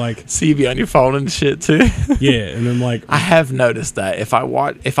 So like, so you be on your phone and shit too. Yeah, and then like, I have noticed that if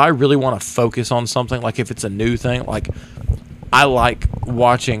I really want to focus on something, like if it's a new thing, like I like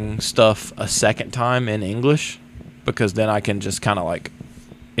watching stuff a second time in English because then I can just kind of like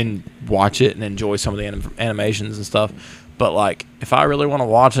watch it and enjoy some of the animations and stuff. But like, if I really want to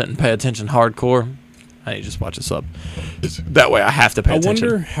watch it and pay attention hardcore, I need to just watch a sub. That way I have to pay attention.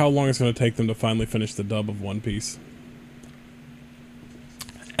 I wonder how long it's going to take them to finally finish the dub of One Piece.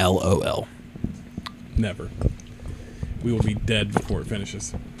 LOL. Never. We will be dead before it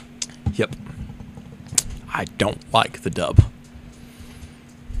finishes. Yep. I don't like the dub.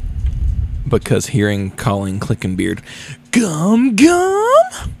 Because hearing Colin Clickenbeard, gum,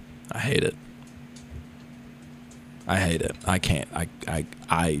 gum, I hate it. I hate it. I can't.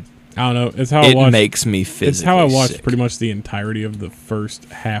 I don't know. It's how I watch. It makes me physically It's how I watched sick. pretty much the entirety of the first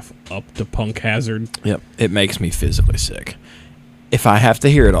half up to Punk Hazard. Yep. It makes me physically sick. If I have to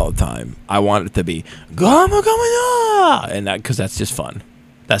hear it all the time, I want it to be gama gama, and that because that's just fun.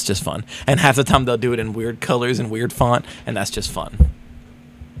 That's just fun. And half the time they'll do it in weird colors and weird font, and that's just fun.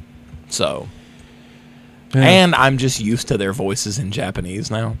 So, Yeah. and I'm just used to their voices in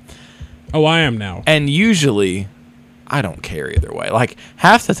Japanese now. Oh, I am now. And usually, I don't care either way. Like,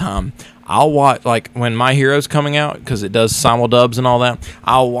 half the time, I'll watch, like, when My Hero's coming out, because it does simuldubs and all that,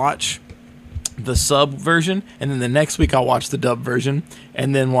 I'll watch the sub version, and then the next week I'll watch the dub version,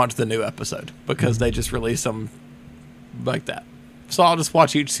 and then watch the new episode, because they just release them like that. So I'll just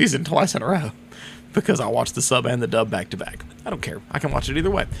watch each season twice in a row, because I'll watch the sub and the dub back to back. I don't care. I can watch it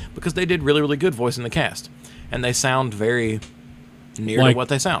either way, because they did really, really good voice in the cast, and they sound very near to what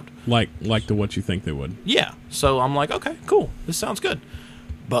they sound. Like to what you think they would. Yeah. So I'm like, okay, cool. This sounds good.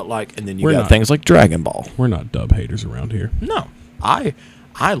 But like, and then you got things like Dragon Ball. We're not dub haters around here. No. I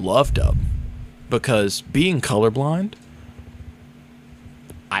love dub because being colorblind,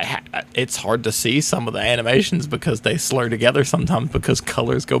 it's hard to see some of the animations because they slur together sometimes because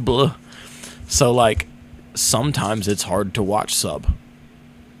colors go blue. So like, sometimes it's hard to watch sub.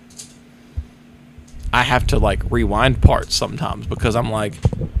 I have to like rewind parts sometimes because I'm like,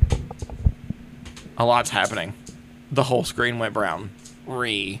 a lot's happening. The whole screen went brown.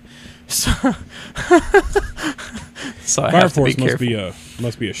 So, so I Fire have to Force be careful.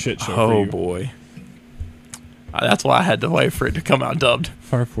 must be a shit show. Oh for you. boy, that's why I had to wait for it to come out dubbed.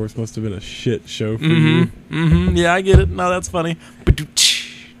 Fire Force must have been a shit show for you. Mm-hmm. Yeah, I get it. No, that's funny. That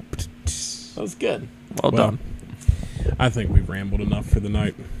was good. Well done. I think we've rambled enough for the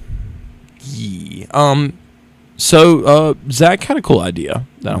night. Yeah. So Zach had a cool idea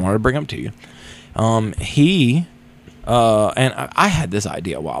that I wanted to bring up to you. He and I had this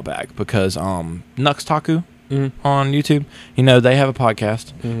idea a while back because Nux Taku on YouTube, they have a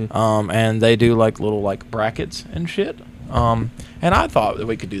podcast, and they do like little like brackets and shit. And I thought that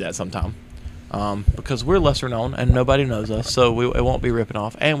we could do that sometime. Because we're lesser known and nobody knows us, so it won't be ripping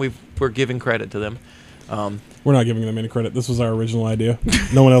off, and we're giving credit to them. We're not giving them any credit. This was our original idea.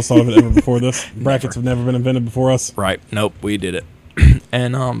 No one else thought of it ever before this. Brackets have never been invented before us. Right? Nope, we did it.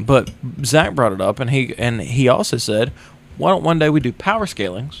 And but Zach brought it up, and he also said, "Why don't one day we do power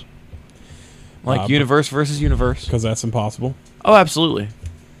scalings, like universe versus universe?" Because that's impossible. Oh, absolutely.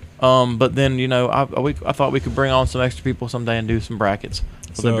 But then I thought we could bring on some extra people someday and do some brackets.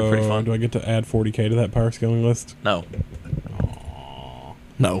 So that'd be pretty fun. Do I get to add 40K to that power scaling list? No. Aww.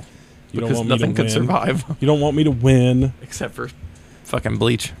 No. You because don't want nothing could survive. You don't want me to win. Except for fucking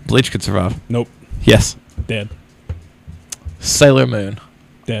Bleach. Bleach could survive. Nope. Yes. Dead. Sailor Moon.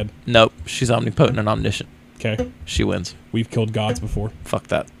 Dead. Nope. She's omnipotent and omniscient. Okay. She wins. We've killed gods before. Fuck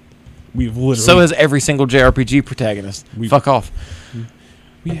that. We've literally... So has every single JRPG protagonist. Fuck off.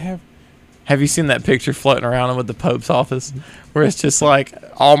 We have... Have you seen that picture floating around with the Pope's office? Where it's just like,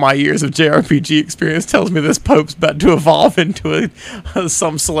 all my years of JRPG experience tells me this Pope's about to evolve into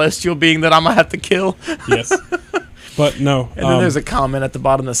some celestial being that I'm going to have to kill. Yes. But no. And then there's a comment at the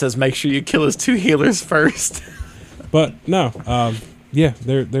bottom that says, make sure you kill his 2 healers first. But no. Yeah,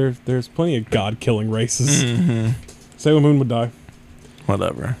 there's plenty of god-killing races. Mm-hmm. Sailor Moon would die.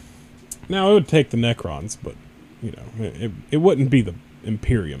 Whatever. Now, it would take the Necrons, but, it wouldn't be the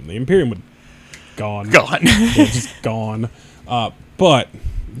Imperium. The Imperium would... Gone. Yeah, just gone. But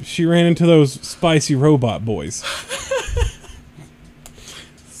she ran into those spicy robot boys.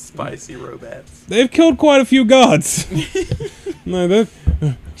 Spicy robots. They've killed quite a few gods. No,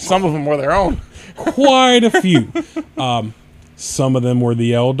 some of them were their own. Quite a few. Some of them were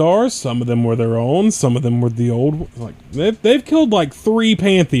the Eldars. Some of them were their own. Some of them were the old. Like they've killed like 3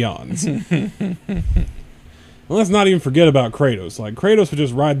 pantheons. Well, let's not even forget about Kratos. Like Kratos would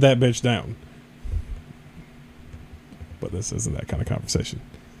just ride that bitch down. But this isn't that kind of conversation.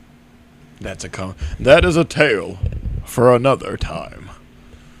 That is a tale for another time.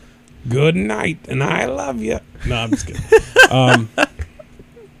 Good night, and I love you. No, I'm just kidding.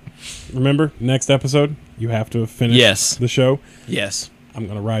 Remember, next episode, you have to finish the show. Yes. I'm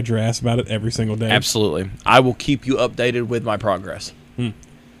going to ride your ass about it every single day. Absolutely. I will keep you updated with my progress.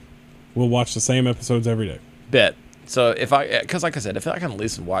 We'll watch the same episodes every day. Bet. So because like I said, if I can at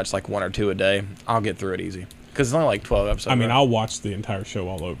least watch like 1 or 2 a day, I'll get through it easy. Because it's only like 12 episodes. I mean, I'll watch the entire show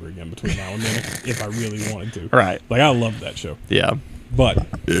all over again between now and then if I really wanted to. Right. Like, I love that show. Yeah. But.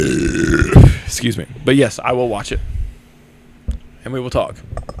 Excuse me. But yes, I will watch it. And we will talk.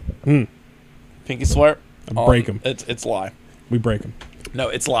 Pinky swear. Break them. It's live. We break them. No,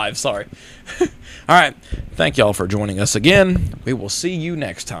 it's live. Sorry. All right. Thank y'all for joining us again. We will see you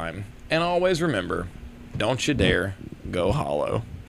next time. And always remember, don't you dare go hollow.